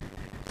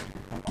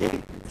 Okay.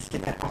 Ce qui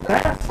est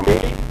important,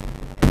 c'est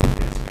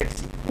respecter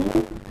ses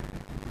coûts,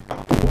 par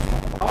rapport au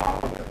standard,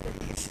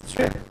 et ainsi de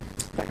suite.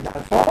 Dans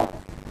le fond,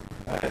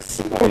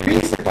 si pour lui,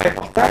 c'est pas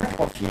important le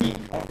profit,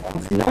 on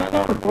dit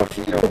non, le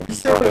profit, oublie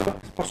ça,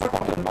 c'est pas ça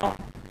qu'on te demande.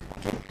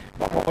 Okay.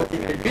 Donc, on va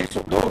t'évaluer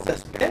sur d'autres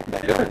aspects,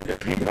 ben là, le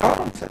prix de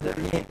vente, ça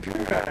devient plus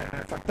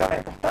un facteur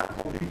important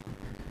pour lui.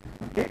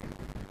 Okay.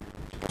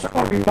 C'est pas ça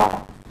qu'on lui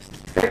demande. Ce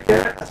qui fait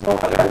qu'à ce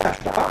moment-là,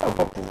 l'acheteur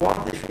va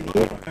pouvoir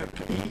définir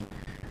un prix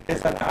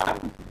raisonnable,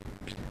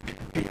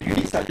 puis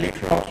lui, ça ne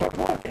l'influencera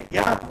pas.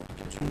 Regarde,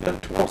 tu me donnes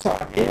 300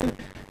 000,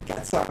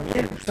 400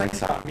 000 ou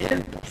 500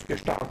 000 pour ce que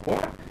je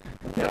t'envoie.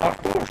 Je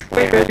ne suis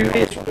pas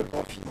évalué sur le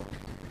profit.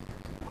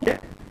 OK?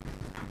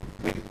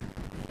 Oui.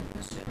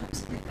 Monsieur, même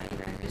s'il n'est pas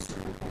évalué sur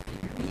le profit,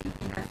 lui,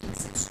 il a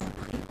fixé son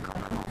prix quand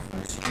même en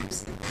fonction de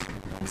ses coûts.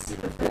 Donc, s'il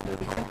le fait de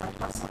vendre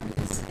à 300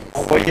 000,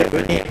 on va y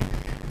revenir.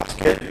 Parce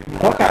que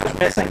moi, quand je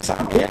mets 500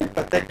 000,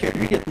 peut-être que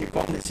lui, il a tenu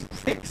compte de ses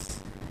coûts fixes.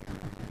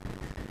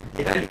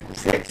 Et là, les coûts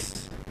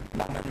fixes,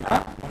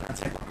 normalement, on n'en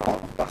tient pas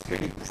compte parce que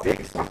les coûts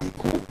fixes sont des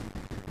coûts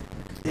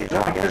déjà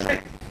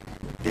engagés,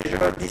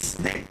 déjà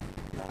décidés.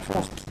 Dans le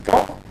fond, ce qui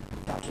compte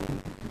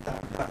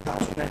dans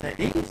une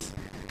analyse,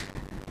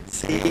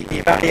 c'est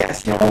les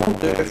variations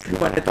de flux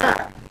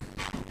monétaire.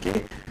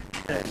 Okay?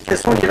 Quelles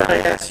sont les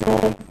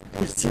variations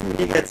positives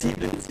ou négatives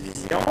d'une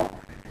division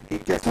et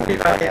quelles sont les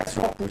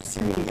variations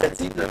positives ou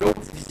négatives de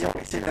l'autre division.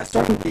 Et c'est la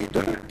somme des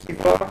deux qui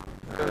va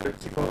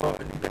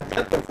nous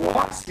permettre de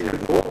voir si le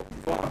groupe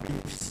va en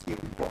bénéficier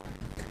ou pas.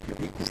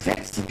 Les coûts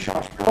fixes, ils ne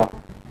changent pas.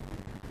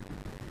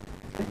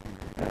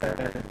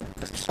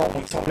 Parce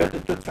qu'ils sont là de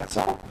toute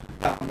façon.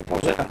 Alors, on n'est pas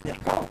besoin d'en tenir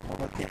compte.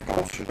 On va tenir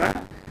compte souvent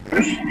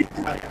juste des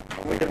coûts variables.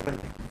 On va y revenir.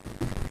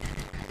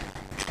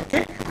 OK?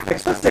 Fait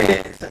que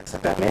ça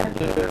permet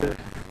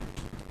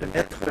de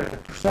mettre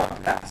tout ça en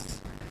place.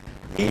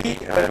 Et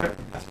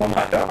à ce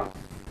moment-là,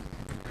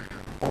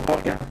 on va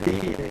regarder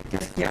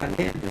qu'est-ce qu'il y en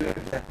est de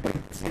la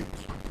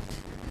politique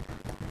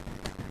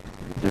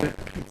de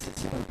prix de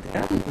cession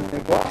interne. Vous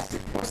allez voir,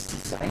 c'est pas si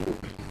simple.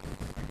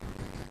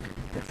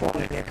 Des fois, on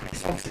a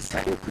l'impression que c'est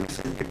simple, mais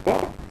ce n'est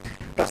pas.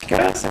 Parce que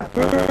ça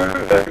peut,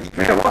 il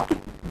peut y avoir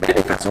bien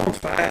des façons de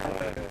faire,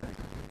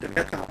 de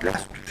mettre en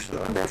place tout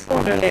ça. Des fois,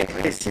 on a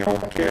l'impression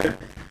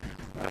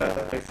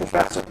qu'il faut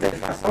faire ça de telle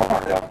façon,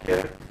 alors que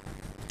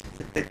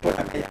c'est peut-être pas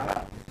la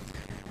meilleure.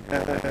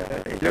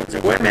 Et là, vous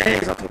dites, ouais, mais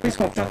les entreprises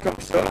fonctionnent comme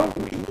ça.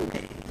 Oui,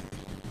 mais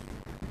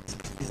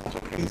les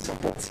entreprises sont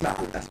pas optimales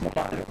à ce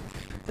moment-là.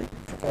 Il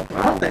faut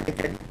comprendre la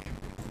mécanique.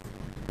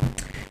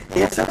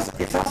 Et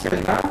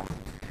essentiellement,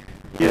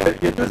 il y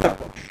a deux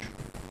approches.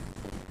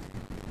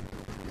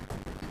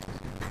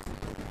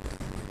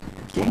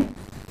 OK?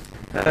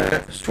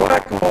 Soit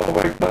qu'on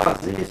va être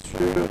basé sur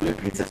le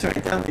prix de cession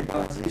interne est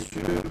basé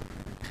sur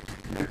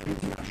le prix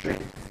du marché.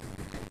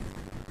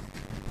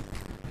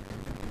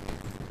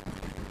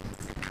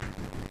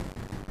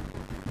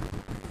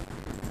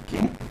 OK?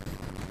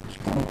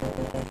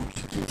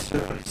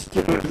 Ce qui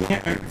revient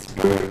un petit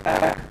peu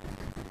à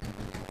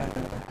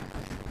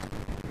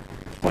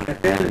ce qu'on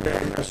appelle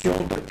la notion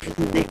de prix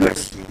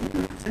négocié.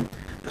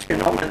 Parce que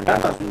normalement,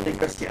 dans une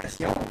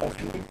négociation, on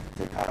finit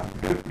par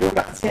deux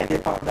parties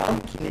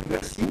indépendantes qui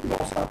négocient,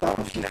 vont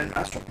s'entendre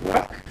finalement sur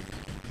quoi,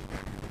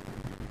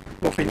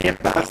 vont finir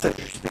par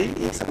s'ajuster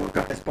et ça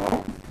va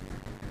correspondre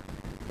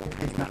au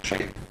prix du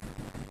marché.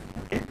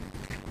 Okay?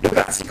 Deux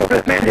parties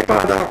complètement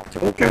indépendantes, il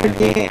n'y a aucun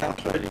lien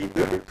entre les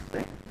deux.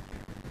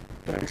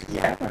 Un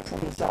client, un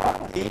fournisseur,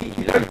 et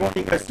là, ils vont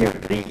négocier un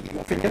prix, ils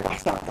vont finir par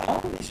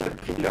s'entendre, et ce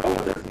prix-là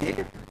va devenir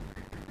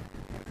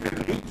le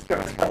prix qui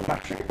correspond au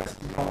marché, parce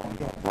qu'ils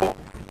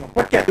n'ont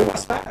pas de cadeau à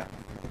se faire.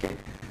 Okay?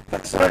 Fait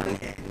que ça,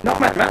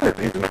 normalement, le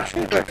prix du marché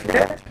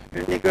reflète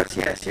une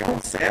négociation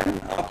saine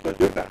entre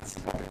deux parties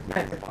complètement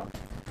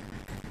indépendantes.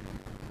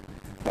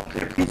 Donc,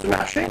 le prix du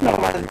marché,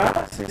 normalement,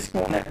 c'est ce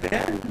qu'on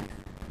appelle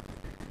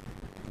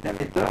la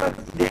méthode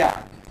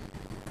idéale.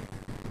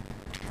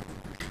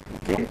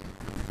 Okay?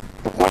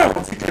 Pourquoi on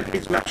dit que le prix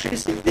du marché marché,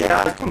 c'est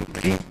idéal comme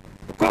prix.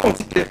 Pourquoi on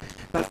dit que,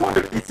 dans le fond,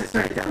 le prix de cession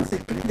interne, c'est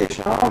le prix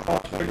d'échange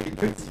entre les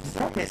deux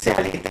divisions, mais c'est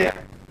à l'interne.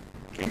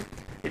 Okay?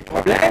 Et le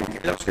problème,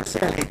 lorsque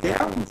c'est à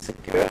l'interne, c'est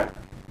que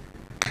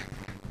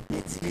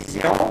les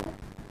divisions,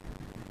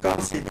 comme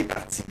c'est des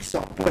parties qui ne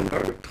sont pas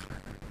neutres,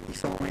 ils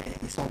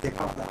sont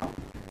dépendants,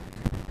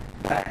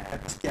 ben,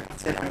 parce qu'ils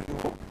appartiennent à un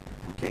groupe.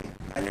 Okay?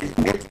 À la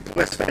limite, ils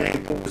pourraient se faire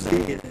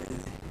imposer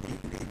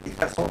des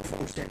façons de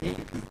fonctionner,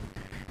 puis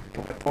ils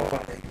ne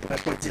pourraient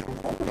pas dire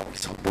non, donc ils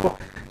ne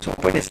sont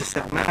pas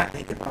nécessairement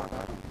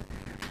indépendants.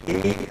 Et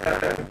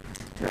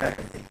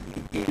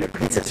le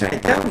prix de cession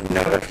interne ne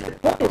reflète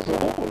pas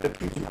toujours le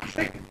prix du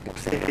marché, pour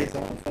ces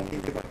raisons qu'on vient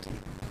d'évoquer.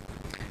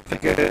 Fait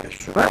que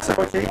souvent, ça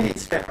va créer des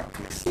différences.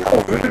 Mais si on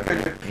veut que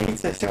le prix de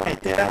cession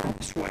interne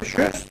soit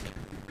juste,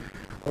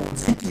 on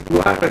dit qu'il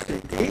doit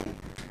refléter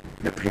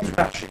le prix du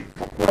marché.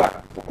 Pourquoi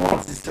on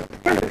dit ça?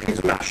 Pourquoi le prix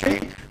du marché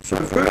se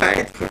veut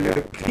être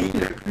le prix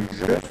le plus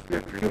juste,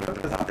 le plus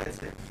représentatif?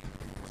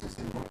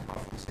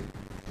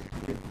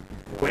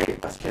 Oui,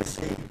 parce que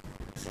c'est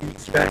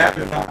l'équivalent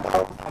d'une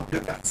entente entre deux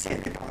parties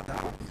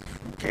indépendantes.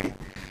 Okay?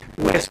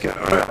 Ou est-ce qu'un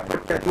n'a pas de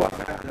cadeau à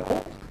faire à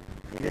l'autre,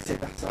 et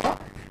vice-versa?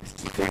 Ce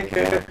qui fait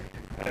que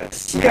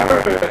si un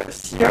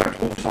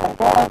trouve son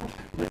compte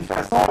d'une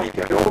façon et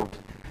que l'autre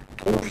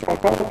trouve son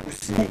compte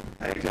aussi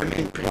avec le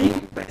même prix,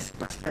 ben c'est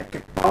parce qu'à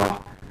quelque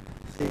part,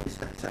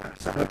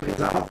 ça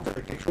représente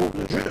quelque chose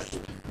de juste.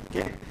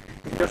 Okay?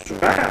 Et là,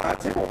 souvent,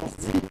 on se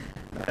dit,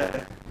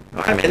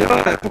 ouais, mais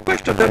là, pourquoi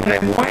je te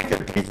donnerais moins que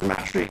le prix du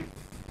marché?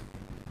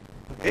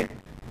 Okay?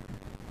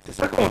 C'est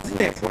ça qu'on dit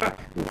des fois.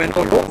 Ou bien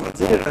l'autre va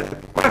dire,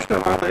 pourquoi je te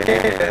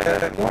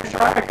vendrais moins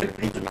cher que le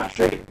prix du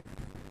marché?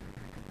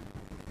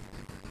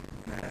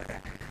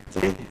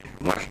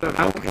 Moi, je te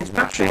vends au prix du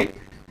marché.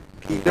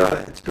 Puis là,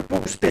 tu ne peux pas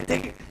vous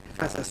péter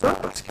face à ça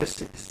parce que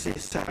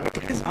ça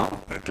représente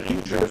un prix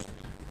juste.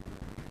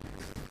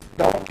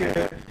 Donc,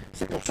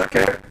 c'est pour ça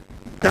que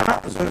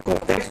dans un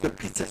contexte de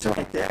prix de cession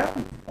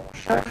interne, on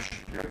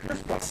cherche le plus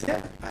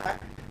possible à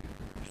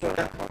se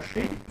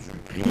rapprocher du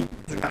prix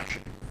du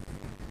marché.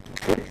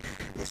 Okay?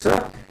 Et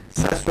ça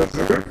se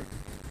veut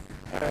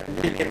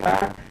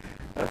l'élément,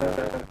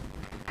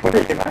 pas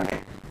l'élément,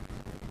 mais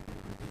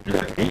le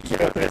prix qui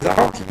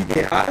représente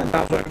l'idéal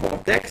dans un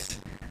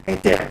contexte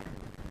interne.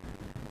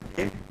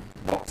 Okay?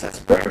 Bon, ça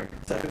se peut.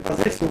 Ça ne veut pas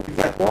dire que c'est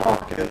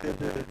obligatoire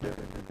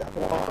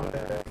d'avoir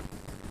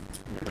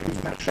le prix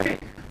du marché.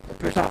 On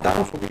peut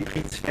s'entendre sur des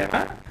prix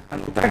différents, en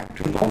autant que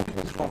tout le monde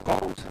trouve son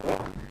compte, ça va.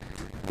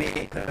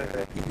 Mais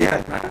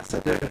idéalement, ça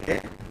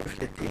devrait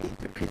refléter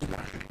le prix du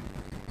marché.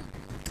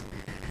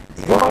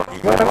 Il va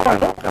y avoir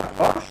une autre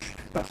approche,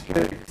 parce que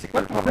c'est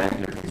quoi le problème avec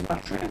le prix du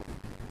marché?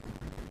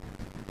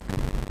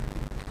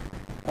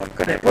 On ne le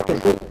connaît pas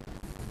toujours.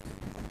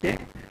 Okay?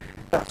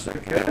 Parce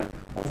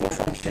qu'on va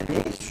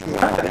fonctionner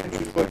souvent avec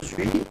des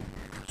produits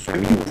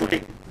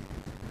semi-ouvrés.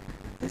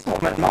 Si on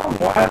me demande,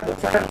 moi, de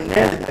faire une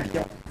aile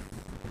d'avion,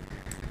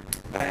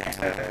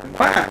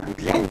 moi, en bout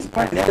de ligne, c'est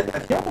pas une aile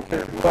d'avion que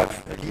je dois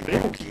livrer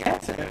au client,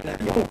 c'est un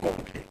avion au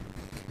complet.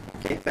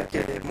 Okay? Fait que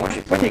moi, je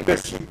n'ai pas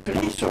négocié de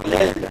prix sur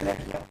l'aile de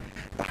l'avion.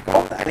 Par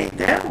contre, à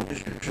l'interne, je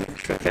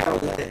fais faire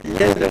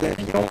l'aile de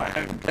l'avion à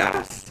une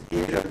place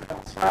et je le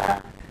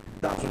transfère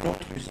dans une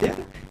autre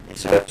usine. Et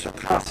ce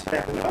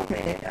transfert-là,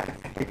 mais à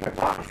quelque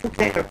part, il faut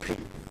qu'il y ait un prix.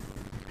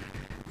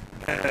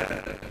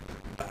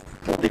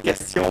 Pour des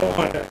questions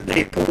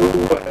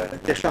d'impôts,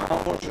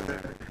 d'échange,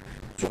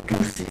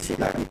 surtout si c'est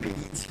dans des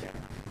pays différents.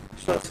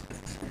 Ça,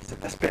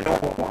 cet aspect-là,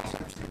 on va voir ça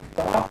un petit peu plus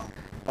tard,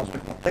 dans un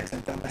contexte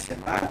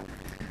international.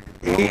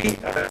 Et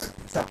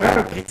ça prend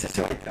un prix de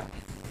cession interne.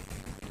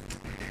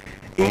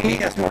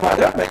 Et à ce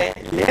moment-là,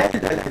 l'aile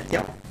de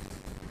l'avion,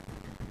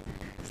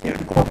 c'est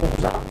une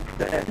composante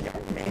de l'avion,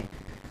 mais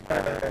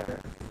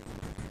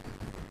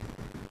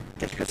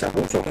qu'est-ce que ça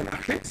vaut sur le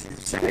marché? C'est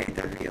difficile à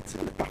établir.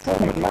 Parfois,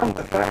 on me demande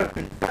de faire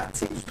une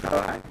partie du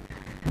travail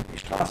et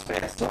je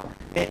transfère ça.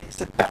 Mais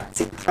cette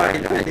partie de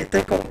travail-là, elle est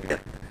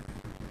incomplète.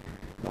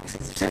 Donc,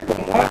 c'est difficile pour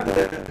moi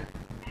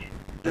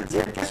de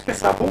dire qu'est-ce que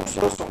ça vaut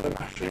ça sur le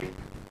marché.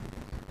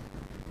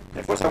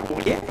 Des fois, ça ne vaut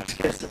rien parce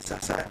que ça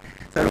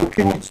n'a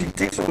aucune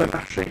utilité sur le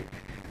marché.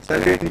 Ça a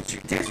une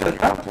utilité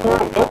seulement pour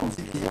l'autre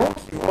division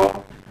qui va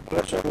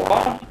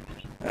recevoir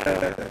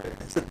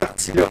cette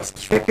partie-là. Ce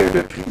qui fait que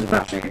le prix du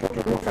marché n'est pas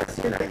toujours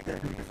facile à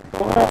établir.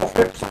 Comment on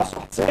fait pour s'en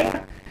sortir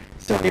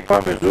si on n'est pas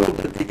en mesure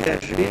de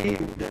dégager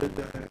ou de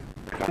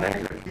connaître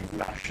le prix du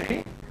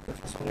marché de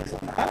façon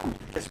raisonnable?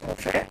 Qu'est-ce qu'on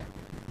fait?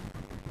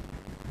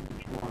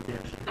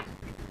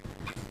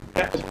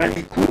 On prend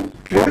les coûts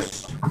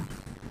plus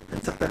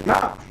une certaine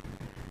marge.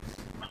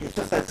 Et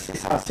ça c'est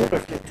censé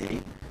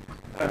refléter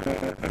un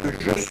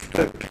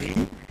juste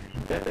prix.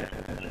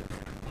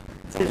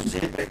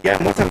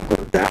 Moi, ça me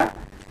coûte tant,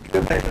 puis là,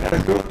 je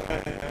rajoute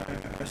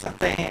un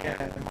certain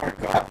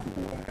markup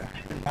ou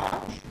une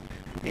marge,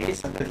 et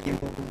ça devient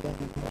mon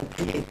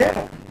prix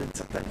interne d'une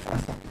certaine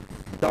façon.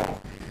 Donc,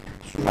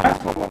 souvent, ce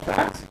qu'on va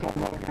faire, c'est qu'on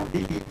va regarder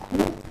les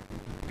coûts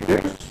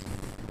plus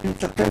une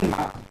certaine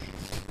marge.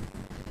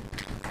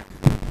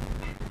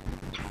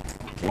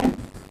 Okay?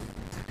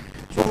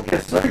 trouve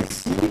que ça,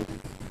 ici, il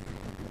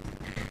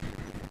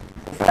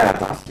faut faire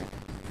attention.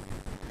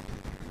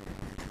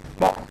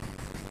 Bon,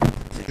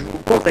 si je vous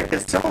pose la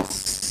question,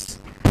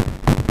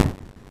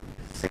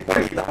 c'est quoi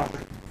les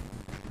dangers?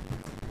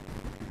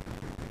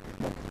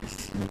 Bon,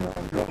 ici,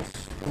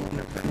 lorsqu'on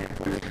ne connaît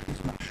pas le prix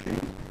du marché,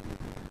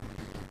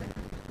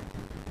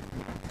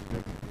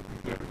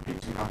 le prix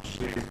du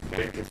marché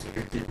fait que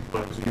celui qui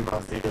produit va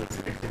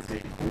sélectionner ses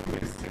coûts, mais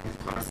si on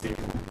prend ses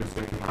coûts plus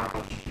une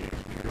marge, il y a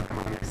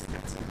vraiment un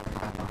incitatif à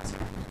faire attention.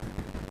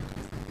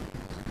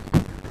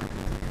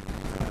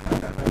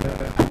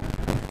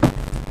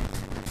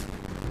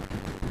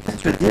 qu'est-ce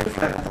que tu veux dire,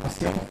 faire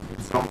attention?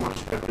 Disons, moi,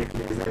 je fabrique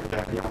les ailes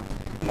d'avion.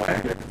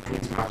 Ouais. Le prix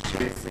du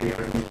marché, c'est 1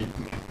 million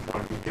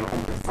de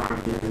 100 000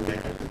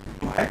 ailes.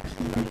 Ouais.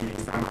 Puis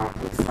ça m'en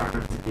coûte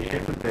 110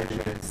 000, ben je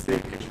sais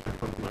que je ne fais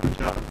pas de bon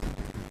job.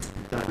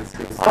 Tandis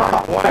que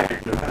ça,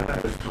 avec le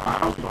plus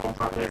marge, on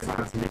prendrait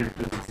 110 000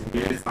 plus 10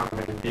 000,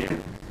 120 000.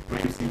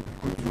 Même si le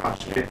coût du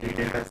marché réel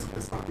serait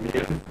 100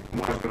 000,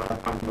 moi je dois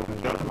prendre le bon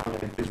job, mais en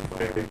réalité, je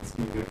pourrais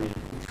diminuer mes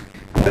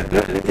coûts. Là, tu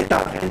es en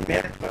train de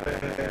mettre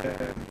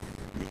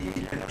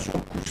la notion de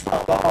coût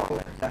standard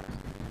là-dedans.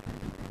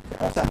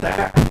 On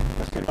s'attend,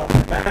 parce que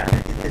normalement,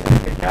 les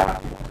ingénieurs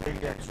qui vont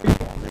travailler là-dessus, ils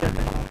vont dire que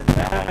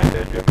normalement,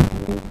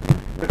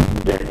 le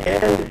coût de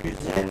l'aile,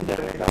 l'usine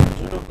devrait être en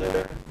mesure de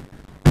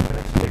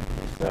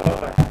respecter ça à 100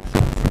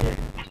 000.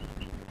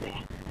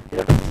 Et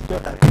là, si toi,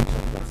 tu arrives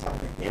sur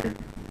 120 000,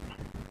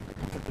 on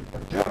fait tout le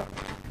job.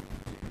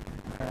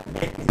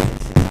 Mais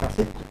c'est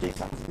censé te coûter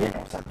 110 000,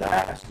 on s'attend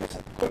à ce que ça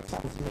te coûte 110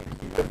 000.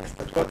 Et là,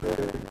 c'est à toi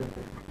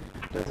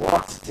de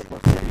voir si c'est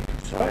possible et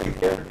tout ça.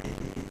 Et là,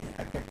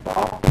 à quelque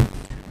part,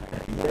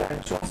 il y a la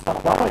notion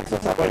standard et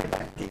ça va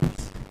impacter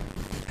ici.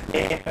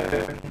 Mais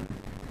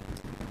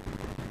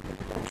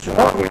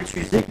souvent, on va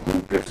utiliser coût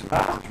plus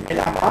marge, mais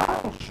la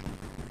marge,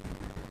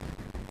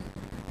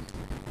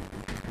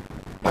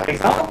 par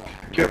exemple,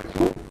 le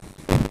coût,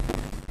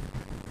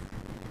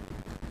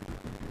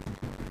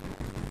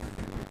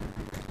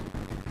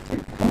 c'est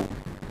le coût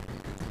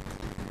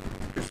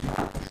plus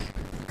marge.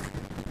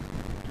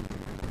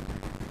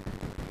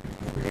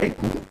 Les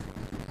coûts.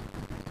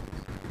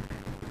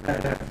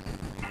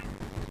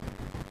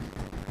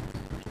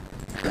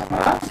 La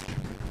marge,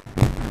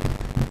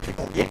 c'est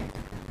combien?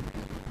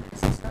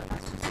 C'est ça,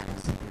 parce que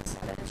ça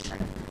va être chaque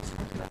fonction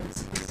qui va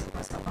décider c'est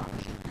quoi sa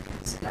marge.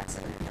 C'est là que ça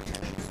va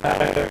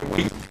être ajusté.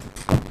 Oui.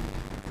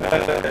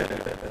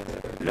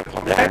 Le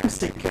problème,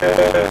 c'est que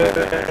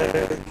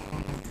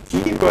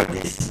qui va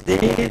décider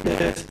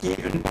de ce qui est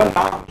une bonne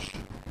marge?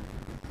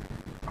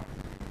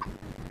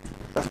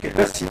 Parce que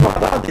là, si le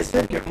vendeur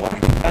décide que moi, je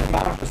prends une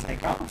marge de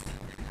 50,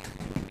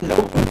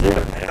 l'autre va dire,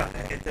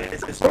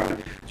 c'est sûr,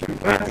 tu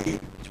prends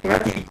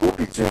tes coûts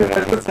et tu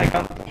rajoutes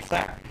 50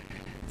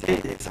 Tu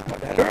sais, ça n'a pas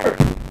d'allure.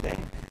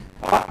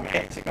 Ah,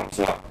 mais c'est comme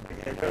ça.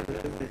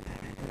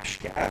 La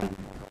chicane,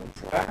 encore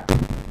une fois.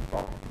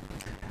 Bon.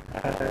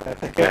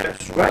 Fait que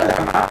souvent, la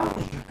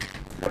marge,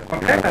 le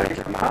problème avec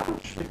la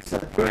marge, c'est que ça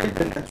peut être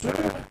de nature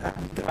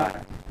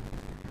arbitraire.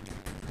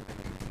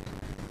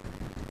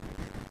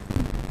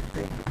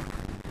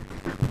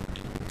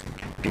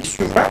 Puis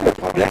souvent, le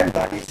problème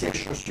dans les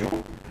sièges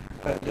sociaux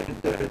de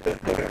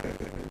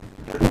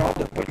genre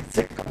de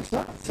politique comme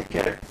ça, c'est que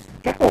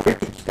quand on veut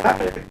être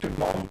équitable avec tout le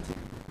monde,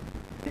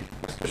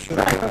 parce que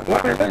souvent,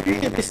 moi, là, lui,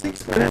 il a décidé qu'il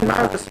se prenait une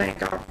marge de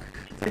 50.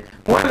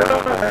 Moi, là,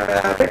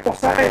 à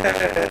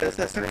 20%,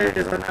 ça serait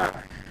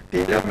raisonnable.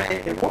 Puis là,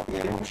 mais moi, il y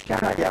a une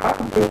chicane ailleurs,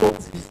 deux autres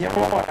divisions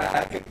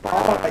à quelque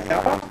part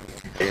ailleurs.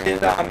 Et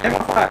là, même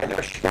affaire,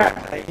 la chicane,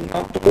 il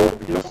en trop,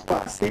 puis l'autre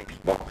pas assez, puis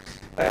bon.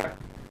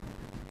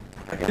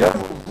 Et là,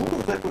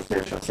 vous êtes au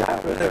siège social,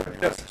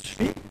 là, ça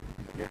suffit.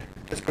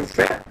 Qu'est-ce que vous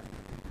faites?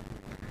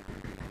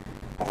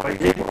 On va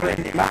régler le problème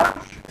des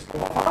marges. Qu'est-ce qu'on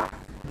va faire?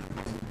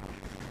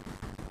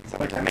 Ça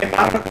va être la même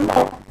marge à tout le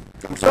monde.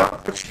 Comme ça,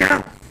 pas de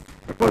chicane.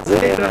 On ne peut pas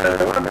dire,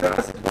 ouais, mais là,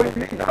 c'est trop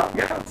élevé. Non,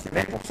 regarde, c'est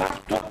 20%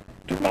 pour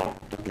tout le monde.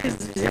 Toutes les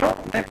divisions,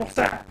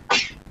 20%.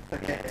 Tu ne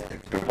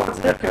peux pas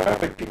dire qu'un va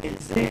être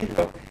pénalisé,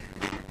 là.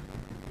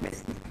 Mais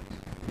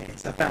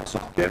ça fait en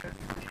sorte que.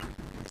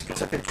 Est-ce que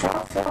ça fait du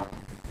sens, ça?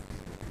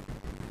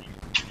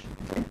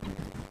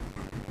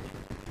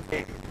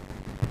 Et,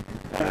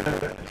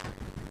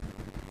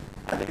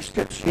 avec ce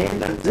que tu viens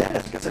de me dire,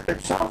 est-ce que ça fait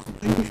du sens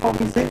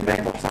d'uniformiser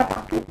 20%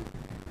 partout?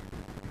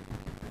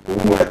 Ou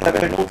tu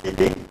avais une autre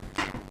idée?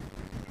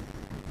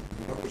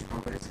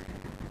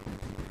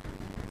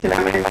 C'est la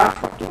même marge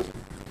partout?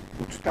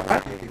 Ou tu comprends?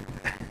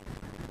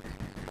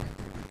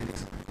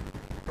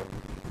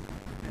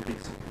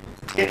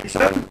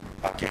 Ericsson?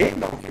 OK,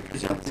 donc il y a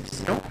plusieurs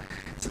divisions.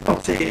 Donc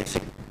c'est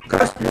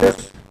cost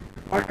plus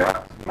un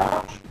cost,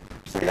 marge,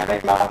 c'est la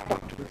même marge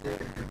partout.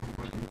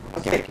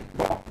 OK,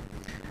 bon.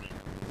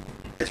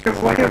 Est-ce que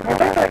vous voyez un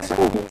problème avec ça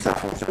ou ça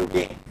fonctionne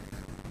bien?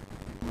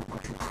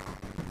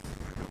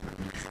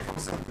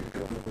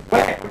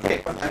 Ouais,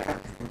 OK.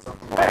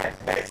 Ouais,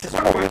 ben, c'est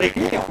sûr qu'on veut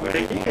régler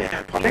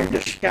un problème de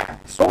chicane.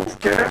 Sauf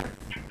que,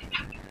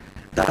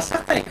 dans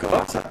certains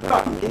cas, ça peut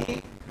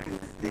amener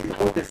des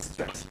drôles de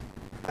situations.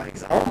 Par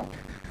exemple, exemple,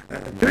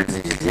 deux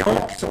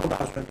divisions qui sont dans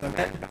un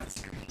domaine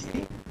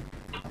particulier,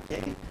 OK,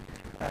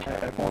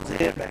 vont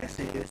dire, ben,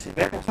 c'est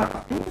 20%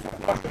 partout,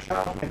 moi je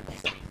charge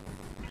 20%.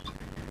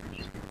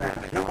 Ben,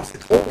 non, c'est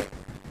trop.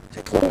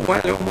 C'est trop, moi,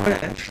 je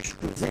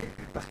peux dire,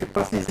 parce que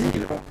pensez-y,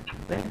 là,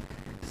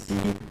 si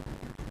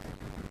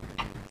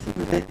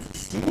vous êtes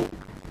ici,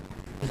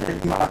 vous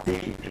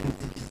alimentez une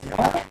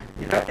division,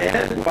 et là,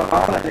 elle doit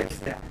vendre à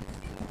l'externe.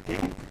 OK?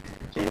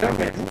 Et là,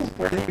 ben, vous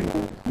prenez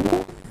vos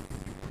coûts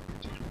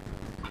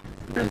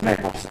plus 20%.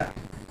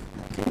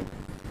 OK?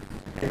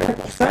 Et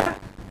 20%,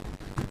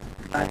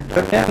 dans le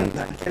domaine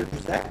dans lequel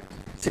vous êtes,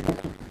 c'est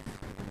beaucoup.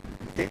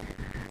 OK?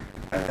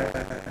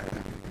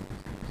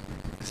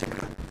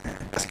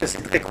 Parce que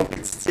c'est très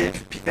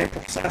compétitif, puis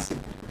 20%, c'est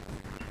beaucoup.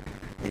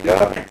 Et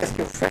là, ben, qu'est-ce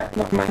que vous faites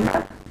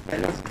normalement?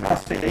 Ben là, vous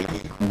transférez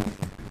les coûts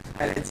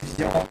à la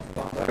division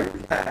vendeuse.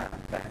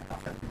 En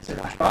fait, c'est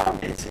l'acheteur,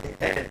 mais c'est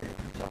elle,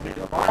 qui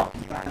le vend,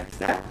 qui vend à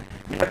l'externe.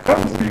 Mais là,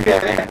 comme vous lui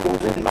avez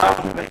imposé une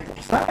marge de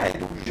 20%, elle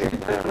est obligée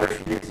de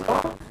refiler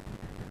ça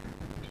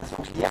à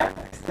son client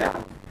à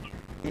l'externe.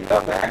 Et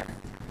là, ben,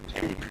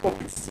 elle est plus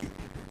compétitive.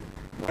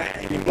 Ouais,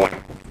 elle est moins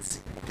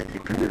compétitive. Elle est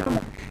plus là,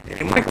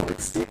 elle est moins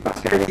compétitive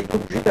parce qu'elle est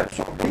obligée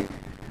d'absorber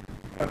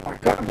un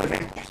markup de 20%.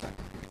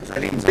 Vous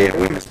allez me dire,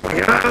 oui, mais c'est pas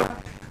grave.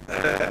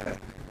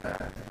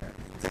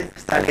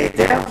 C'est à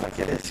l'interne,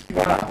 ce qui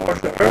va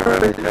l'approche de eux,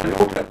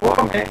 l'autre le pas,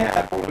 mais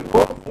pour le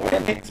groupe, oui,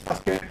 mais c'est parce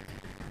que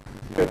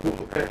la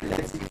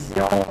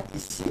division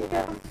ici,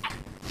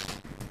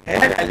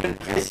 elle a une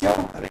pression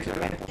avec le 20%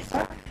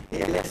 et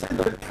elle essaie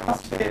de le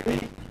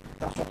transférer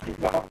dans son prix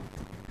de vente.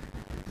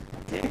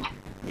 OK?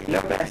 Et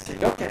là, ben,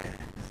 c'est là que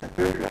ça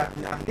peut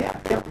l'amener à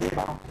perdre des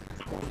ventes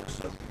à cause de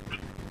ça.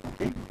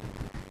 OK?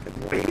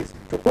 Vous voyez, il ne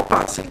faut pas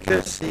penser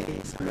que ça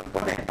n'a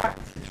pas d'impact,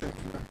 ces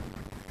choses-là.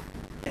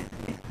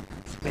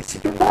 Mais si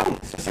tout le monde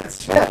se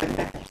satisfait avec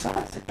 20%,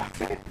 c'est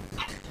parfait.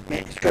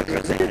 Mais ce que je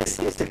veux dire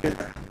ici, c'est que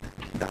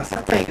dans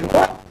certains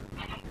groupes,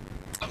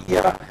 il y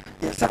a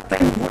certains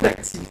niveaux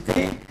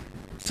d'activité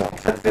qui sont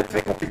très, très,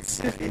 très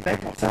compétitifs et 20%,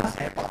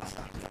 c'est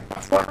impassable.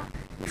 Parfois,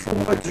 il faut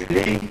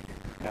moduler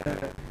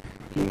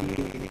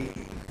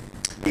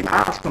les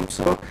marges comme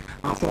ça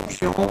en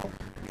fonction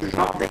du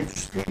genre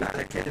d'industrie dans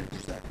laquelle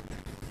vous êtes.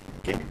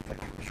 Okay?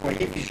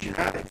 Soyez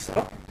vigilants avec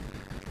ça.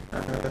 Je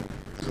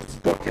ne dis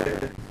pas que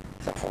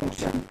ça ne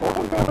fonctionne pas, là,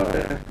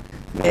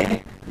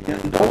 mais il y a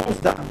une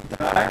dose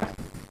d'arbitraire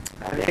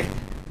avec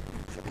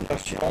cette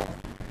notion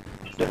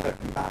de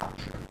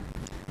marge.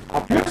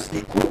 En plus,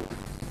 les coûts,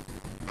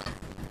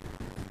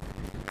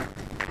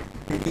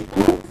 je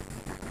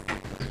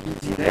vous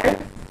dirais,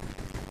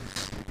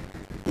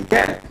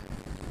 lesquels?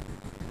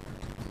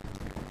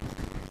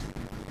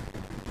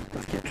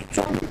 Parce qu'il y a toutes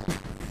sortes de coûts.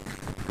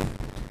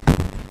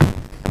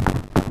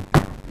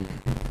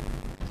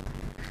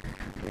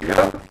 Et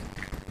là,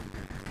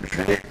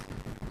 je vais,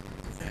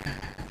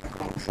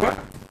 encore une fois,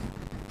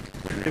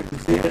 je vais vous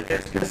dire,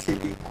 est-ce que c'est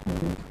les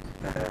coûts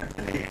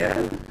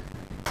réels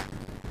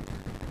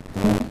ou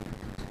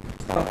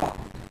standards?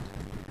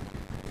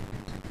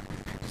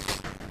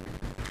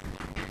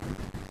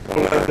 Pour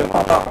le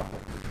vendeur.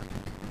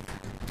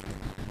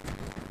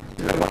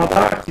 Le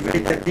vendeur qui veut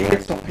établir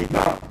son prix de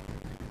vente.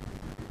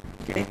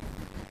 Okay?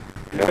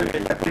 Là,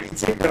 la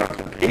politique de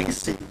l'entreprise,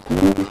 c'est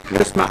coût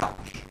plus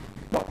marge.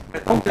 Bon,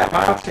 mettons que la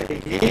marge est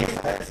réglée,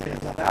 c'est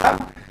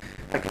raisonnable.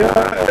 Fait que là,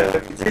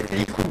 vous dites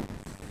les coûts.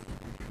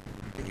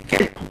 Et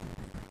quels coûts?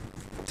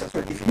 Il faut que ça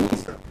soit défini,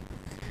 ça.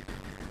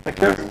 Fait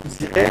que là, je vous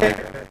dirais,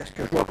 est-ce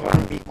que je dois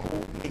prendre mes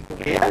coûts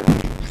réels ou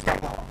mes coûts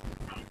standards?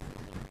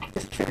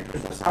 Qu'est-ce qui fait le plus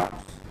de sens?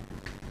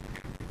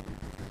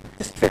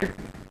 Qu'est-ce qui fait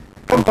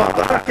comme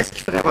vendeur, qu'est-ce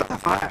qui ferait votre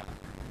affaire?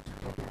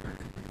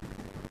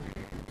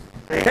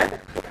 Réel?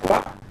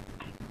 Pourquoi?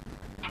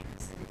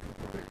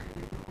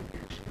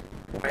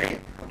 Oui,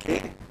 OK.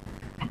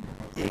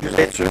 Et vous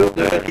êtes sûr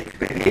de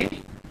récupérer?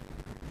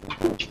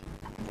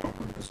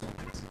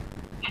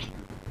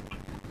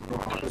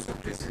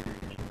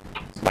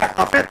 Ben,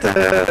 en fait,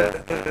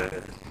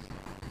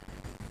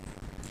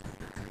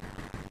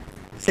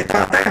 c'est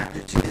tentant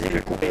d'utiliser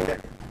le coût réel.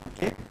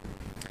 Okay?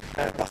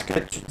 Parce que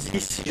tu dis,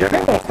 si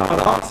jamais mon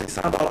standard, c'est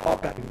 100$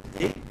 par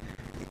unité,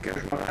 et que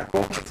je me rends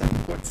compte que ça me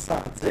coûte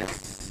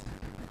 110,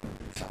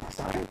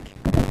 105,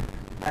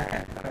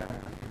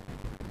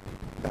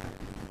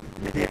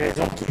 il y a des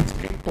raisons qui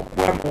expliquent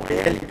pourquoi mon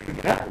réel est plus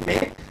grand,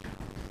 mais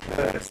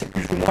c'est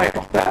plus ou moins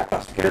important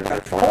parce que, dans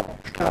le fond,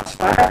 je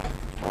transfère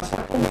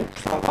pas mes coûts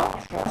standards,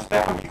 je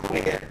transfère mes coûts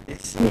réels. Et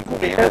si mes coûts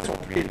réels sont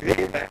plus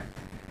élevés, ben,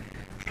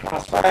 je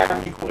transfère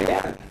mes coûts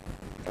réels.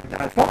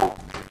 Dans le fond,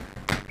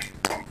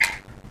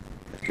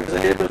 est-ce que vous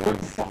avez besoin de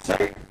vous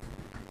forcer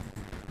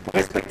pour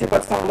respecter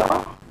votre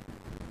standard?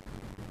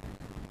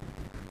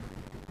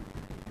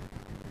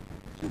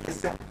 C'est une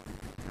question.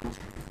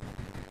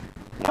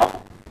 Non?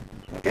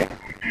 OK?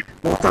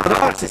 Mon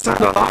standard, c'est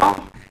 100$,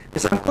 et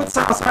ça me coûte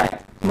 105.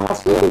 Je m'en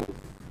fous.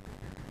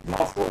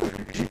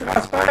 J'y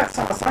transfère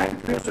 105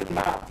 plus une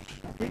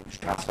marge. Okay? Je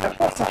ne transfère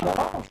pas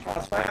 100$, je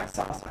transfère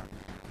 105.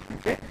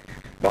 Okay?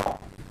 Bon.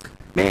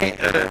 Mais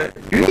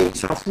Lui, il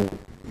s'en fout.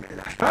 Mais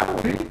l'acheteur,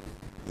 lui,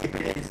 il est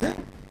pénalisé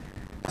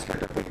parce qu'il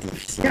n'a pas été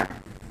efficient.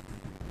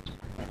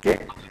 OK?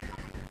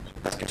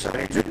 Parce que ça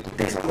aurait dû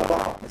coûter 100 $.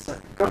 Mais ça,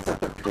 comme ça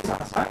t'a coûté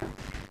 105,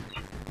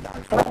 dans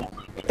le fond,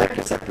 peut-être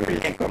que ça peut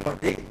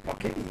l'incommoder.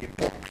 OK? Il n'est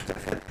pas tout à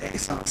fait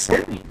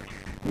insensible.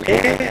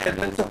 Mais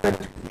d'une certaine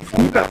il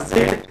finit par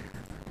dire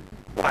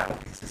ouais,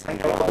 OK, c'est 5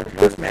 $ de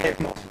plus, mais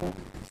bon,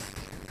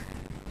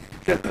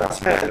 que le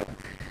transfert là.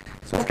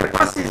 Sauf que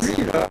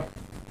pensez-y, là,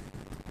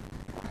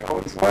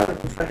 encore une fois, de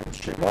vous faire un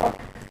petit schéma.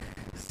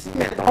 Si,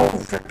 mettons,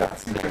 vous faites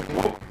partie d'un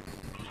groupe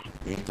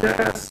et que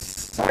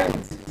 5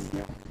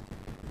 divisions,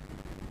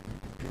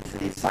 puis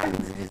ces 5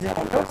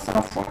 divisions-là,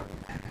 100 fois,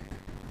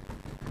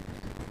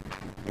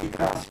 et ils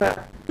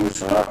transfèrent tout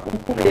ça au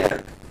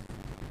courriel.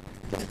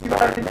 Qu'est-ce qui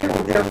va arriver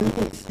au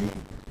dernier ici?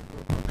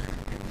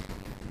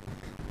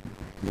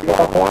 Il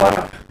va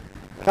avoir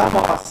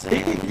ramassé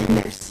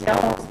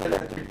l'inefficience de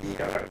l'atelier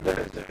 1, de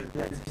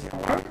la division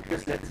 1,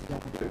 plus la division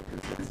 2,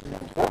 plus la division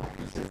 3,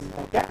 plus la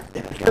division 4.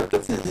 Et puis là,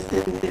 toutes ces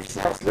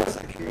inefficiences-là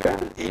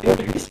s'accumulent. Et là,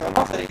 lui, il se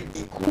ramasse avec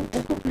des coûts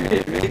beaucoup plus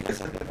élevés que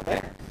ça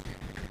devrait,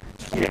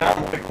 ce qui rend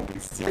moins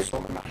compétitif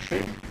sur le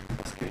marché,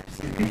 parce que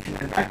c'est lui,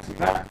 finalement, qui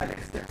vend à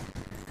l'extérieur.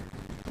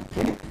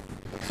 OK? Donc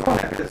ça, on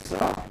appelle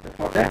ça le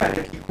problème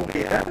avec les coûts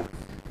réels.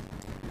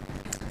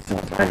 Si on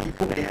prend les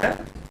coûts réels,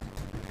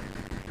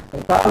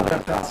 on parle d'un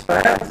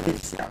transfert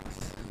d'inefficience.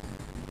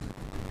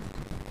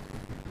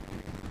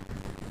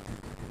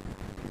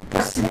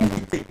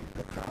 Possibilité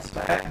de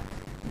transfert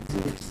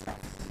d'inefficience.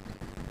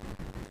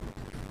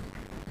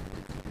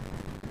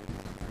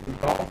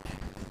 Donc,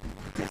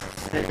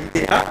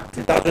 l'idéal,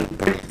 c'est dans une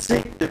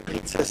politique de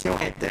prix de cession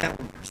interne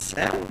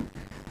saine,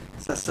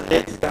 ça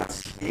serait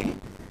d'identifier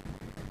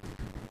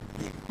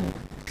les coûts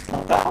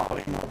standards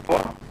et non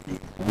pas les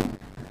coûts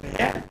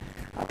réels.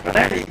 En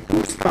prenant les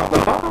coûts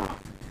standards,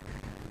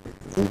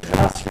 vous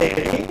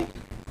transférez,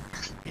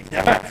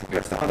 évidemment, il faut que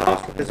le standard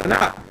soit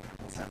raisonnable.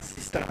 Si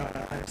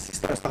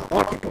c'est un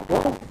standard qui n'est pas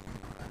bon,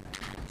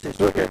 c'est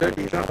sûr que là,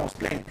 les gens vont se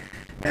plaindre.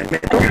 Mais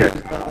admettons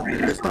que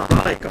le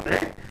standard est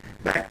correct,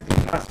 ben,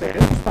 vous transférez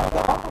le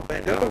standard,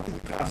 ben là, vous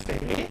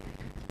transférez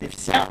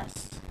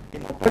l'efficience et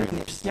non pas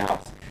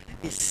l'inefficience.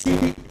 Et si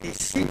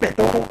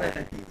mettons,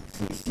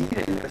 si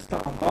le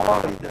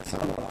standard est de 100 $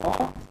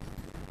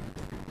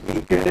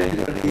 et que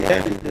le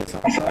réel est de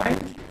 105,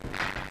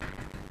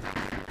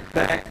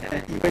 ben,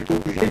 il va être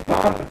obligé de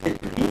prendre tel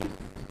prix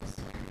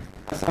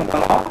à 100 $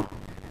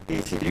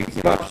 et c'est lui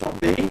qui va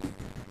absorber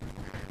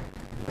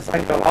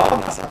 5 $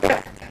 dans sa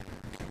perte.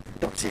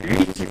 Donc, c'est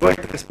lui qui va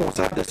être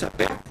responsable de sa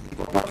perte. Il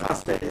ne va pas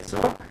transférer ça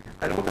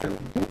à l'autre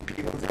bout, puis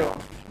il va dire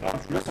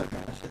rendu là, c'est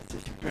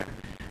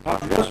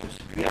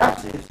plus grave,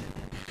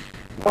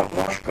 moi,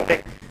 je suis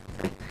correct.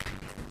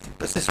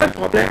 C'est ça le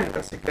problème,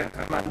 c'est qu'à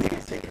un moment donné,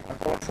 c'est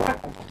encore une fois un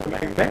comportement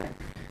humain.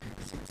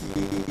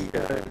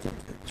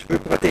 Tu veux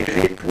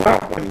protéger toi en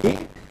premier,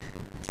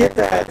 quitte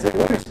à dire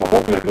oui, mais c'est pas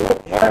bon pour le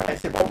groupe, ouais, mais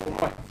c'est bon pour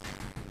moi.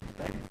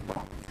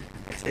 Bon,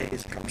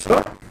 c'est comme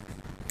ça.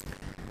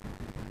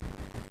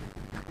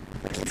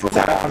 Il faut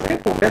s'arranger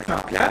pour mettre en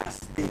place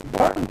des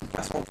bonnes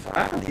façons de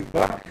faire,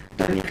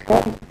 tenir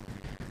compte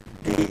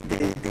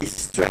des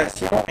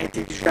situations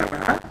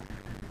intelligemment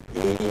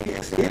et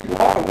essayer de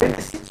voir, oui,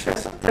 mais si tu fais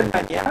ça de telle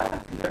manière,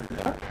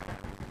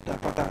 le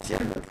potentiel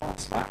de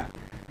transfert,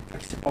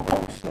 c'est pas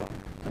bon ça.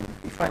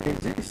 Il faut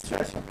analyser les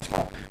situations. Parce que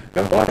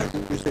là, moi, je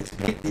vous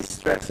explique des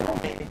situations,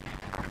 mais je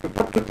ne peux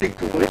pas toutes les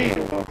couvrir,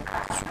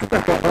 surtout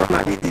quand on rentre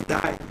dans les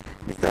détails.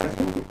 Mais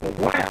au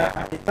moins,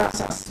 en étant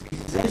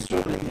sensibilisé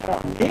sur les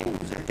grandes lignes,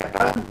 vous êtes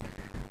capable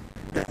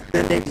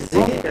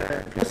d'analyser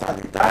plus en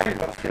détail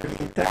lorsqu'il vient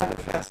le temps de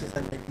faire ces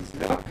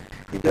analyses-là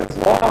et de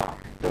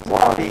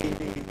voir les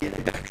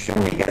répercussions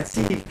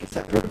négatives que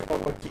ça peut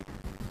provoquer.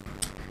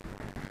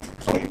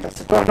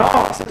 C'est un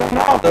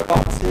art de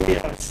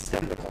bâtir un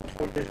système de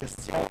contrôle de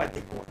gestion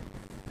adéquat.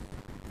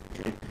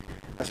 Okay?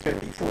 Parce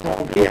qu'il faut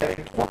jongler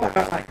avec 3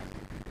 paramètres.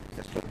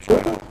 La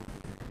structure,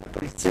 la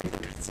politique de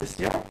prix de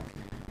cession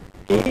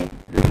et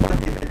le mode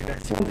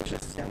d'évaluation des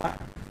gestionnaires.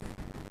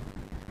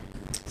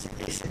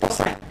 C'est pas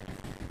simple.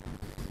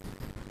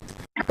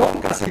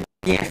 Donc, quand c'est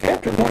bien fait,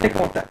 tout le monde est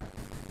content.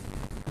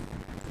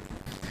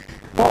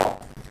 Bon,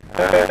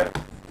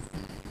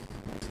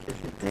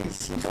 j'étais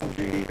ici, donc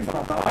j'ai les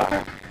vendeurs.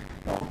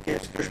 Donc,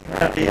 est-ce que je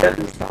prends réel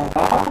ou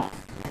standard?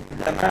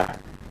 Évidemment,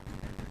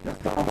 le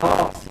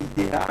standard, c'est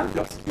idéal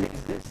lorsqu'il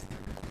existe.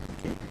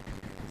 Okay.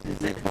 Si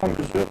vous n'êtes pas en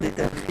mesure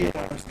d'établir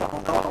un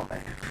standard,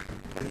 ben,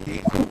 prenez les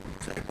coûts,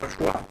 vous n'avez pas le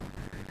choix.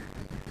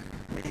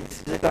 Mais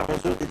si vous êtes en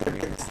mesure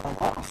d'établir des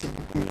standards, c'est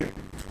beaucoup mieux.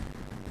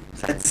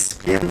 Ça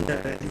discipline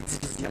les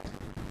divisions.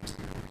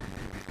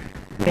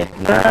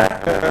 Maintenant,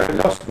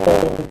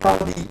 lorsqu'on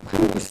parle des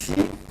coûts aussi,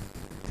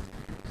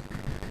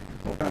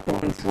 donc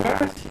encore une fois,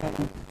 si on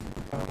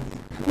parle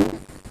des coûts,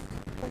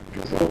 donc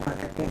toujours dans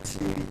la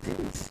continuité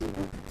ici,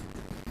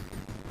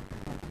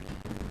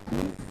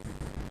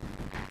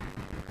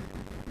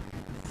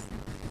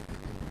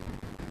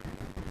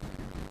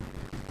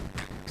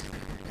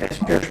 est-ce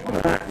que je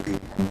prends des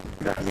coûts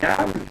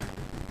variables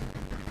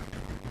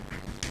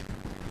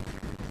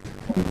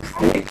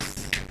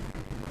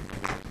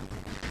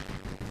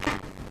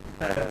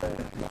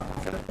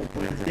en fait, on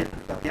pourrait dire que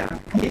la variable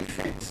est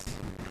fixe.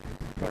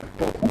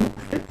 Pas ou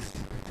fixe.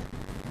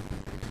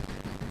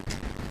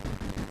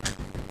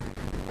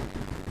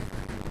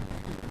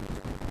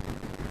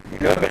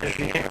 Et là, ben,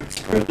 je viens un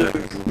petit peu de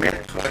vous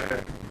mettre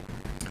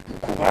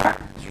au courant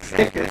du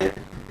fait que,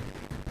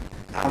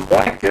 à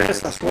moins que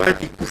ce soit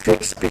des coûts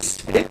fixes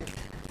spécifiques,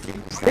 les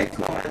coûts fixes,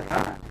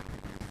 normalement,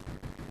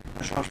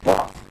 ne changent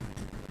pas.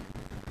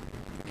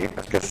 Okay?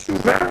 Parce que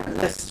souvent,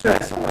 la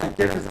situation dans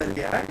laquelle vous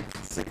allez être,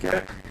 c'est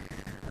que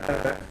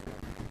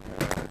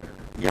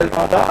il y a le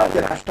vendeur, il y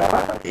a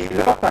l'acheteur, et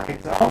là, par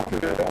exemple,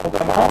 on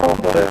demande au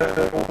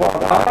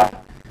vendeur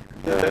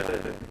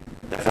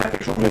de faire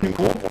quelque chose de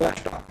nouveau pour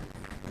l'acheteur.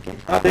 Okay?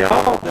 En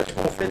dehors de ce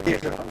qu'on fait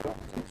déjà, là,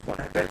 ce qu'on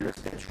appelle le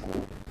statu quo,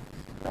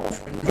 on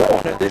fait nouveau,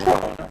 on a déjà.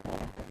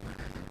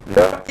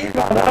 Là, et le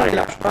vendeur et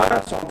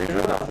l'acheteur sont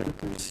déjà dans une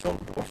position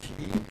de profit,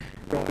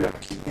 ils ont leurs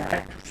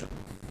clients, tout ça.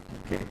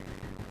 Okay?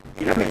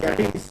 Et là, mais il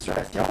arrive une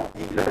situation,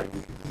 et là,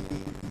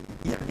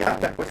 il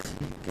regarde la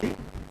possibilité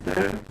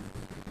de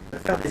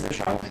faire des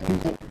échanges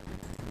nouveaux.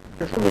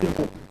 Quelque chose de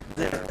nouveau.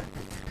 Dire,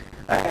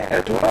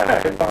 toi,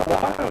 le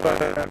vendeur,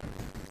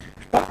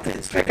 je pense que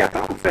tu serais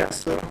capable de faire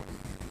ça.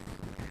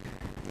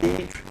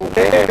 Et tu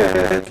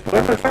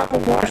pourrais me le faire pour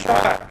moins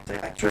cher.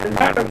 Actuellement,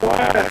 moi,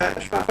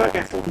 je fais affaire avec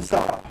un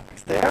fournisseur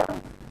externe,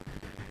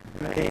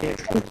 mais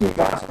je trouve qu'il me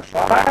vend ça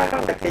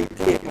cher, la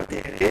qualité n'est pas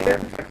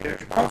terrible, fait que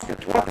je pense que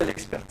toi, tu as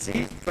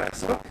l'expertise pour faire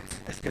ça.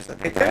 Est-ce que ça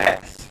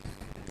t'intéresse?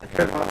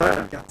 Le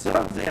vendeur regarde ça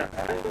en disant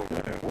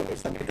oui,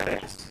 ça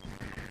m'intéresse.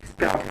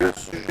 Puis en plus,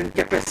 j'ai une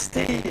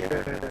capacité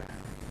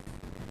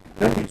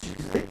non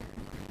utilisée.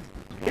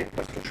 Okay?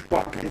 Parce que je ne suis pas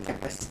en pleine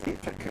capacité.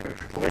 Fait que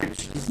je pourrais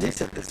utiliser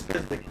cette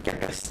espèce de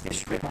capacité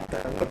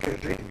supplémentaire-là que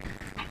j'ai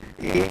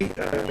et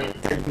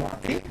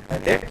t'alimenter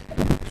avec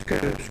ce que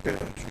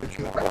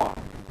tu vas avoir.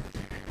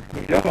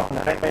 Et là, on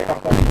aurait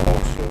meilleur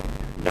contrôle sur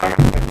d'un,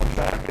 pas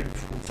cher que le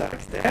fournisseur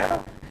externe,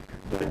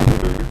 de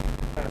deux,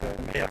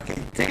 meilleure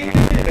qualité,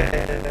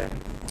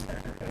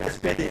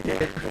 respect des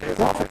délais de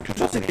livraison. Tout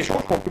ça, c'est des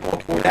choses qu'on peut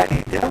contrôler à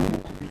l'interne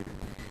beaucoup mieux.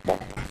 Bon,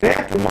 parfait,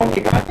 tout le monde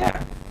est gagnant.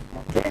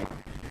 Okay?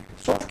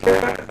 Sauf que,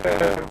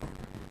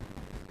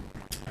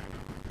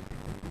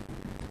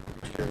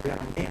 je vais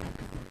amener.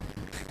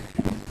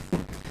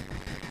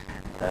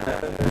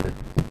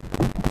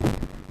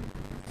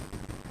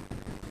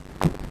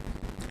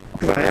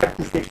 Coût variable,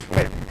 coût fixe.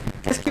 Ouais.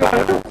 Qu'est-ce qui va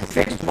arriver au coût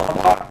fixe du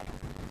vendeur?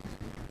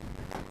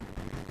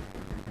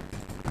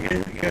 Il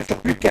y a un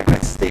surplus de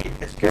capacité.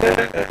 Est-ce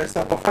que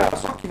ça va faire en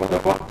sorte qu'il va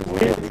devoir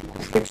couvrir des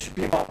coûts fixes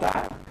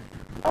supplémentaires?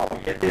 Non,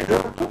 il y a déjà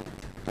toute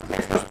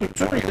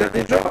l'infrastructure, il l'a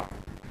déjà.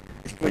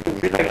 Est-ce qu'il va être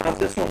obligé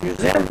d'agrandir son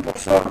usine pour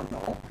ça?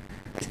 Non.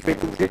 Est-ce qu'il va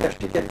être obligé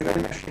d'acheter de la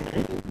nouvelle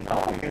machinerie?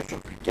 Non, il y a un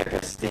surplus de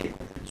capacité.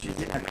 On va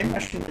utiliser la même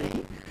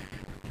machinerie.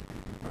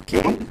 OK?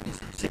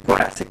 C'est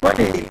quoi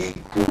les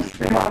coûts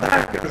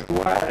supplémentaires que je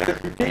dois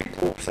rajouter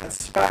pour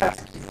satisfaire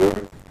ce qu'il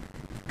veut?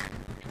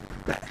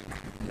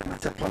 La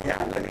matière première,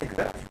 la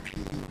main-d'œuvre,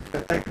 puis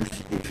peut-être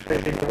aussi des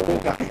frais généraux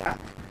variables.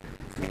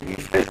 Mais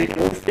les frais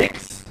généraux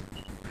fixes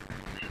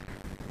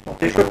sont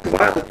déjà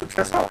couverts de toute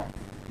façon.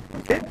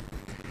 OK?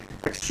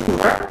 Fait que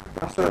souvent,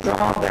 dans ce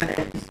genre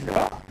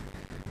d'analyse-là,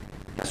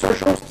 la seule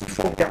chose qu'il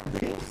faut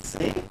garder,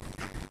 c'est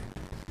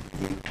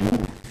les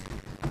coûts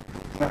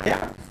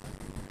variables.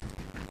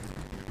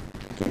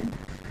 OK?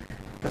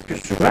 Parce que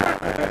souvent,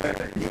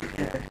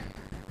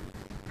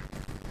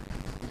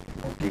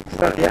 les coûts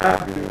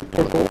variables,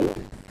 toujours,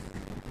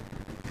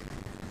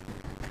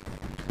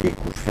 les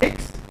coûts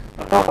fixes,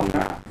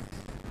 rarement.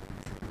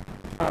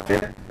 En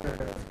fait,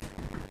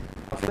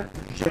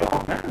 je dis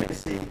rarement, mais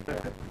c'est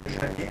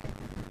jamais.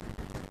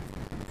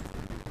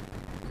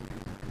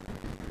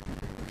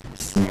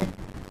 Si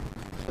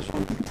ce sont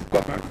des coûts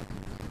communs.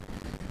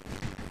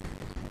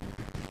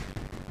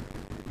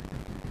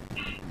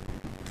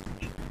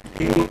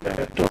 Et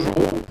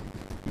toujours,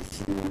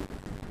 ici,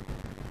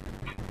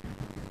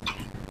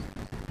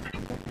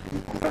 les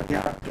coûts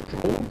variables,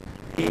 toujours,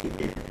 et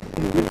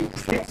au niveau des coûts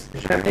fixes,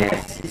 jamais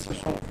si ce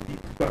sont des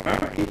coûts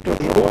communs, et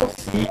toujours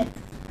si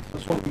ce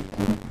sont des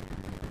coûts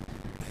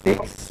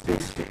fixes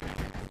spécifiques.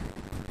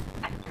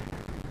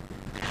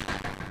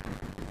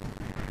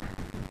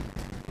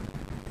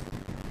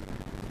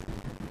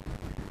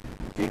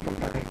 Okay, comme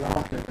par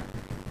exemple,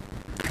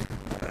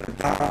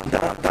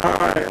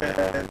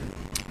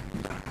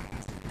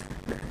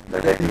 dans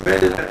la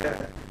nouvelle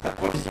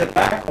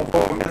approvisionnement qu'on va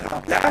mettre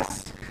en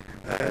place,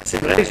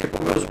 c'est vrai que je n'ai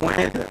pas besoin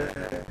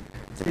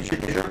de... j'ai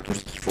déjà tout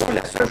ce qu'il faut.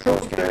 La seule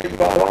chose qu'il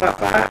va avoir à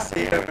faire,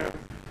 c'est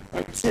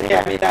un petit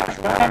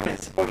réaménagement, mais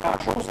c'est pas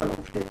grand-chose, ça va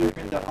coûter 2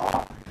 000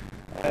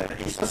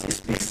 et ça, c'est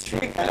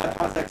spécifique à la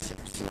transaction.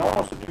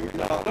 Sinon, ce 2 000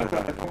 $-là, je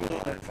n'aurais pas besoin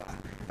de le faire.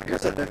 Donc là,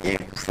 ça devient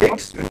un coût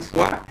fixe une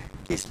fois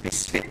qui est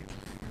spécifique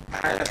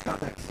à la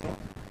transaction.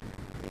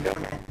 Et là,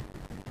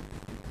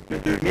 le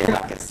 2 000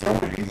 en question,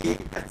 lui, il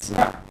est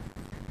pertinent.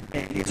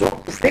 Mais les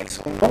autres coûts fixes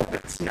sont non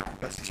pertinents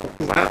parce qu'ils sont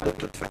couverts de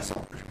toute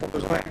façon. Je n'ai pas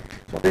besoin.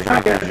 Ils sont déjà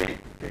engagés.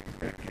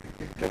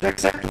 Que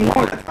j'accepte ou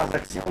non la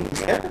transaction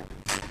nouvelle,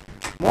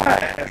 moi,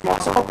 je je m'en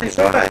sors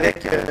déjà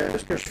avec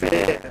ce que je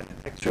fais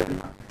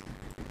actuellement.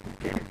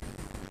 OK?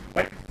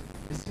 Oui.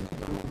 Et si on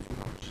demande du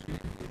marché,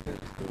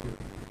 peut-être que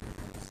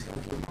si on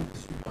demande des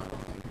super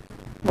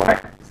Ouais.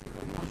 c'est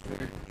que moi je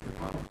vais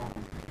vendre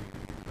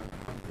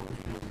un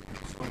produit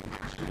sur le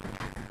marché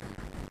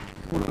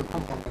pour le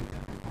vendre en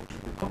interne. Donc je ne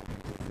vais pas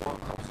pouvoir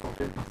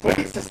absorber le marché. Oui,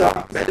 c'est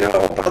ça. Mais là,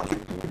 on parle des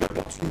coûts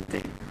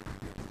d'opportunité.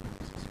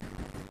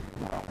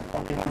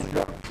 On est rendu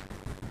là.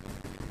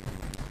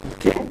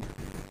 OK?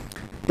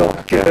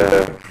 Donc,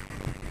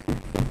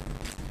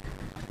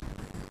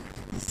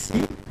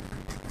 ici,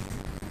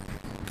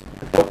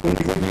 donc au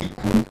niveau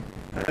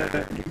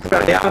des coûts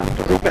variables sont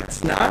toujours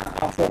pertinents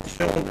en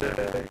fonction de,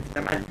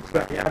 évidemment, les coûts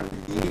variables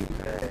liés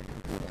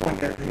au coût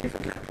engagé. Fait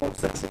que la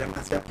production, c'est la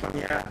matière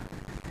première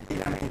et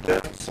la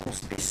main-d'œuvre qui sont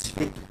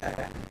spécifiques à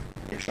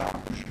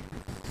l'échange.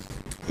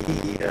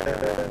 Et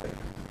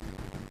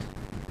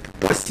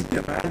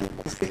possiblement les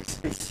coûts fixes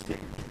spécifiques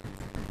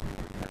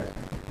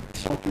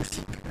qui sont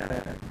aussi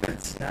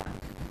pertinents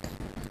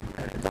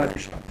dans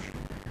l'échange.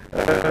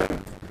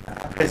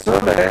 Après ça, on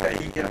va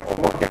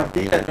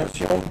regarder la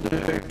notion de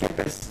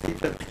capacité de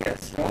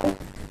fabrication.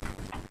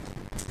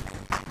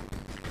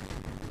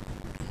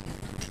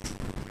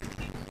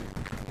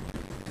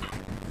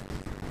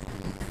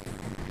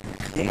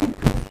 Okay.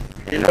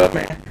 Et là,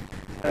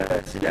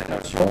 c'est la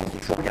notion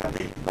qu'il faut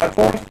regarder.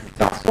 Parfois,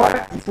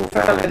 il faut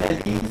faire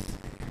l'analyse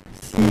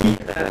si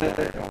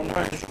on a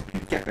un surplus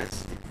de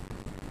capacité.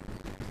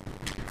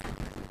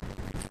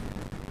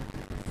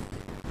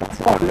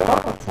 Parfois on l'a,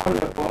 parfois on ne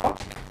l'a pas.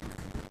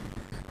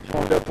 Si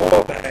on ne l'a pas, ça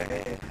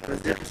veut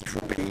dire qu'il faut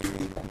payer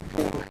les coûts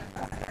pour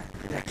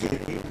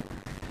l'acquérir.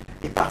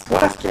 Et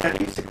parfois, ce qui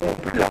arrive, c'est qu'on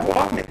peut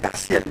l'avoir, mais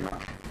partiellement.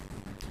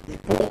 Et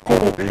pour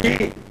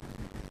combler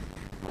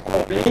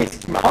ce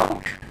qui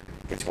manque,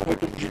 qu'est-ce qu'on va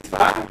être obligé de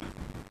faire?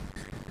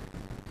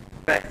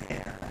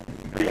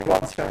 Il peut y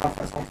avoir différentes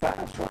façons de faire.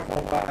 Soit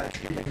on va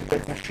acheter de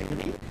nouvelles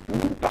machineries, ou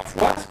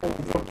parfois, ce qu'on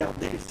va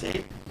regarder,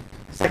 c'est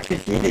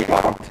sacrifier les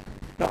ventes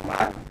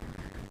normales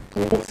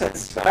pour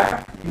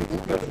satisfaire les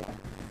nouveaux besoins.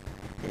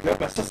 Et là,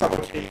 ça va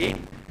créer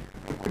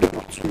un coût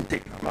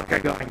d'opportunité, un manque à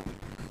gagner.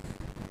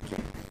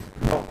 Okay.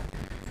 Donc,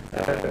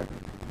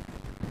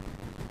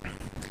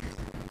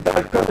 dans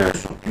le cas d'un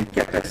surplus de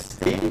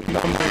capacité,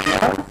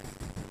 normalement,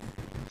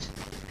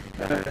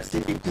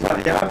 c'est des coûts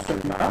variables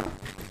seulement.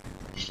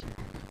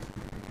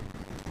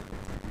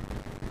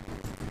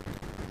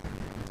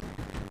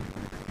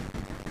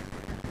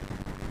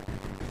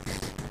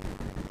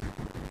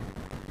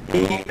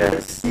 Et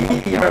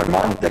s'il y a un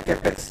manque de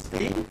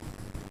capacité,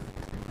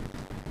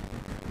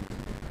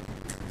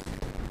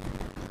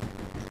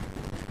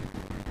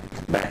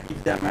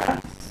 évidemment,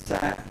 ça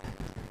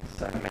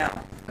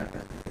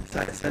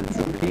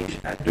nous oblige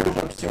à deux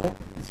options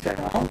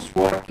différentes,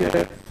 soit que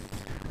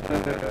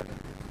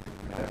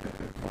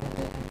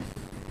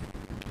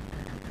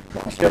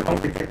s'il y a un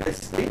manque de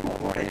capacité,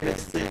 on va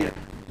investir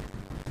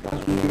dans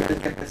une nouvelle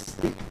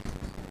capacité,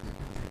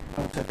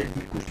 donc ça fait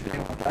des coûts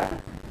supplémentaires,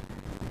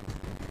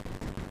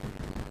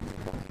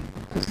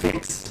 coûts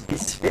fixes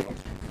spécifiques,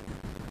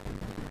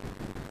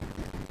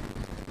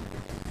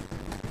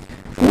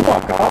 ou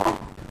encore,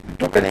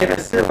 plutôt que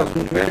d'investir dans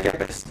une nouvelle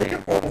capacité,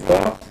 on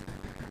va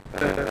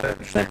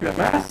tout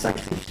simplement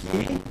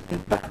sacrifier une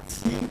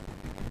partie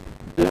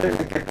de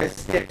la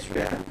capacité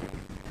actuelle.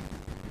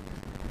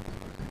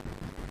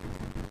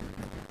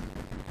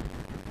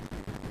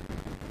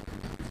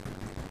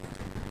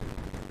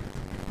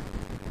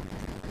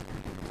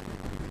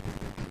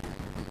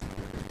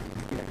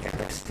 La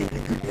capacité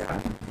régulière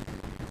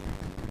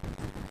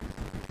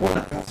pour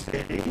la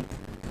transférer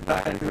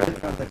dans la nouvelle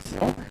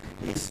transaction.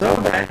 Et ça,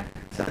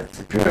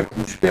 c'est plus un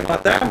coût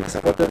supplémentaire, mais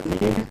ça va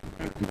devenir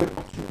un coût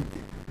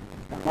d'opportunité.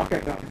 Un manque à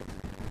gagner.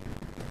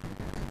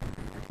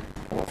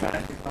 On va faire un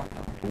exemple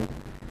tantôt.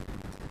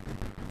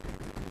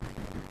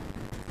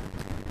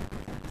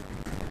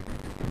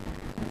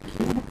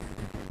 OK.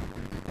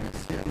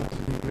 Investir dans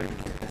une nouvelle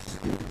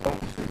capacité. Donc,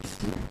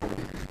 celui-ci,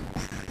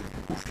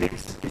 coût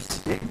fixe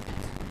spécifique.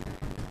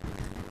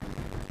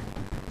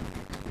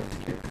 Parce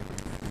que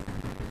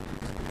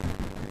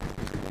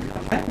on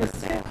va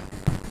investir.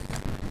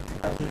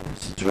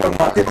 Si tu veux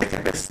augmenter ta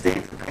capacité,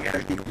 il faut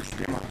engager des coûts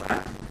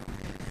supplémentaires.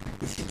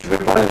 Et si tu veux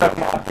pas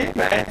l'augmenter, tu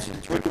vas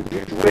être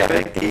obligé de jouer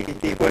avec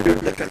tes volumes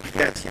de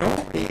fabrication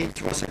et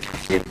tu vas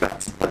sacrifier une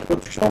partie de ta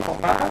production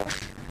normale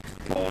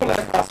pour la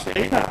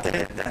transférer dans ta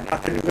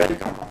nouvelle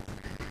commande.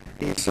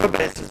 Et ça,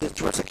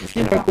 tu vas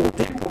sacrifier d'un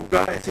côté pour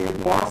essayer de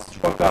voir si tu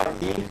vas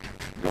gagner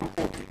de l'autre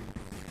côté.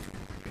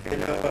 Et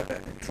là,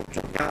 il faut que tu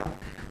regardes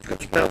ce que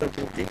tu perds d'un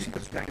côté, ce que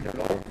tu gagnes de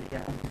l'autre. Et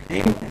en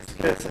ligne, est-ce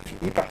que ça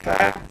finit par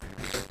faire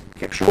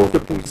quelque chose de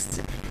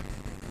positif?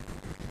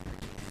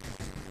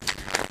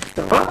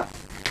 Ça va?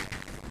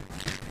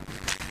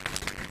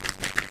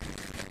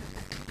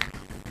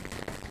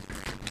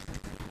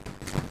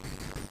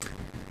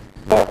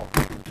 Bon,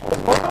 on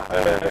va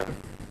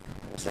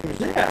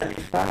s'amuser à aller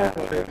faire un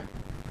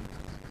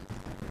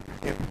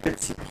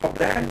petit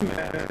problème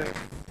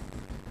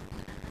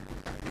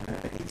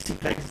X,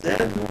 Y, Z, c'est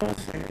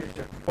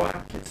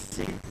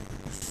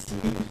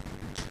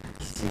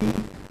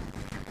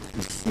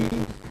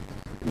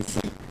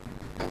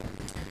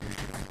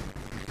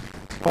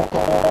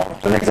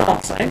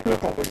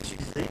qu'on va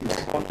utiliser. Donc,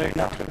 on a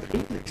une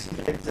entreprise,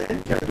 XYZ,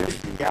 qui a deux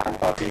filiales,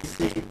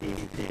 ABC et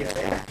DEF.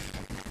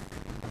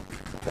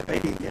 Ça fait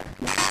bien des dettes.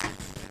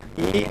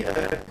 Et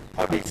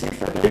ABC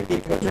fabrique des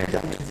produits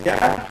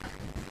intermédiaires,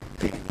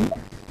 PI,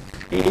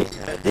 et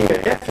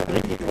DEF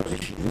fabrique des produits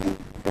finis,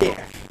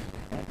 PF.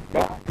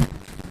 Bon,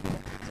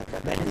 ça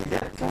fait bien des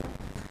dettes, ça.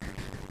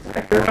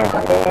 C'est que là, on va,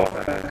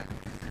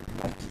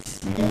 donc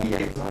ici,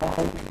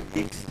 exemple,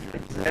 X,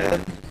 Y, Z.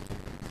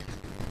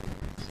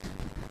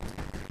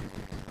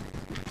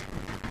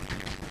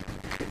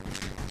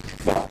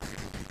 Bon,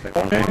 fait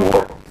qu'on a un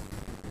groupe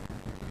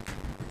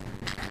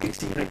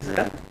X, Y, Z.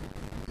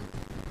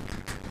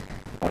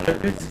 On a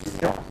deux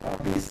divisions,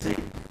 ABC,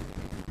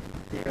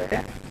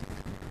 DEF.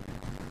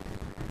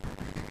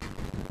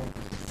 Donc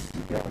ici,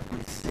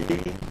 ABC,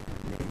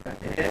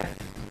 DEF.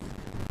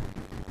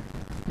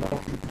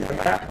 Donc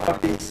évidemment,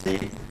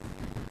 ABC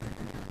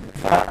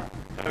vend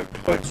un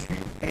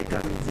produit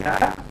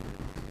intermédiaire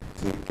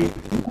qui est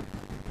PI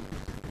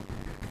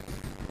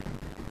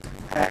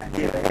à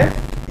DEF,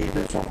 et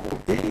de son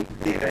côté,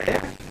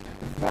 DEF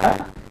vend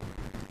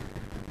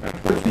un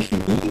produit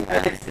fini à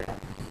l'extérieur.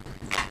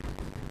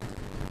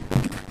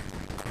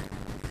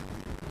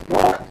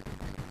 Voilà.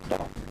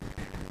 Donc,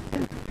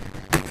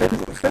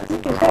 faites-vous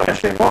toujours un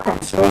schéma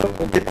comme ça,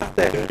 vous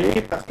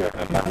départagerez, parce qu'à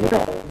un moment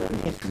donné, on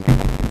devient fini.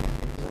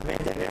 Vous avez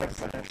intérêt à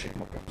faire un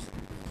schéma comme ça.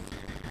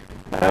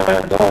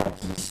 Donc,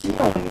 ici,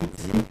 on nous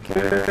dit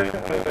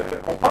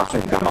qu'on passe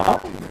une commande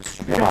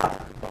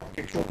supplémentaire, donc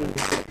quelque chose de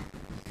nouveau.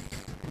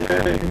 De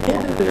 1000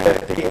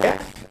 PF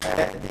à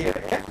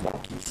DEF,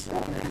 donc ici, on a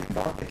une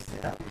vente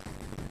externe.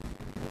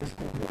 Est-ce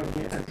qu'on va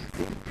bien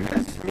ajouter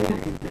plus 1000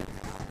 unités?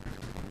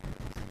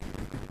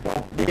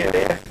 Donc,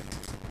 DEF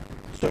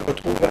se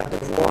retrouve à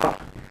devoir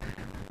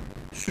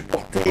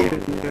supporter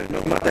une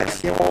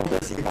augmentation de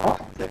ses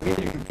ventes de 1000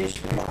 unités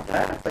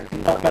supplémentaires. Fait que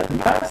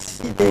normalement,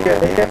 si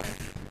DEF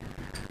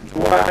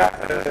doit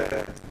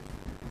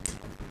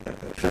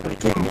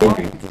fabriquer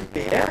 1000 unités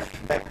PF,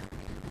 ben,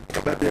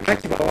 probablement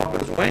qu'il va avoir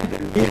besoin de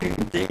 1000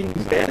 unités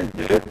nouvelles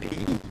de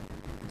PI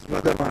qui va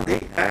demander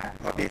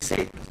à ABC.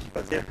 Qui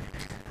va dire,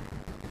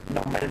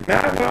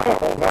 normalement, là,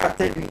 on va à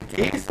telle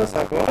unité, ça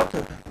va,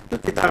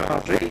 tout est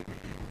arrangé.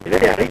 Et là,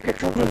 il arrive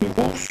quelque chose de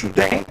nouveau,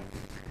 soudain.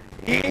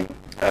 Et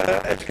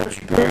est-ce que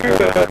tu peux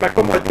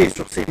m'accommoder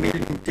sur ces 1000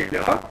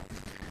 unités-là?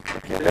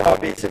 Donc là,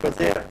 ABC va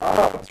dire,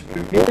 tu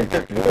veux 1000 de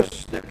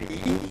plus de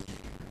PI?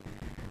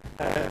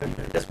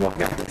 Laisse-moi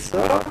regarder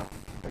ça.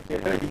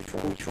 Donc là, il faut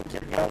qu'il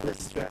regarde la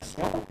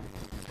situation.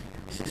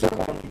 C'est ça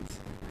qu'on dit.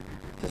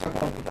 C'est ça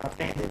qu'on est en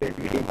train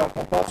d'évaluer. Donc,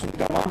 on passe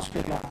une commande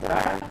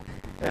supplémentaire,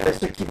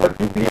 ce qui va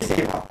doubler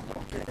ses ventes.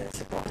 Donc,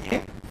 c'est pas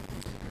rien.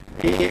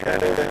 Et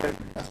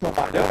à ce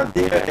moment-là,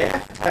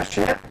 DEF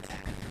achète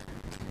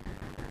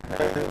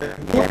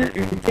 1000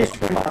 unités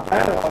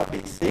supplémentaires à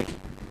ABC,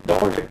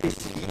 dont le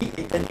PCI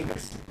est à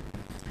négocier.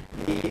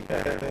 Et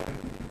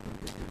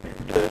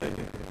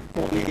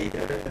pour les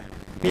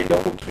 1000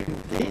 autres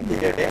unités,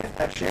 DEF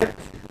achète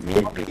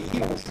 1000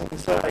 pays au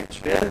fournisseur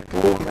actuel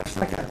pour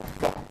 940.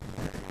 Bon,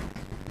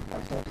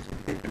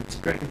 c'est un petit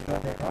peu une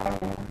grande erreur.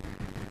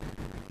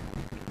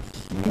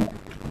 Ici,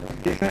 on a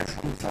déjà un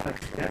fournisseur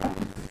actuel.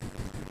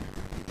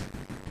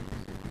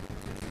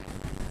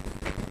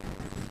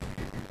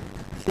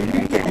 C'est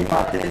lui qui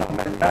alimentait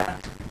normalement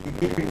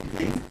les 1000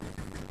 unités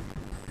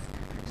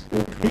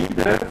au prix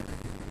de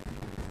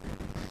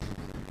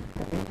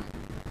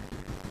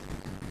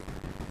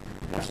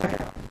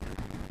 940.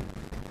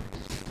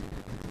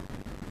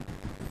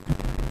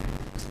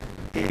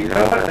 Et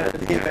là,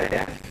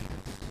 DEF,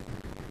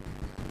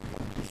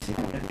 ici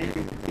on a 1000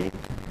 unités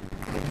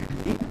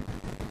réguliers,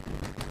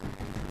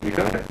 et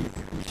là,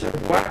 il se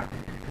voit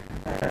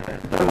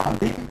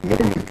demander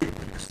 1000 unités de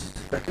plus.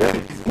 Fait que là,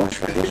 il dit, moi, je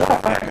fais déjà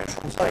affaire avec un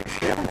fournisseur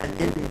externe à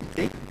 1000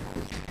 unités,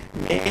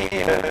 mais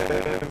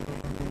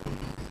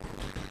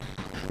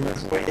je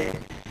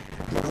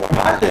me vois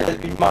mal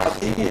lui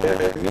demander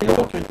 1000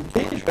 autres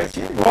unités. Je vais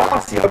essayer de voir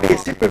si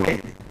ABC peut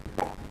m'aider.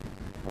 Bon,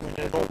 on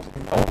a une autre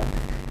non.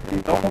 Et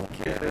donc,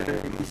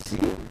 ici,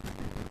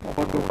 on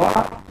va devoir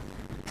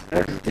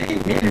rajouter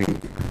 1000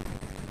 unités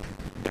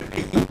de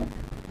pays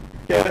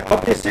que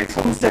ABC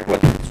fournissait quoi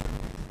d'habitude.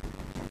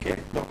 Okay.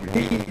 Donc,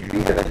 lui,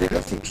 il avait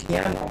déjà ses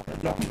clients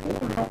normaux,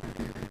 là.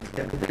 Il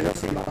avait déjà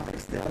ses ventes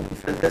externes. Il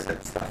faisait sa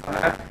petite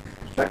affaire.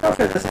 Chacun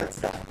faisait sa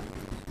petite affaire.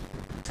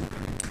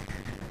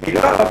 Et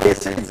là,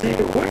 ABC dit,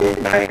 oui,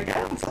 ben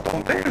regarde, ça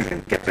tombe bien, j'ai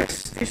une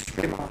capacité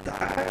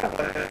supplémentaire.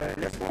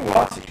 Laisse-moi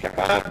voir si je suis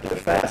capable de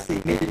faire ces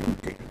 1000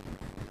 unités.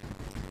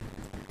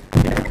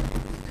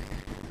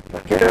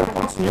 Ok, là, on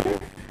continue.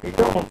 Et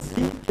là, on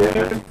dit que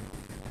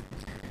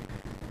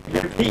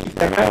le prix,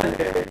 évidemment,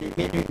 les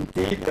 1000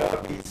 unités de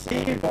ABC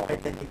vont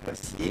être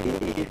négociées.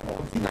 Et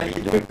on dit dans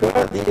les deux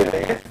cas,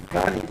 DEF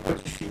prend les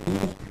produits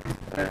finis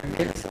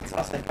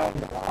 1750 $.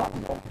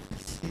 Donc,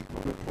 ici,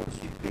 pour le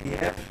produit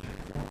PF,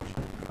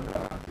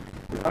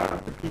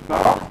 le prix de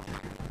vente,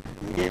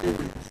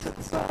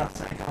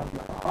 1750 $.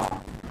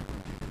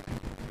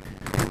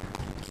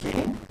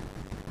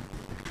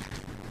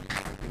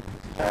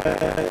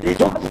 OK. les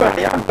autres coûts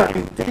variables par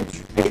unité du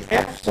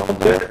PF sont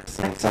de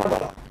 500 $.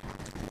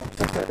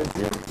 Donc ça veut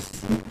dire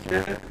ici que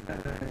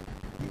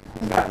les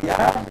coûts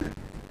variables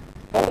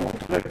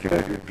autres que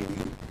le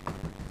pays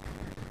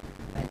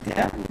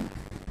interne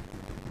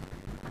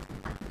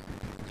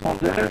sont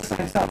de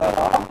 500 $.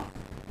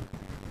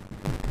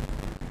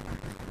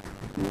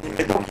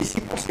 Et donc ici,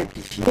 pour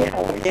simplifier,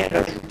 on vient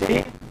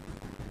rajouter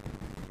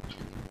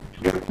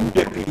le coût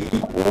de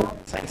pays aux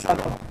 500 $.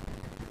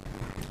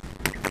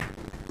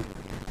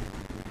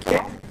 OK?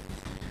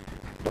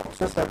 Donc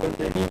ça va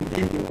donner une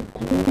idée de nos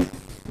coûts.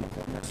 Donc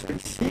on a ça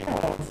ici.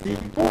 On dit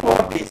pour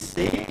ABC,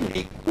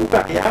 les coûts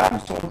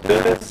variables sont de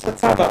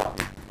 700 $.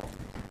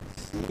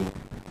 Ici,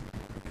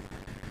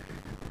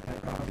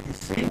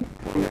 ABC,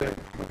 pour le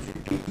produit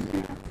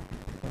pays,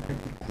 on a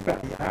des coûts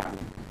variables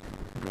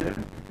de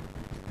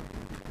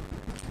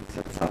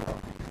 700 $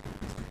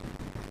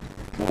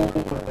 pour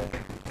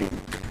pays.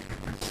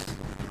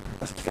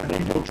 Parce qu'il fait plein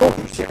d'autres choses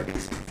aussi à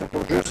ABC. Il ne fait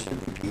pas juste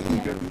des pays,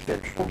 il fait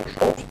toutes autres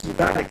choses qui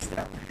vont à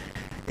l'externe.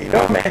 Et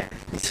là, mais,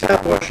 il se fait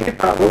approcher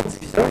par l'autre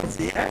division, il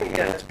dit hey,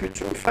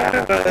 peux-tu me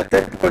faire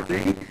tel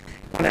produit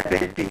qu'on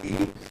appelle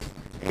pays?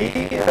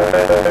 Et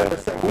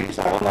ça, oui,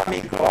 ça rentre dans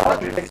mes corps,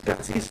 j'ai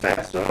l'expertise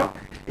faire ça.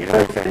 Et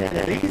là, il fait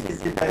l'analyse, il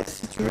dit ben,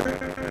 si tu veux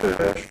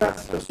que je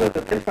fasse ça de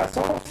telle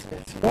façon,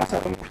 sinon ça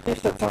va me coûter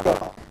 700 $.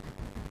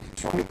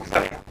 Ce sont mes coûts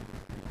variables.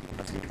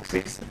 Parce que les coûts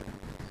fixes,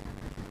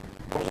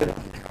 posés dans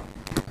les cas.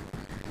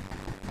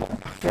 Bon,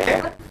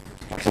 parfait.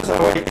 Donc ça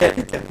va aider à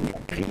déterminer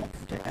le prix,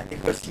 à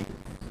négocier.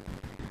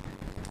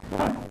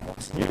 Voilà, on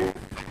continue.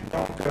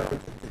 Donc,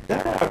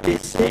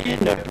 ABC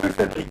ne peut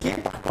fabriquer,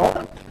 par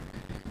contre,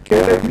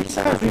 que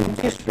 800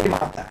 unités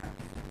supplémentaires.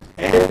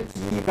 Elle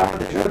qui vend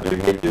déjà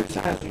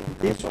 2200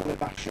 unités sur le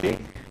marché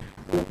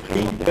au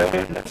prix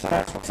de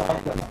 960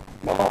 $.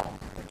 Bon, ok,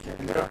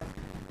 là.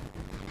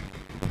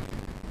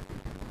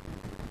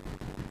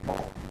 Bon.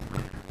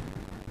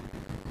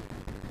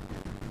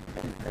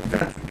 Elle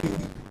vend du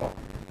pays. Bon.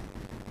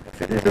 Elle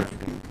fait déjà du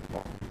pays.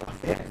 Bon,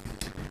 parfait.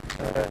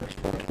 Je ne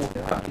suis pas trop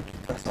grave de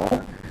toute façon.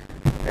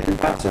 Elle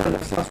vend ça à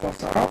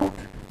 960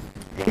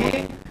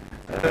 et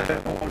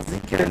on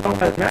dit que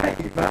normalement,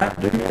 il vend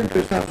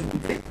 2200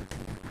 unités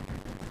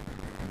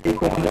et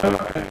qu'on a un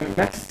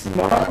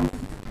maximum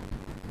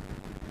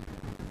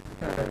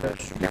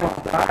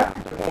supplémentaire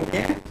de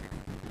combien?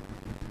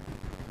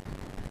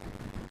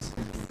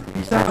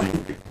 800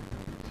 unités.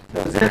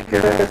 Ça veut dire que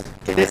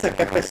quelle est sa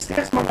capacité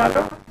à ce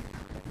moment-là?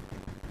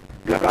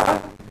 Globale?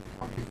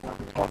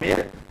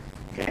 3000.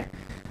 OK.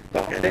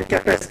 Donc, elle a une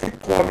capacité de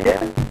 3000.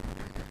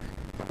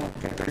 Donc,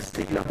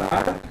 capacité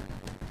globale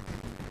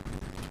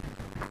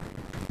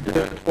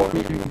de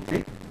 3000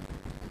 unités.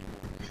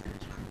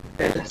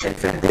 Elle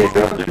fait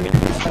déjà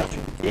 2200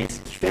 unités, ce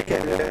qui fait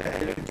qu'elle a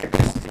une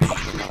capacité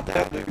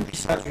supplémentaire de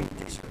 800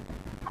 unités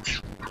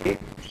seulement. Okay?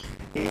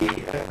 Et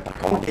par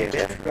contre, les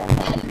RF lui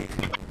augmentent les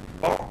prix.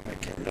 Bon,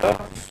 là,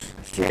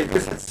 si elle veut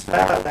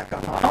satisfaire la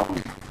commande,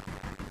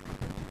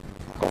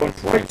 encore une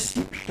fois,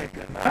 ici, tout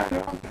simplement, là,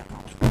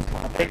 on se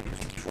prend avec tout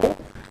ce qu'il faut.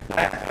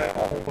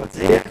 On va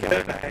dire que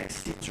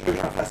si tu veux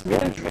que j'en fasse 1000,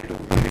 je vais être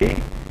obligé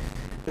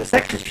de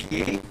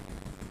sacrifier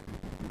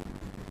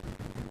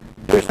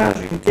 200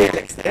 unités à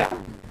l'externe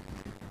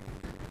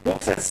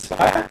pour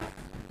satisfaire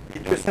les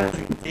 200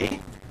 unités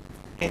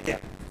internes.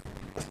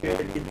 Parce que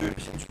les deux,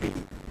 c'est du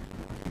pays.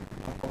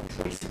 Encore une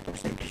fois, ici, pour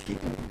simplifier,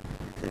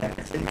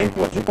 c'est le même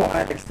produit qu'on a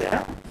à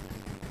l'externe.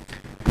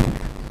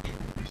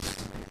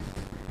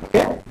 OK?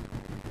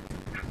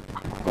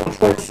 Encore une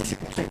fois, ici, c'est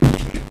pour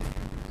simplifier.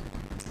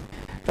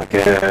 Donc,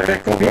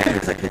 combien je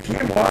vais sacrifier,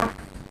 moi?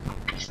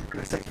 Je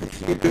vais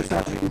sacrifier 200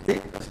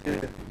 unités parce que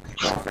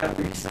je vais en faire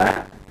 800.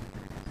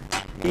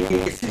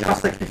 Et si j'en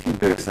sacrifie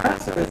 200,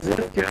 ça veut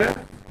dire que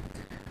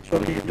sur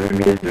les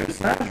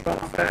 2200, je vais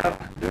en faire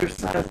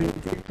 200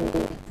 unités pour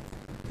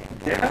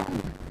interne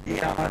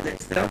et en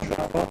externe, je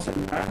vais avoir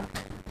seulement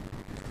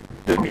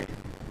 2000.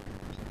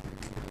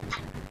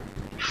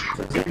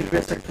 Ça veut dire que je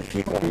vais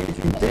sacrifier combien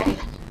d'unités?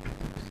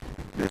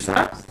 200.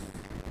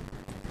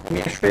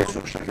 Combien je fais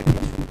sur chacune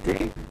des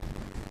unités?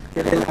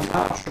 Quelle est la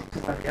marge sur coût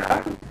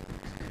variable?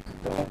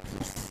 Donc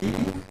ici,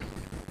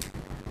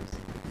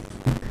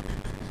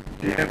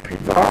 j'ai un prix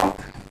de vente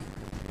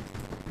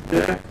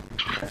de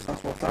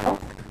 960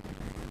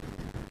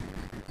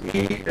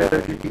 et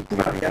j'ai des coûts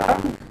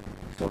variables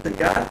qui sont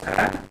égales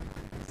à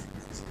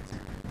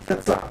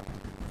 700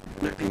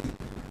 pour le pays.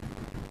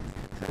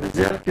 Ça veut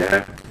dire que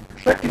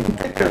chaque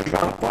unité que je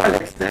vends pas à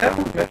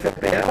l'externe me fait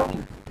perdre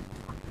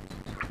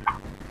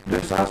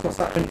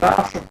 260, une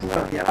marge sur coût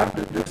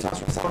variable de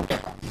 260 $.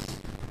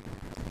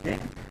 Okay?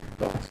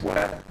 Donc,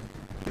 fois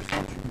 200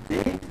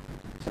 unités,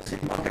 ça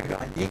c'est le manque à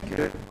gagner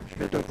que je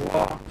vais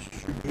devoir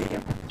subir.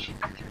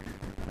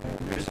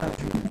 200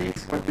 unités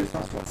fois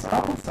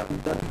 260, ça me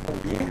donne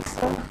combien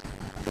ça?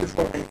 2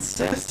 fois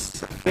 26,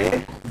 ça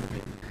fait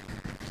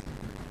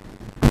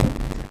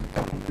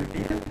 42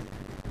 000.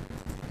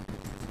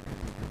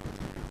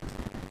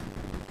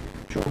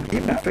 J'ai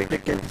oublié ma feuille de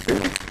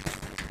calcul.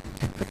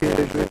 Fait que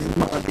je vais vous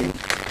demander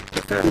de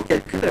faire les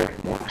calculs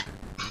avec moi.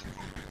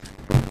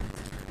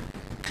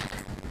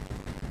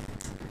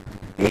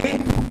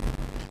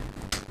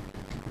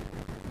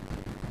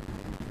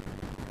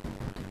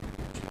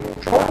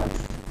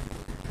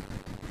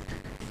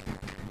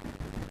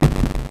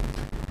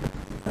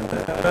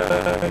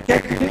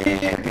 calculer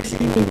le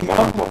PCI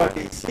minimum pour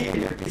ABC et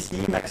le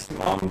PCI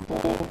maximum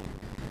pour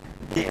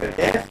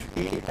DEF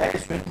et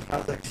est-ce une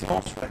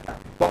transaction souhaitable?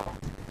 Bon.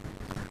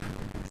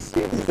 Si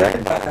vous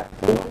êtes dans la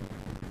peau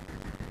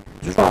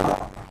du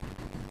vendeur,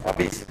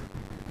 ABC,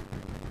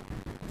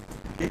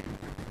 okay?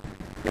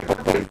 Il n'y a pas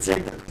de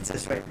politique de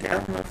cotisation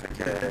interne, là,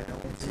 fait que,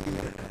 on dit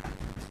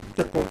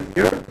peut-être pour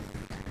le mieux.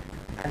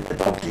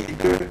 Admettons que les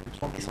deux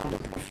sont des centres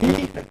de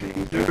profit, fait que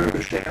les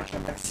deux cherchent à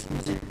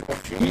maximiser le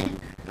profit,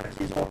 fait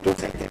qu'ils ont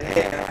tous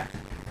intérêt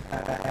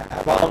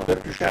à vendre le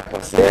plus cher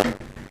possible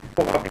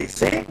pour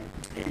ABC,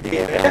 et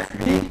DRF,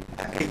 lui,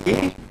 à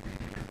payer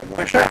le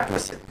moins cher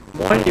possible.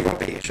 Moins il va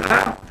payer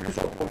cher, plus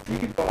son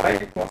profit va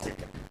être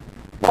conséquent.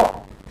 Bon,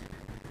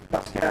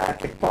 parce qu'à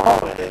quelque part,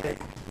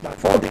 dans le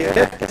fond,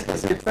 DRF, qu'est-ce qu'elle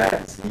essaie de faire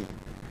ici?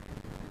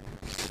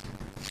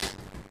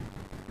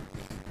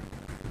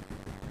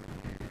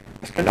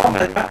 Parce que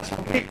normalement,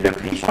 le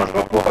prix ne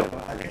changera pas. Là.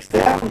 À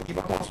l'externe, il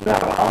va continuer à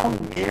vendre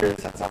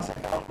 1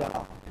 750 $.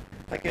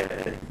 Fait que,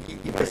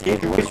 il va essayer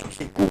de jouer sur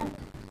ses coûts.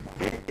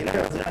 Okay? Et là, il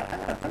va dire,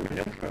 attends une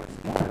minute,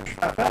 moi, je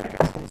fais affaire avec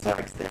un fournisseur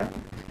externe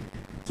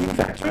qui me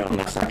facture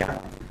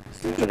 940.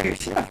 Si je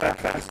réussis à faire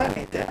ça à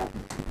l'interne,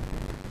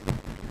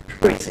 je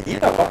peux essayer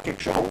d'avoir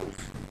quelque chose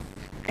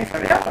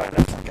inférieur à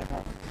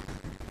 940.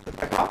 C'est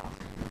d'accord?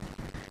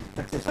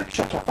 C'est ça que je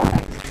cherche à faire.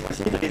 Je vais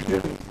essayer de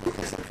réduire mes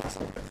coûts de cette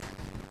façon-là.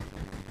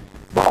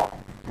 Bon.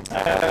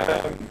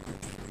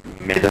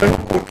 Mais de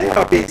l'autre côté,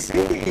 ABC,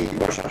 il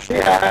va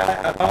chercher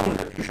à vendre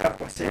le plus cher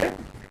possible.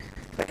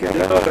 Fait que là,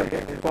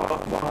 il va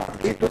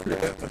rentrer tout le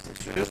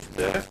processus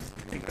de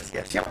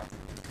négociation.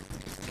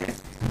 Okay?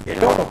 Et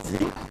là, on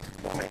dit,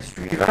 bon, ben,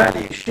 suivant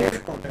les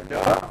chiffres qu'on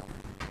a là,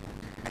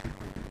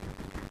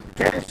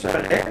 quel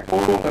serait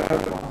pour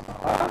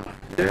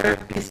le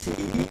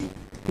PCI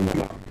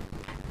minimum?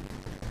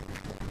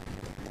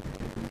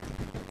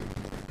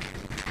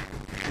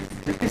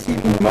 Le PCI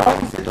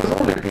minimum, c'est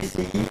toujours le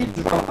PCI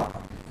du vendeur.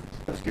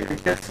 Parce que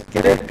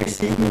quel est le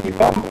PCI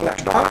minimum pour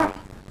l'acheteur?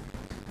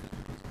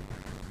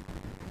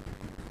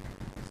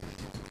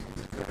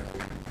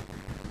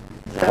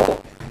 Zéro.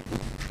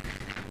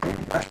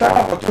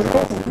 L'acheteur va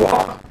toujours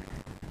vouloir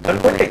de le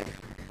voler.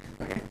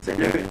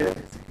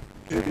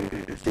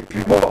 C'est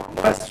plus bas.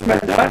 Moi, si tu me le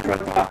donnes, je vais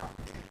le voir.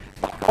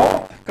 Par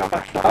contre, comme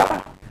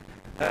acheteur,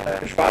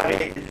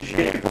 je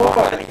n'irai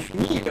pas à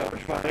l'infini.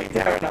 Je vais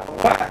arrêter à un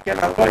endroit. À quel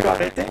endroit il va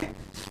arrêter?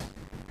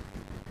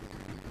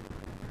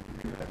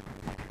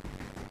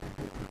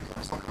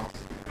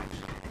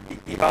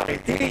 Il va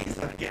arrêter.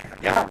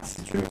 Regarde,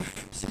 si tu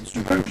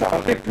veux me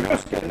changer plus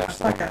que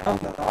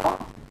 940 $,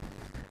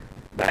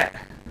 ben,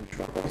 je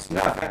vais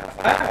continuer à faire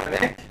affaire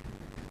avec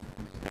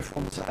le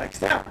fournisseur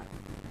externe.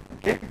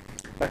 OK?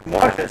 Fait que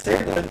moi,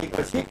 j'essaie de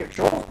négocier quelque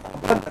chose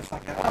en bas de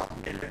 940.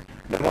 Mais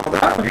le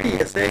vendeur, lui,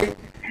 il essaie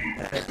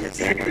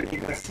de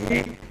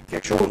négocier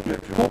quelque chose le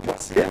plus haut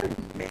possible,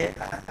 mais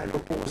à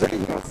l'opposé,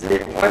 il va se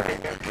dire, ouais, mais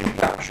il y a un prix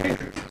plancher,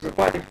 je ne veux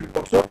pas aller plus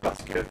bas que ça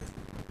parce que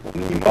au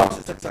minimum,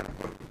 c'est ça que ça me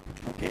coûte.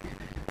 OK?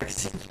 Fait que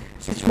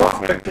si tu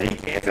m'offres un prix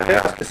qui est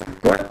inférieur à ce que ça me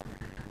coûte,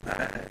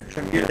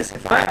 j'aime mieux laisser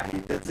faire et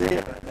te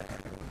dire,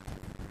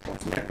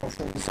 continuer à ton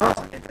fournisseur,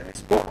 ça ne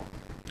m'intéresse pas.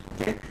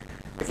 OK?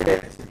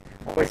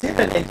 On va essayer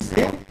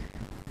d'analyser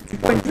du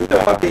point de vue de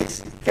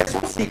ABC. Quels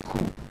sont ses coûts?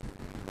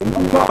 Au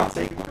minimum,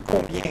 ça coûte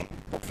combien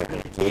pour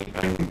fabriquer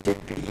une unité de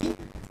pays?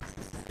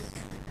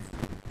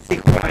 C'est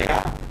coûts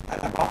variables à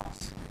la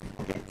base.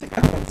 Okay? C'est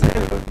quand on dit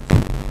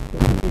au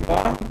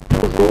minimum,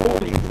 toujours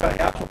les coûts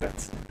variables sont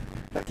pertinents.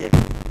 Il va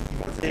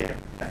dire,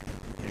 ben,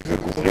 je veux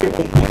couvrir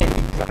au moins les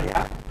coûts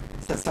variables,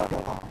 700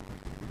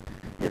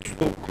 $. Y a-t-il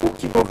d'autres coûts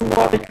qu'il va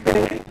vouloir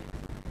récupérer?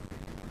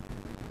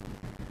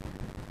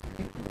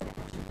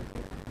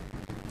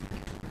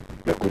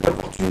 Le coût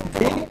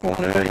d'opportunité qu'on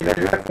a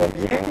évalué à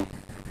combien?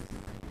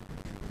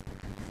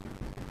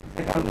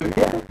 52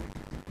 000.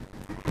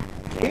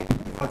 OK.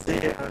 Il va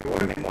dire,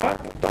 oui, mais moi,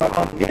 pour t'en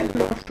vendre 1000,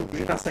 là, je suis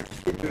obligé d'en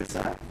sacrifier 200.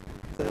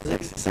 Ça veut dire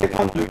que c'est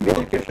 52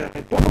 000 que je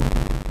n'aurai pas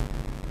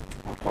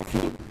en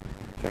profit.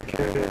 Fait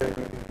que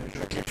je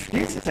vais te les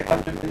filer, ces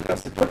 52 000-là,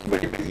 c'est toi qui vas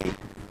les payer.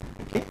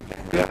 OK? Fait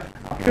que là,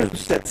 en plus du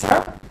 700,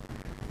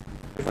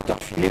 je vais te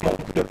refiler mon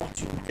coût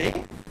d'opportunité.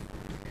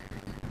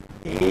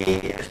 Et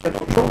est-ce qu'il y a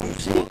d'autres choses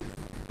aussi?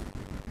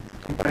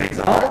 Comme par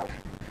exemple,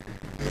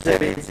 je vous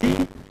avais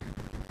dit,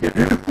 il y a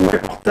deux coûts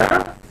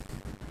importants,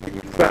 il y a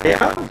les coûts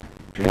variables,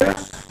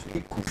 plus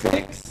les coûts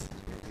fixes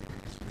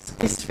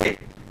spécifiques,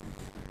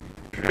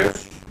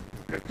 plus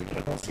le coût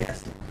de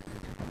renonciation.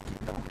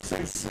 Donc ça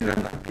ici, là,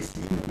 dans le PCI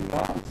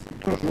minimum, c'est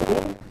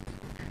toujours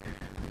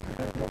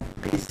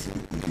PCI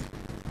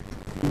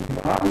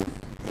minimum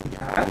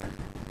égale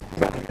coût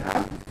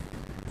variable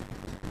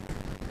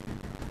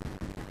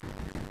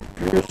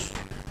plus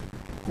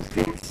coût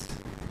fixe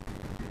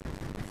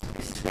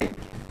spécifique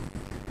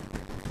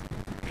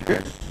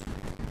plus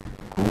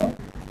coût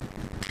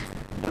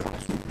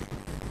d'opportunité.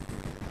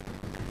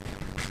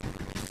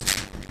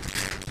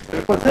 Ça ne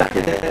veut pas dire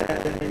qu'il y en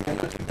a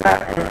tout le temps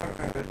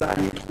un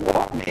dans les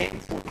trois, mais il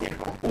faut bien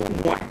au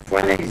moins, il faut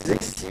analyser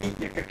s'il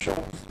y a quelque chose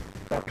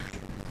dans tout ça.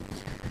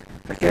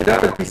 Fait que là,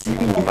 le PCI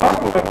minimum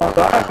pour le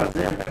vendeur va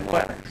dire, ben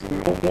moi, je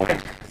veux au moins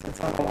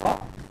 700 $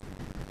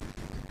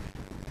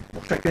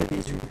 pour chacune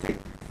des unités.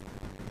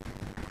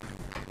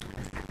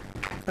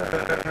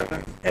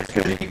 Est-ce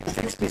que j'ai des coûts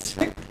fixes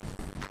spécifiques?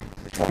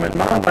 Si on me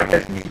demande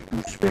d'engager des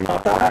coûts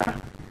supplémentaires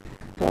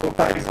pour,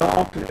 par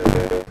exemple,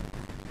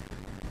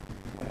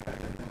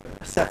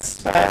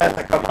 satisfaire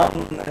la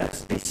commande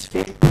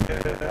spécifique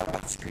en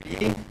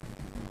particulier,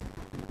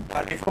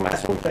 dans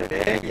l'information que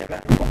j'avais, il y avait un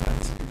particulier.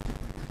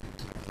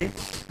 Okay.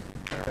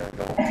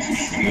 Donc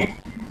ici,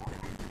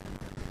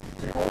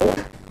 0.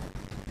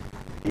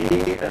 Et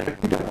le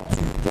coût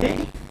d'opportunité,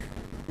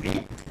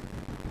 oui.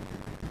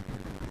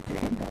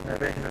 Okay. On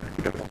avait un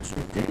coût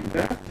d'opportunité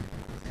de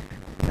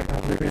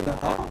 52 000 $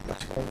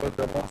 parce qu'on va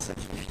devoir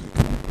sacrifier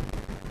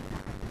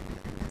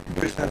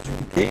 200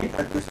 unités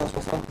à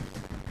 260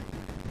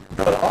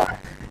 $.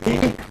 Et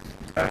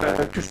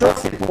tout ça,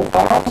 c'est pour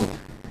vendre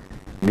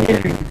 1000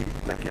 unités.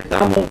 Donc,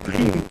 dans mon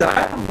prix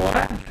unitaire, moi,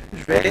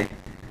 je vais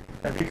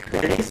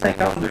récupérer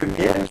 52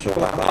 000 sur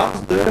la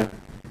base de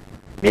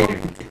 1000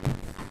 unités.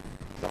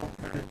 Donc,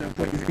 d'un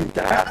point de vue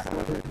unitaire, ça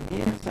va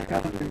devenir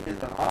 52 000 $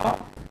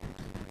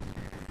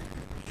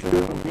 sur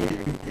 1000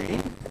 unités.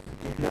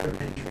 Et là,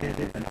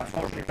 dans le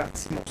fond, je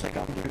répartis mon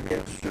 52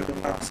 000 sur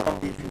l'ensemble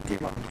des unités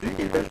vendues.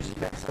 Et là, je dis,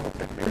 ben, ça va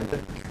permettre de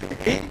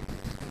récupérer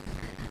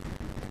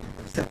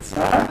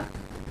 700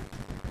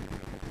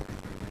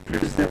 plus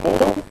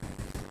 0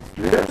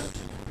 plus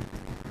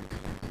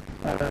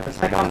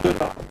 52 $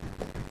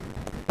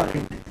 par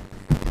unité.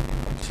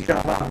 Donc, si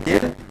j'en vends 1000,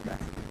 ben,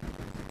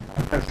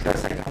 en rajoutant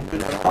 52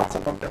 $, ça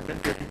va me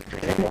permettre de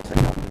récupérer mon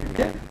 52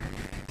 000.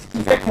 Ce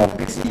qui fait que mon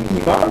PCI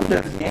minimum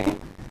devient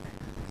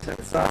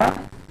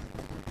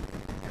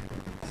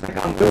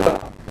 752 $.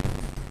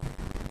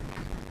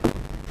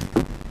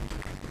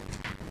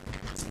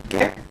 OK?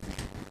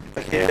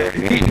 Fait que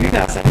lui,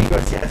 dans sa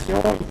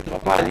négociation, il ne voudra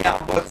pas aller en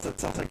bas de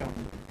 752.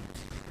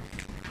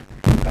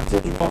 À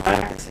partir du moment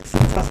que c'est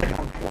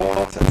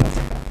 753,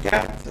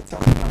 754,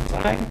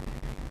 755,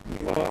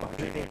 il va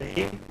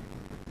générer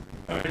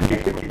un léger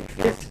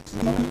bénéfice qui,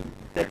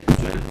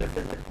 d'habitude, ne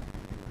faisait pas.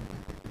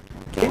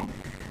 OK?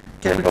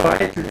 Quel va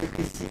être le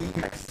PCI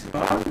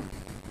maximum?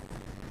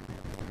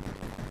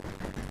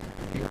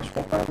 Et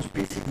lorsqu'on parle du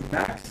PCI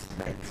max,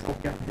 ben, il faut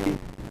regarder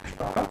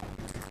l'acheteur.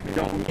 Mais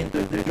là, on vient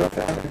de déjà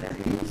faire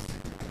l'analyse.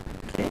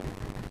 OK?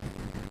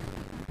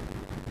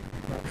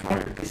 Donc,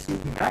 le PCI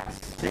max,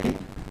 c'est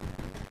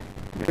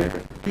le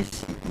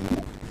PCI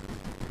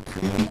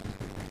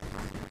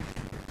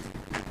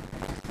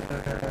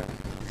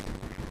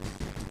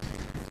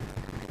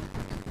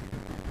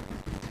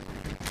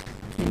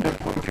qui ne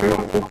procure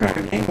aucun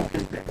gain au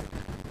feedback.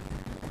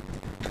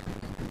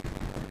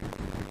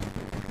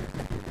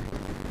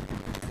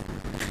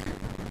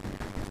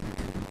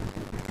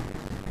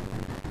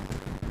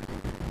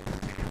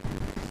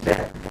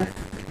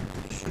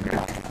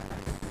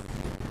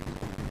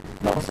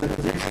 Donc, ça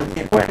veut dire que je ne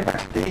viens pas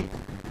impacter.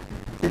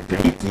 C'est le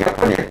prix qui n'a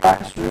pas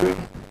d'impact sur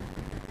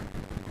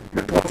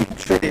le profit que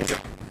tu fais déjà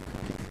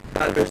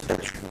dans le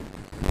statut quo.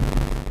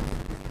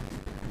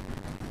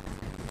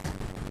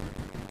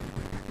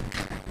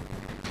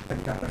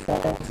 Dans le fond,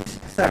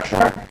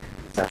 sachant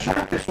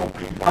que son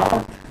prix de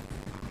vente,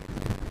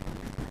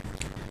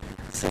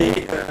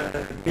 c'est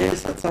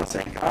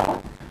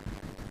 1750,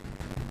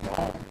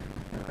 bon,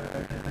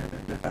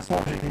 de façon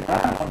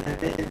générale, on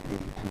avait des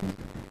coûts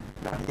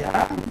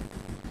variables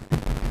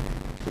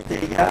qui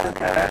étaient égales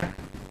à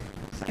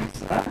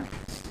 500.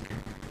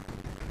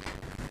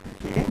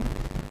 OK.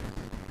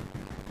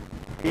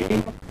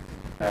 Et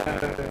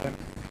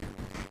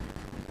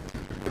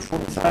le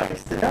fournisseur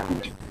externe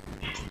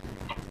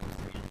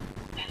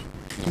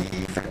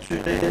qui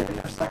facturait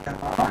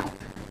 940,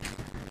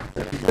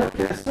 ça veut dire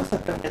que ça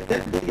permettait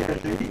de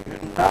dégager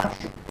une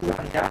marge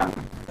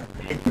variable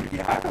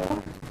régulière.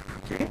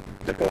 OK.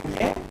 De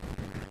combien?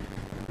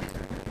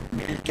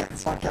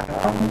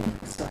 1440,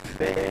 ça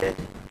fait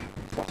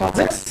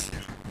 70.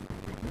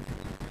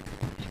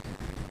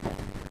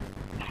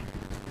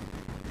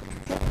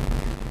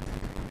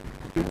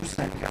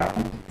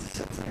 12,50,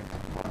 17,50.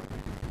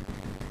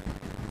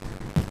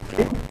 OK.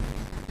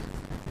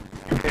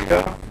 Et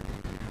là,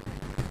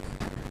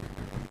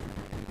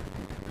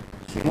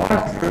 si moi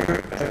je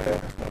veux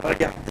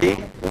regarder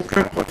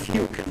aucun profit,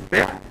 aucune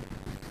perte,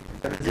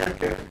 ça veut dire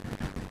que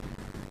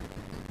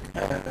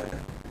je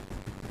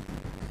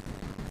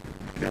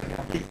vais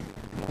regarder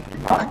mon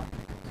primaire,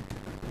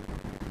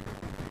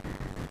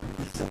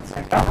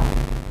 17,50.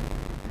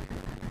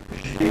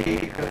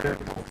 J'ai,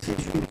 pour ces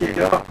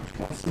unités-là, je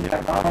continue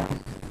à vendre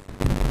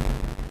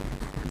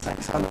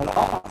 500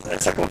 $.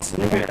 Ça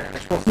continue,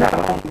 je continue à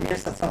vendre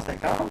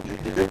 1750. J'ai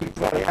déjà des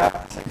coûts variables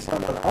à 500 $.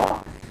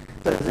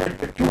 Ça veut dire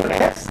que tout le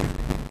reste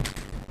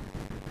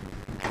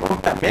va me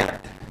permettre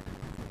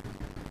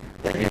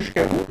d'aller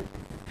jusqu'à où?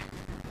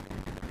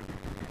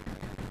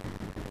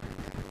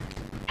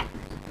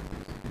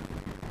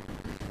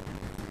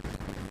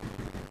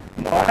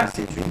 Moi,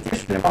 ces unités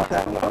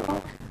supplémentaires-là,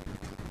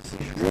 si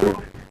je veux,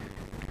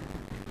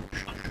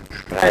 je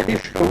prends aller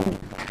jusqu'à où?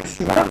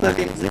 Souvent, vous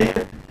allez me dire,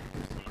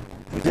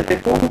 vous n'irez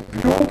pas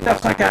plus haut que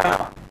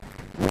 940.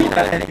 Oui, dans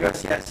la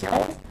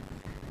négociation,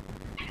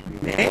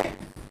 mais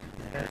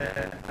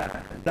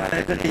dans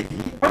la vraie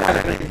vie, pas dans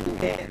la vraie vie,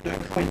 mais d'un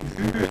point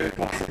de vue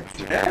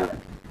conceptuel,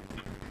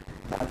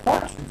 dans le fond,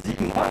 tu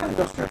dis, moi,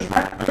 lorsque je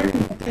vends une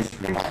unité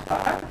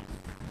supplémentaire,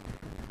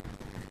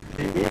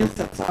 j'ai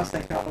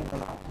 1750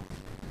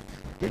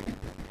 $. Okay?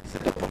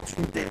 Cette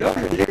opportunité-là,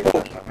 je ne l'ai pas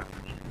autrement.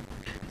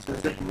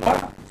 C'est-à-dire que moi,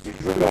 si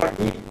je veux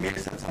gagner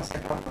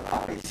 1750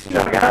 $, et si je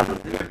regarde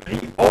le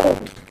prix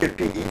autre que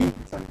payé,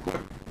 ça me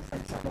coûte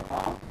 500 $.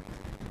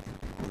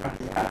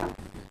 Variable,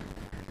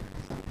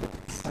 ça me coûte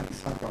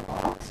 500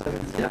 $. Ça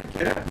veut dire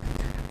que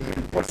j'ai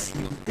une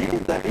possibilité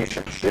d'aller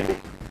chercher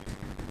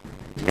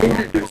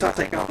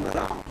 1250 $.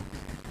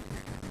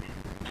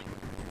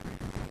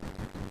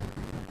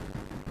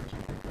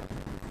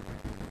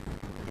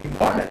 Et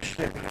moi, je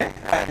serais prêt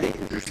à aller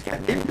jusqu'à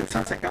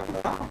 1250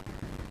 $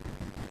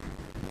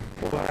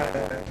 pour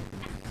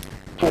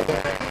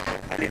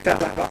aller faire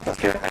de la vente. Parce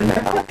que,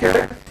 admettons que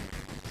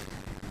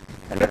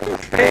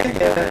je paye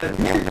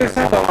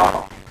 1200 $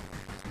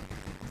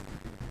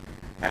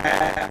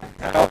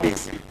 à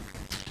l'ABC.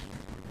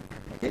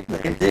 Okay? Vous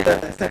allez me dire,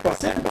 c'est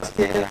impossible parce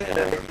qu'il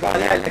va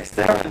aller à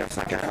l'externe à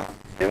 940.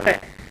 C'est vrai.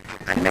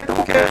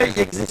 Admettons qu'il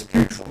n'existe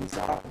plus le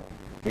fournisseur.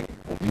 Okay?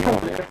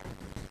 Oublions-le.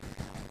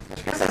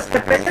 Est-ce que ça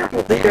serait payant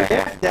pour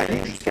DEF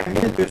d'aller jusqu'à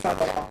 1200 $?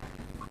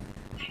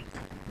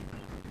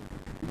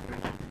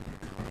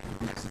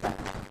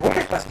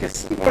 Oui, parce que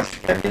si moi je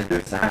suis à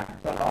 1200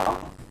 $,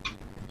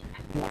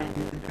 moins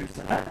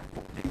 1200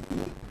 pour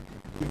payer,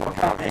 il va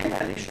quand même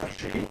aller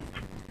chercher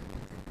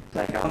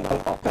 50 $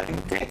 par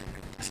unité.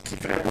 Ce qu'il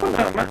ne ferait pas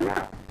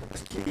normalement.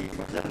 Parce qu'il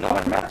va dire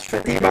normalement, tu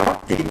fais tes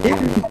ventes, tes 1000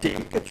 unités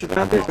que tu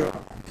vends déjà.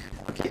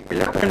 OK, et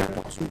là, tu as une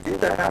opportunité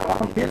d'aller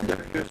avoir 1000 de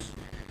plus.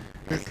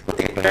 Je ne suis pas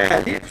prêt à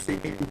aller pour ces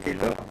 1000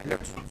 unités-là. Mais là,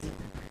 tu te dis,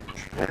 je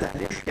suis prêt à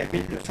aller jusqu'à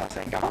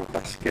 1250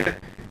 parce que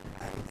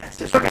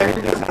c'est sûr qu'à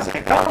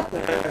 1250,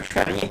 je ne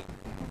fais rien.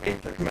 Et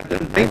je me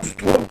donne bien du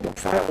trouble pour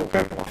faire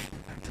aucun profit.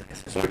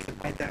 C'est sûr que c'est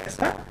pas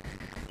intéressant,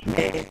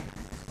 mais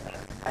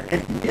à la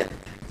limite,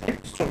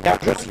 si tu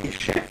regardes juste les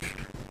chiffres,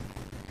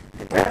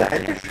 tu es prêt à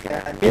aller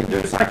jusqu'à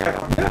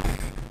 1249.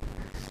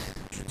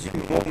 Tu dis,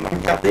 on va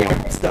me garder un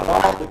petit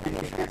dollar de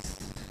bénéfice.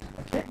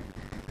 OK?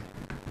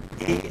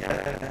 Et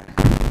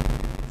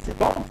c'est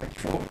bon.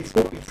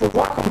 Il faut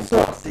voir comme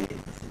ça.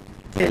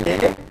 Quel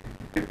est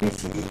le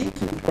PCI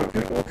qui ne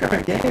procure aucun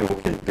gain et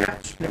aucune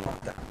perte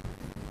supplémentaire.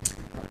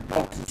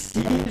 Donc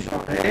ici,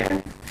 j'aurais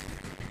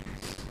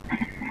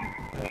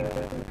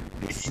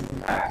PCI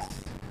max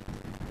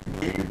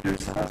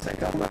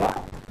 1250 $.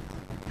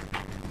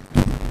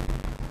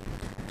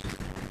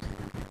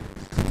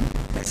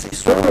 Mais c'est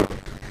sûr,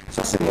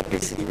 ça c'est mon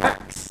PCI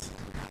max.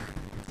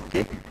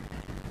 OK?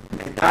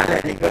 Mais dans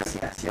la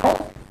négociation,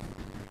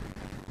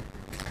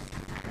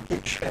 okay,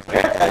 je serais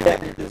prêt à aller à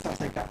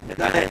 1250. Mais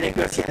dans la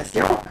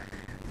négociation,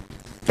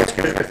 qu'est-ce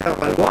que je vais faire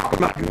valoir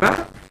comme argument?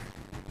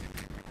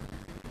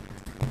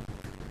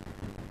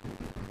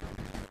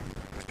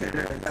 Parce que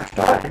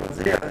l'acheteur, il va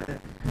dire,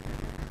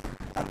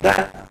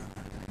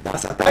 dans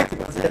sa tête, il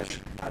va dire,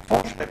 dans le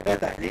fond, je serais prêt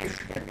à aller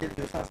jusqu'à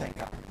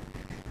 1250.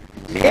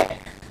 Mais,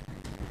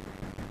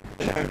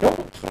 j'ai une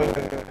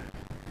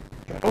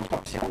autre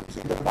option qui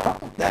est de vendre,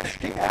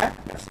 d'acheter à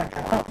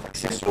 940.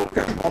 C'est sûr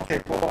que je ne monterai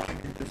pas à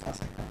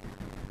 1250.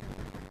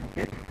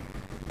 Okay?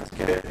 Parce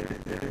que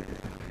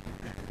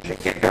j'ai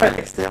quelqu'un à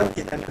l'externe qui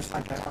est à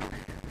 940.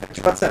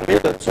 Tu vas te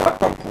servir de ça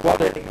comme pouvoir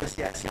de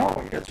négociation.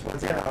 Et là, tu vas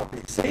dire à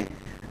l'ABC,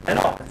 mais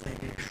non,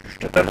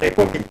 je ne te donnerai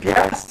pas 1000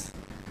 piastres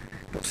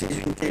pour ces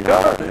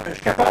unités-là. Je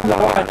suis capable de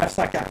l'avoir à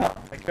 940.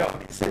 Fait que là,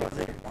 l'ABC va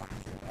dire,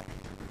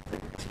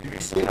 parce que lui,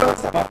 c'est là,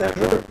 c'est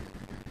avantageux.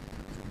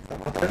 C'est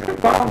avantageux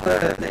de vendre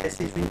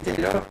ces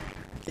unités-là.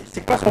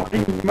 C'est quoi son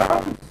prix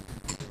minimum?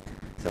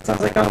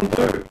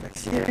 752. Fait que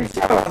s'il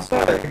réussit à vendre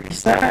ça à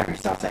 800,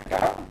 850,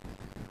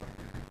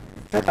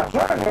 fait de l'argent,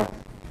 là.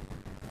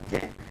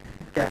 OK?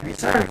 Puis à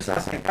 800,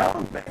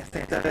 850, ben,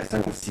 c'est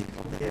intéressant aussi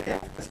pour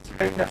DRF parce qu'il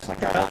paye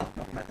 940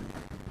 normalement.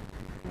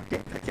 OK?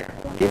 Fait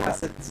qu'on est dans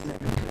cette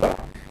dynamique-là.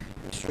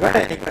 Et souvent,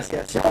 la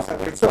négociation, ça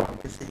va être ça. On va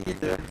essayer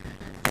de.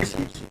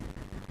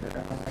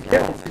 En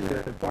anglais, on dit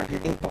le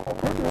bargaining power,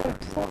 le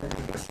pouvoir de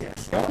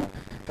négociation.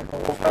 Fait qu'on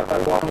va faire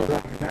valoir nos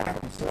arguments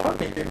comme ça,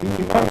 mais le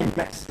minimum et le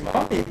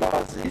maximum est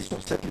basé sur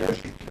cette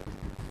logique-là.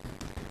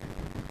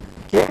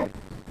 OK?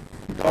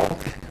 Donc,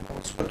 on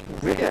va se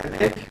retrouver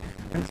avec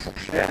une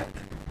fourchette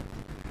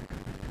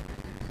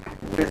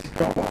où est-ce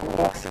qu'on va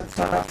avoir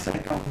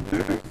 752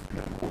 de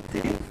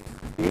côté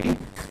et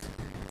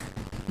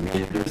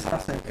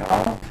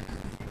 1250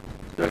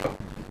 de l'autre.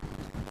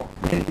 Donc,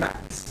 min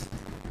max.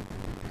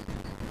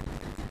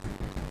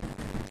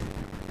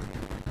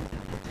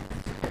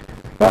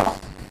 Bon.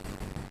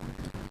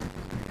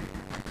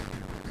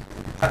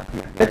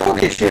 Mettons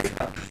des chiffres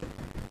dans tout ça.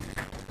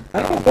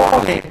 Allons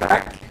voir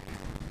l'impact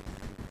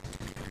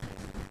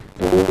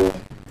pour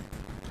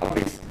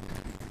ABC.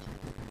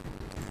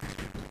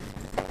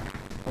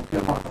 Donc, le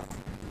montant.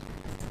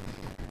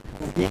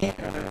 bien,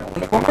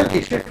 on a pas mal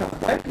des chiffres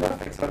en tête, là,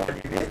 fait que ça va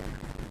aller vite.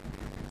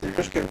 C'est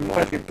juste que moi,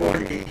 j'ai pas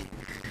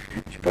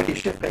les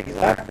chiffres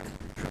exacts.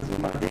 Je vais vous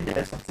demander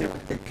de sortir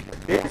votre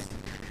calculatrice.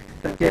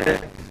 Fait que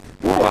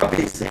pour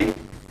ABC,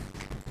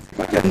 c'est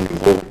quoi qu'il y a de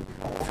nouveau?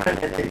 On va faire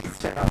l'analyse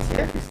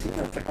différentielle ici.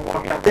 Fait qu'on va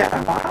regarder à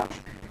la marge.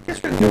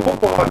 Qu'est-ce que le nouveau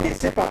pour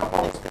ABC par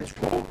rapport au statu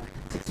quo?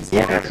 C'est qu'il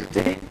vient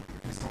rajouter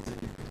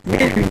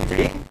 1000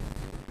 unités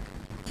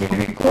qui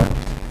lui coûtent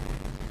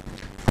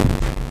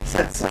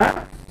 700.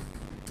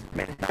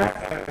 Maintenant,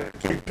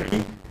 quel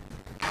prix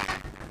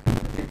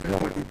on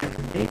va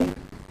déterminer?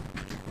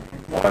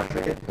 Moi, je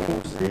vais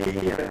poser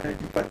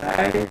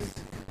l'hypothèse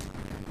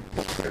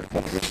pour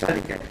qu'on puisse faire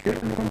les calculs.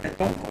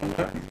 Mettons qu'on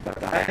a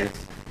l'hypothèse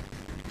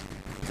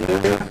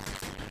de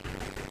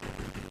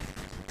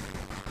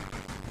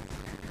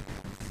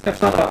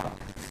 900 $.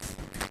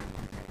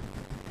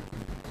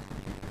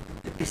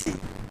 C'est ici.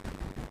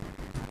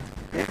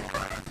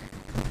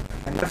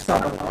 À 900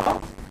 $.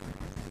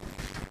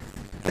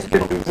 Qu'est-ce que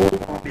le nouveau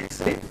en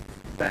BC?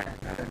 Ben,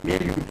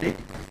 1000 unités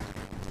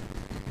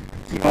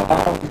qui va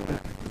vendre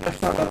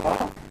 900 $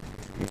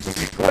 et qui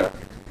lui coûte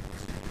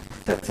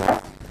 700.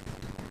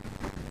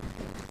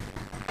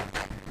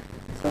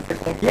 Ça fait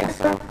combien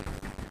ça?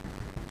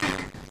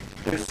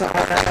 200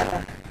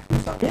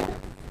 000?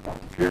 Donc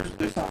plus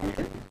 200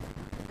 000.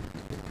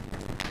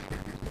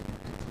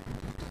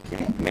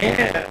 Okay. Mais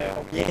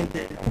on vient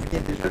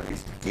déjà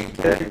d'expliquer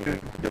que le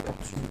coût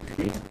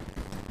d'opportunité,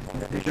 on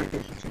a déjà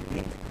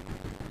calculé.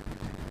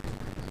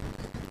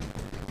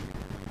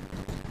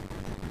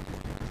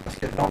 Parce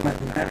que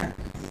normalement,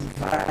 il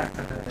vend,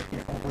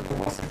 on va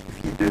devoir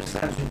sacrifier 200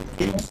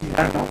 unités qui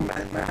vend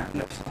normalement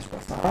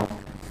 960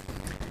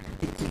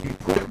 et qui lui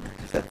coûte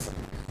 700.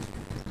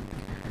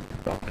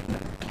 Donc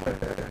notre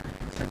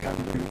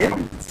 52 000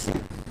 ici,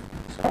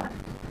 ça,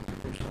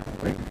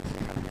 oui,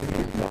 52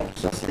 000, donc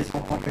ça c'est son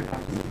compte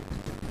épargné.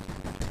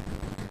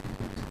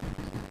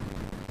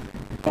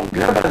 Donc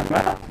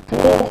globalement,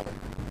 pour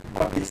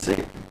ABC,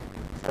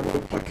 ça va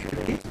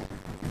procurer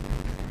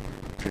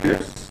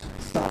plus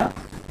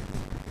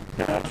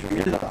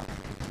 148 000 $.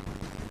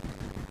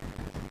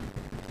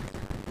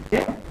 OK?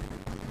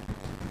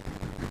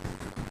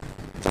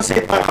 Ça,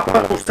 c'est par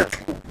rapport au statu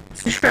quo.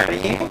 Si je fais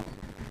rien,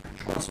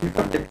 je continue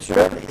comme d'habitude,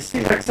 et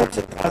si j'accepte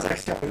cette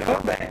transaction-là,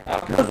 ben, en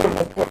plus de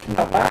mon profit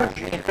normal,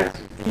 j'ai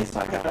rajouté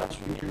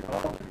 148 000 $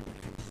 de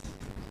bénéfices.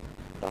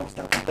 Donc, c'est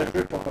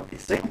avantageux pour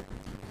ABC.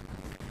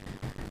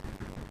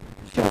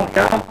 Si on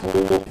regarde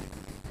pour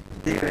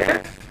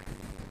DEF,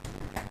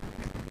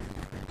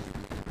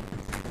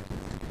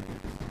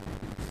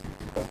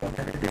 donc on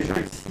avait déjà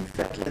ici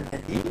fait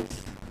l'analyse.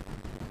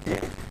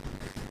 Okay.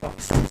 Donc,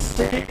 si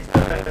c'est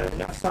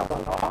 900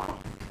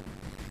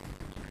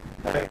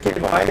 $, quelle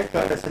va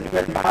être cette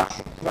nouvelle marge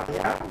sur coût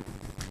variable?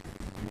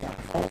 Dans le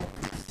fond,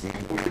 ici,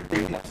 au lieu de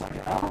payer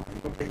 940,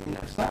 il va payer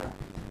 900.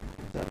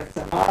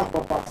 Cette marge va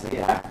passer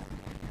à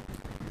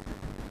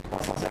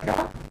 350.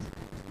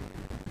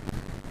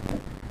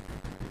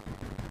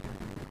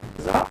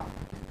 C'est ça.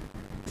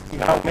 Ce qui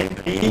va au même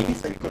prix,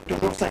 ça lui coûte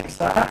toujours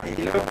 500. Et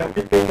là, au lieu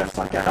de payer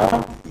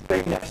 940, il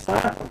paye 900,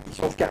 donc il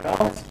sauve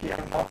 40, ce qui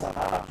augmente sa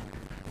marge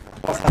à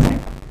 350.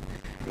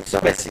 Et ça,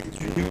 ben, c'est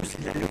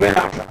de la nouvelle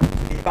argent.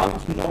 Les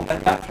banques qui normalement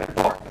ne feraient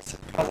pas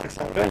cette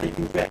transaction-là, elle est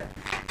nouvelle.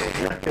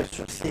 C'est-à-dire que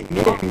sur ces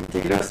 1000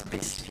 unités-là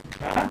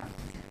spécifiquement,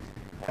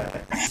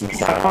 s'ils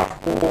s'arrangent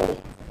pour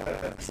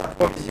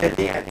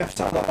s'approvisionner à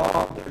 900 $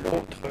 de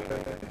l'autre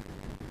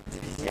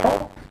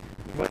division,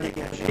 il va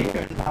dégager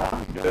une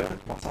marge de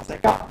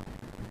 350.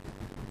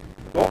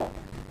 Bon.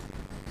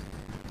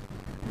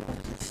 Donc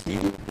ici,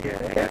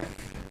 DEF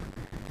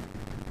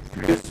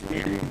plus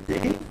 1000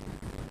 unités.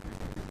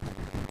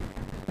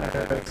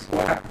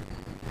 Fois,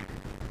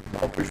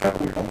 on peut faire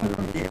au long,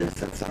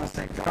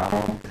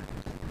 1750,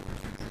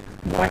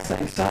 moins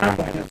 500,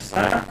 moins 900,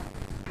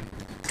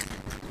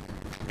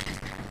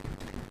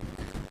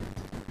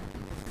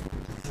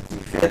 ce qui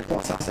fait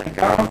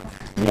 350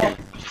 000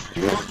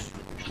 plus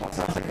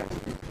 350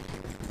 000.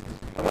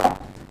 Ça va?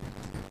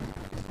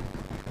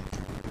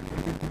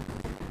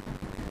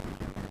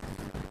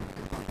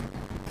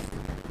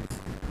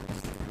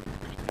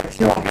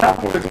 Si on regarde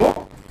pour le groupe,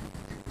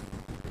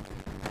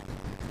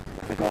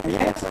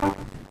 combien ça?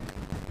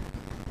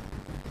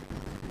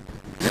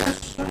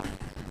 Plus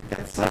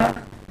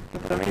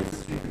 498.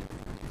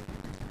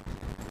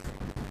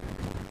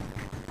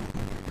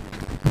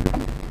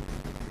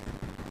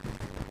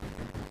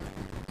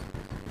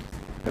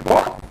 C'est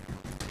bon?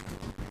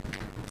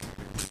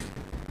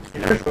 Et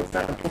là, je vais vous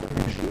faire un tour de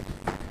magie.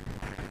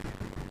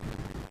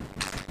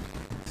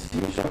 Si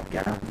je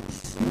regarde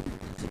ici,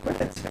 c'est quoi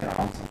la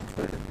différence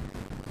entre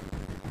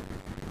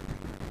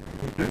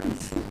les deux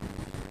ici?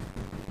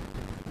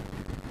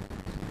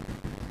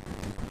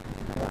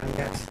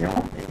 Variation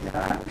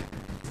égale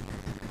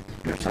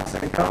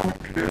 250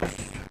 plus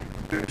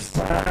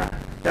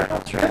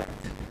 248,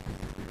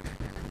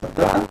 ça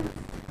donne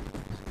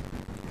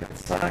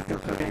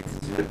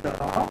 498 $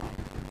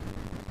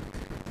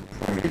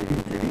 fois 1000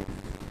 unités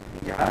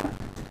égale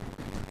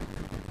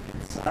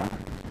 498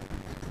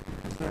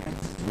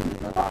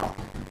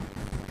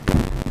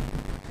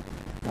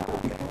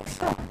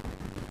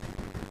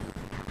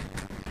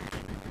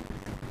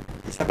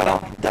 ça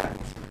balance tout le temps.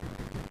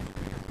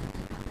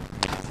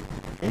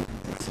 Okay?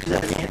 Si vous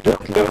avez un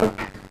doute, là,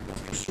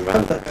 parce que souvent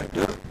vous avez un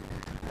doute,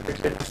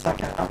 avec le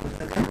 940,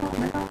 vous allez dire, non,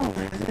 mais non,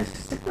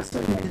 c'est quoi ça,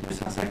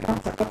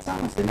 1250, ça n'a pas de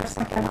sens, c'est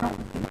 940.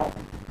 Non,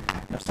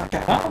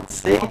 940,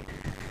 c'est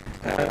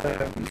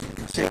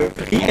un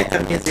prix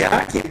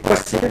intermédiaire qui est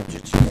possible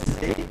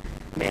d'utiliser,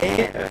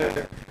 mais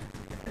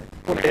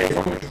pour les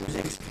raisons que je vous ai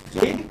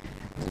expliquées,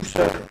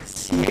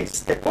 s'il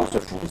n'existait pas ce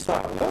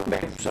fournisseur-là, ben,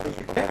 vous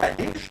seriez prêt à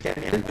aller jusqu'à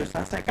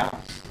 1250.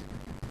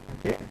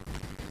 Okay?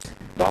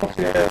 Donc,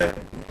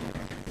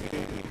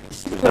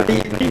 si vous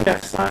auriez pris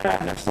 900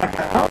 à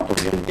 940 au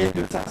lieu de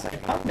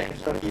 1250, ben,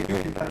 vous auriez eu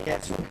une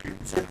variation plus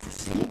petite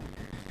ici,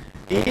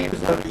 et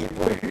vous n'auriez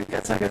pas eu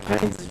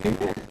 498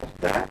 000.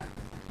 Pourtant,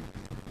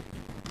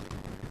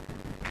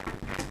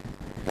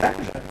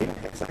 j'arrive à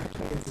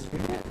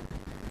 498 000.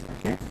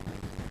 OK?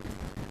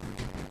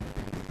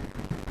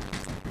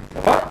 Ça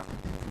va?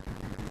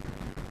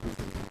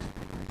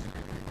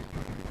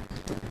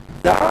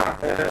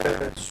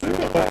 Sur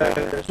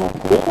son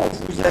cours,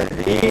 vous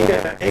avez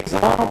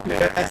exemple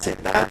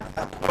acétate,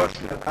 approche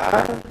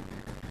globale.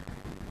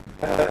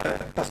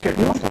 Parce que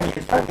nous, ce qu'on vient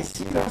de faire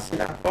ici, c'est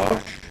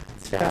l'approche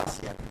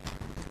différentielle.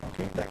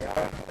 Okay?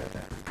 D'ailleurs,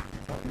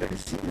 on l'a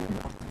ici,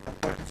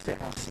 l'approche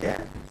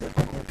différentielle. C'est ce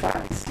qu'on vient de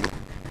faire ici.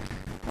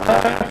 Je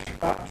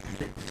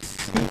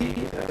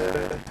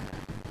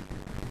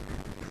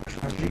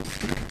vais changer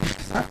ici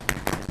 900.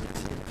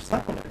 C'est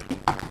 900 qu'on a pris.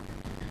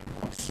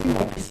 Donc, si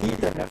mon ici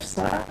est de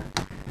 900,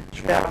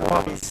 je vais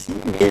avoir ici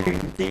 1000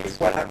 unités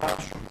fois la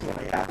marge sur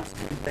courriel, ce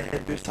qui me fait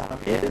 200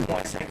 000,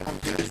 moins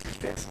 52, ce qui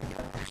fait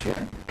 148.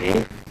 Et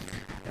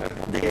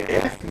pour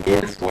DRF,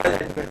 1000 fois la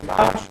nouvelle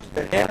marge, qui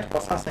donnait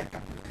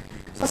 350.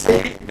 Ça,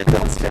 c'est les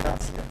méthodes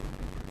différentielles.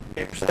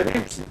 Et vous savez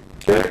aussi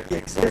qu'il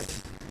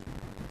existe,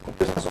 qu'on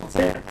peut s'en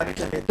sortir avec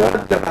la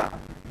méthode de marge.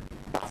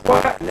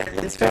 Parfois,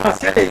 la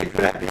différentielle est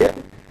plus rapide,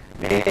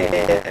 mais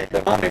elle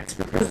demande un petit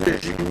peu plus de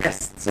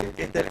gymnastique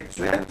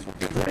intellectuelle, si on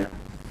peut dire.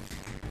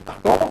 Par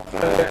contre,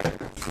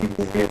 si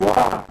vous voulez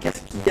voir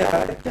qu'est-ce qu'il y en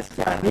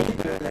est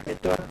de la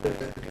méthode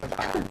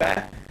globale,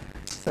 ben,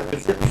 ça veut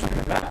dire tout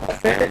simplement qu'on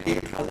fait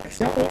des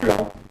transactions au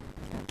long.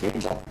 Okay?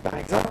 Donc, par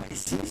exemple,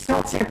 ici, si on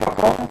ne tient pas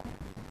compte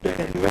de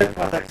la nouvelle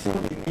transaction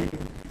des 1000 unités,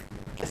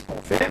 qu'est-ce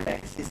qu'on fait? Ben,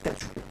 c'est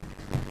statu quo.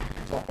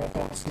 Donc, on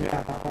continue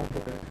à vendre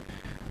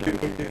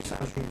 2200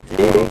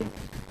 unités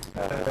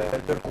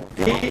d'un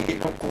côté, et de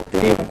l'autre côté,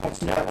 on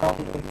continue à vendre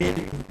nos 1000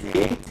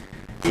 unités,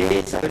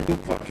 et ça nous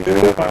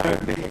procure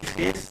un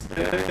bénéfice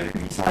de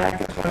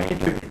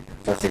 882 000.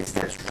 Ça, c'est le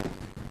statu quo.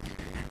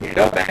 Et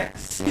là, ben,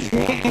 si je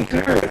viens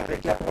inclure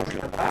avec l'approche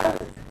globale,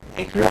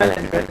 incluant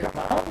la nouvelle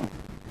commande,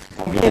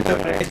 combien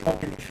devrait être mon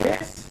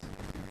bénéfice?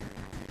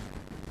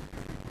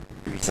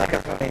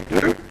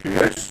 882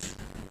 plus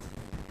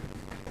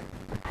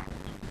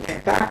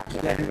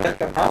l'impact de la nouvelle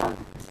commande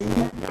qui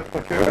me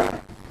procure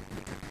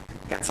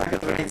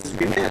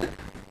 498 000.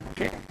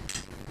 Okay?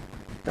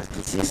 Parce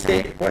qu'ici,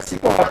 c'est voici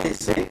pour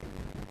ABC,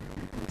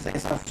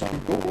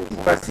 572,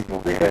 voici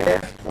pour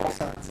DEF,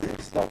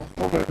 310, donc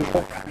pour le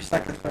groupe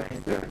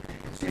 882.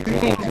 Si je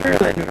viens inclure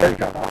la nouvelle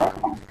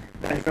commande,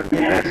 ben, je vais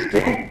venir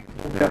rajouter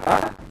au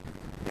global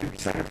de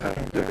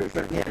 882, je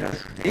vais venir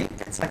rajouter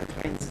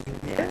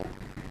 498 000.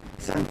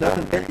 Ça me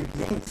donne bel et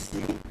bien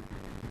ici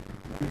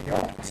 1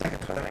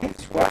 380 000,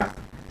 soit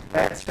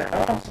la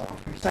différence entre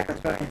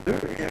 882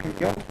 et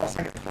 1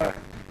 380 000,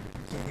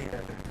 qui est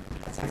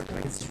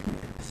 498 000.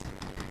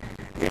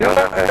 Et là,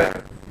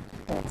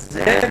 on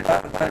disait,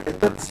 dans la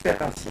méthode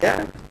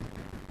différentielle,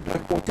 d'un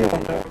côté, on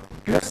a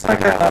plus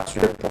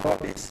 148 pour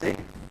ABC.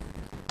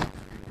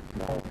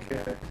 Donc,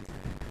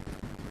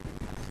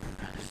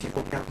 si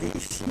vous regardez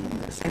ici,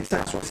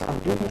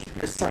 572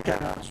 plus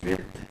 148,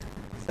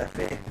 ça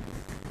fait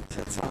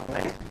 720.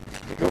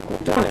 Et de l'autre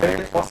côté, on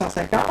avait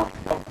 350.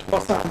 Donc,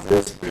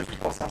 310 plus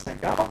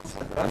 350, ça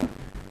donne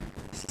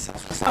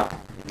 660.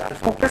 Et dans le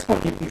fond, qu'est-ce qu'on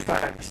est venu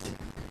faire ici?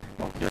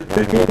 Donc, de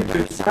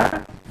 2200,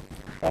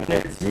 on a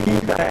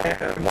dit,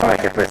 moi, la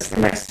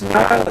capacité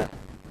maximale,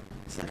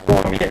 c'est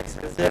 3000.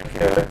 Ça veut dire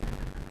que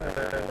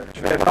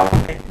je vais vendre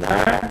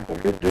maintenant, au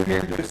lieu de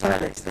 2200 à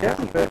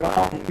l'externe, je vais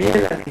vendre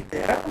 1000 à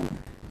l'interne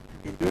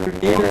et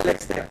 2000 à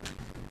l'externe.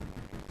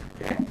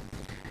 Okay?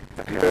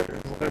 Fait que là,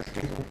 vous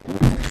rajoutez beaucoup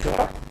de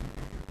ça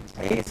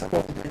et ça va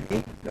vous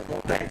donner le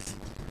montant ici.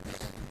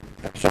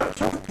 Ça,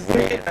 vous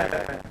pouvez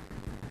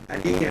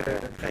aller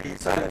travailler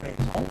ça à la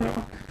maison. Là.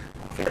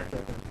 En fait,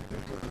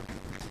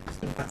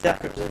 c'est une matière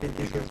que vous avez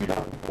déjà vue dans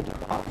vos cours de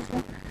base.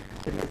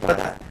 C'est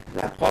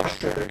l'approche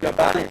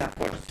globale et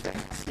l'approche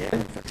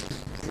différentielle. Fait que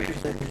vous pouvez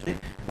vous amuser.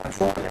 Dans le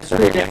fond, le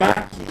seul élément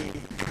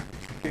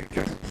que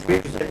vous pouvez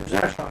vous amuser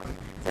à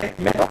changer.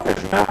 Mettons que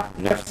je marque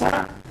 900,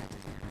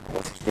 on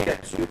va se quitter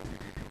là-dessus.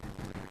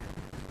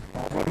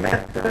 On va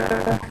mettre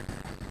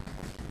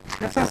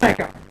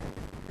 950.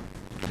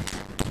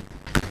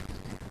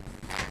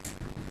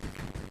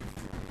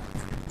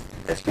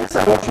 Est-ce que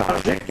ça va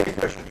changer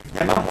quelque chose?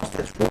 Évidemment, mon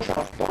statu quo ne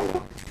change pas. Là.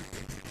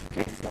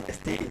 Okay, ça va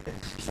rester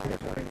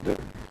 882.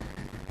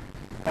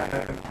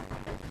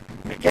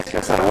 Mais qu'est-ce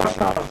que ça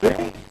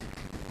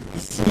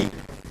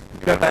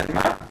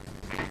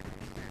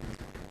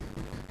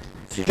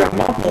Si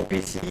j'augmente mon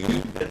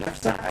PCI de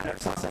 900 à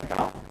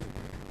 950,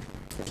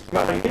 qu'est-ce qui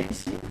va arriver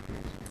ici?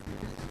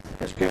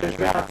 Est-ce que je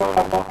vais encore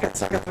avoir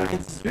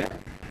 498?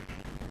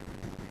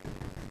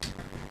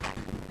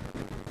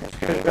 Est-ce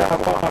que je vais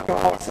avoir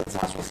encore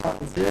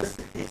 770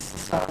 et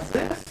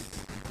 610?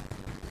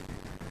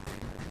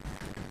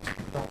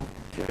 Donc,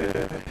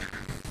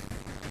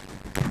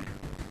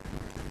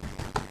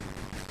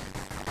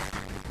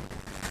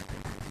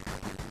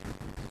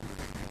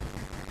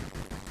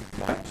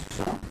 ouais, c'est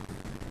ça.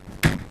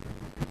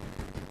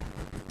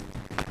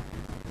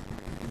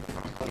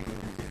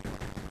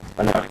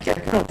 Alors, les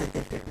calculs ont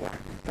été faits. Ouais.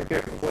 Fait que,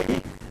 vous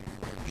voyez,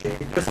 j'ai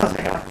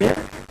 250 000.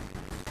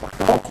 Par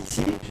contre,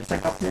 ici, j'ai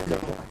 50 000 de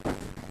moins.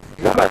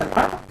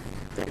 Globalement,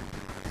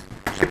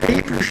 j'ai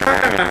payé plus cher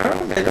à un,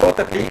 mais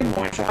l'autre a payé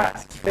moins cher.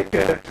 Ce qui fait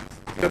que,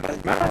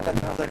 globalement, la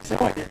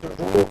transaction était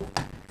toujours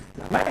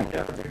la même.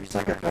 Là, de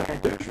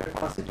 882, je vais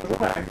passer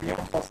toujours à 1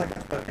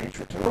 380 000. Je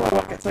vais toujours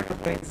avoir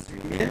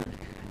 498 000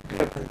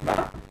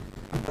 globalement,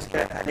 parce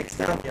qu'à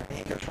l'externe, il n'y a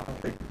rien qui a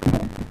changé.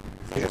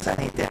 C'est juste à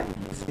l'interne.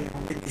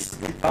 On a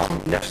décidé de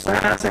vendre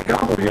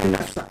 950 au lieu de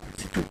 900.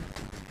 C'est tout.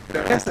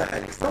 Le reste, à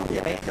l'externe, il n'y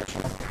a rien qui a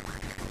changé.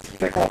 Ce qui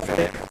fait qu'on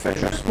fait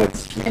juste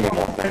modifier les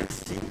montants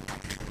ici.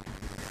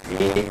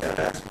 Et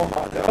à ce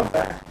moment-là,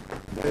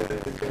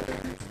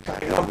 par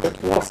exemple, le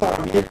 300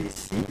 000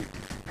 ici,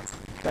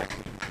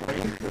 vous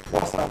voyez, le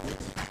 310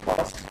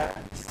 passe à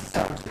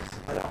 610.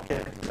 Alors que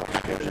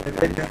lorsque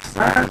j'avais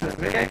 900,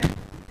 j'avais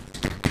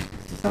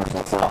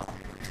 660.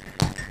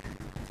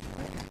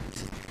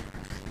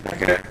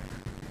 Donc,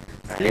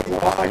 allez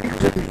voir, allez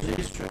vous amuser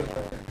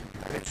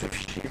avec ce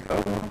fichier-là.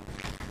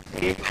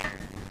 Et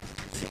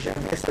si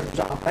jamais ça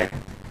vous embête,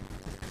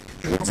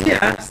 je vous dis,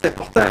 hein, c'est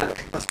important, là,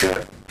 parce que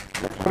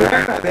le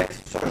problème avec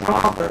ce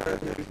genre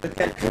de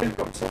calcul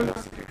comme ça,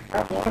 c'est que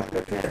quand moi je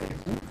le fais avec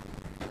vous,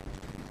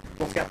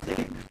 vous regardez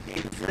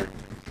et vous dites,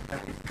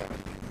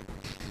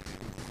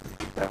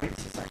 ben oui,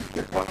 c'est ça,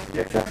 je crois que je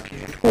l'ai fait, puis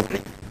j'ai tout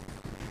compris.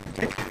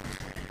 Okay?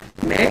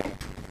 Mais,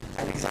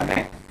 à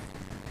l'examen,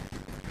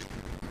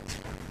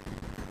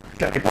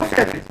 je ne l'avais pas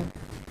fait avec vous.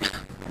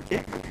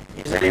 Okay?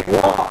 Et vous allez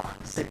voir,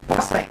 c'est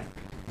pas simple.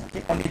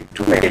 Okay? On est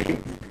tout mêlés.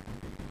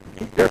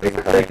 Là, je l'ai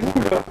fait avec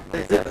vous, là. Vous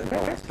allez dire, non,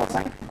 c'est pas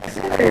simple.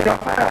 Essayez d'aller le faire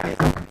à la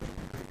maison.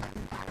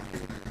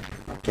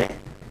 OK?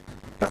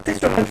 Partez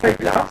sur une feuille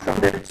blanche, comme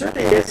d'habitude,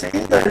 et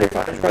essayez de le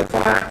faire. Je vais le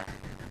faire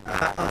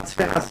en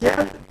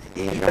différentiel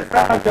et je vais le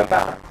faire en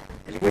global.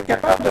 Et je vais être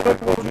capable de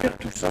reproduire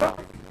tout ça.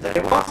 Vous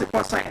allez voir, c'est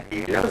pas simple.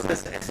 Et là, vous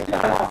essayez d'en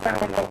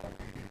faire un autre.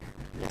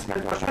 La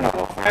semaine prochaine, on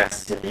va faire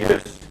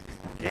Sirius.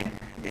 Okay?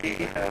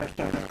 Et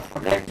c'est un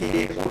problème qui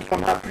est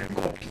autrement plus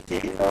compliqué,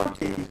 là,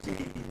 qui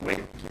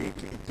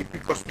est plus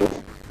costaud.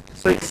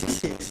 Ça ici,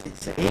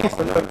 c'est rien,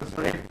 ça là, vous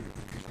savez.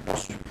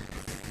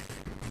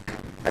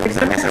 À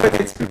l'examen, ça va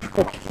être un petit peu plus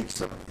compliqué que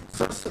ça.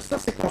 Ça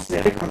c'est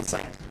considéré comme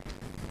simple.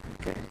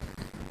 Okay?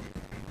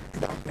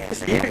 Donc, mais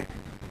essayez,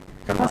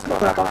 commencez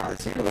par la base,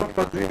 essayez de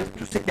reproduire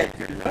tous ces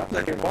calculs-là, vous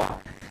allez voir.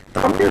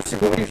 Tant mieux si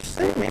vous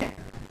réussissez, mais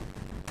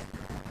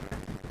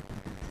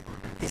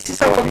et si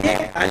ça va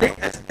bien, allez,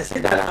 essayez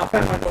d'aller en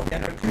faire un autre. Il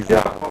y en a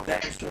plusieurs problèmes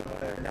sur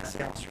la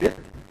séance 8.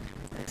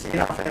 Essayez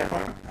d'en faire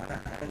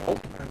un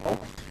autre.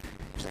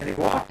 Vous allez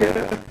voir que,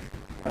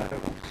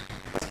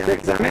 parce qu'à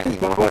l'examen, il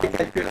va y avoir des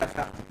calculs à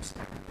faire comme ça.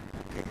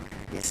 Okay?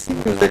 Et si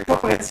vous n'êtes pas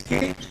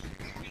pratiqué,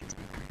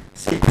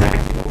 c'est le temps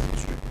qui va vous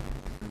tuer.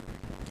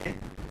 Okay?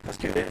 Parce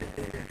que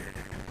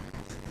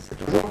c'est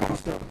toujours comme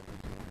ça.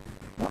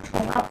 Moi, je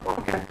comprends pas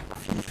quand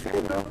il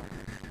fait, là.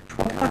 Je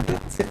comprends tout,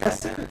 c'est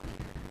facile.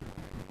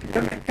 Puis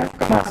là, mais quand vous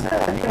commencez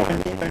à lire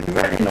un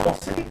nouvel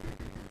énoncé,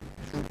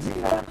 je vous dis,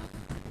 là,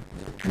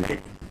 vous êtes tout mêlé.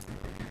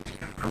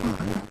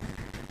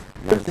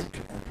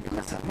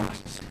 Comment ça marche?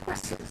 C'est quoi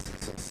ça?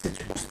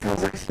 C'est pour cette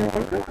transaction-là?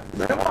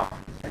 Vous allez voir.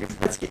 Allez vous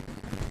pratiquer.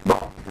 Bon,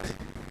 merci.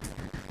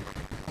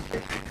 OK.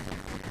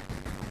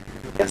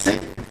 Merci.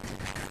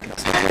 La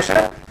semaine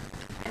prochaine.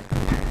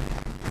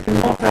 Tout le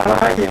monde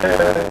travaille de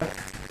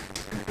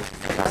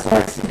façon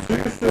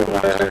assidue sur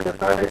le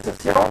travail de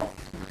session.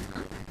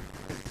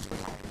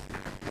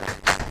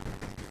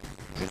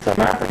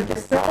 Justement, ta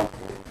question.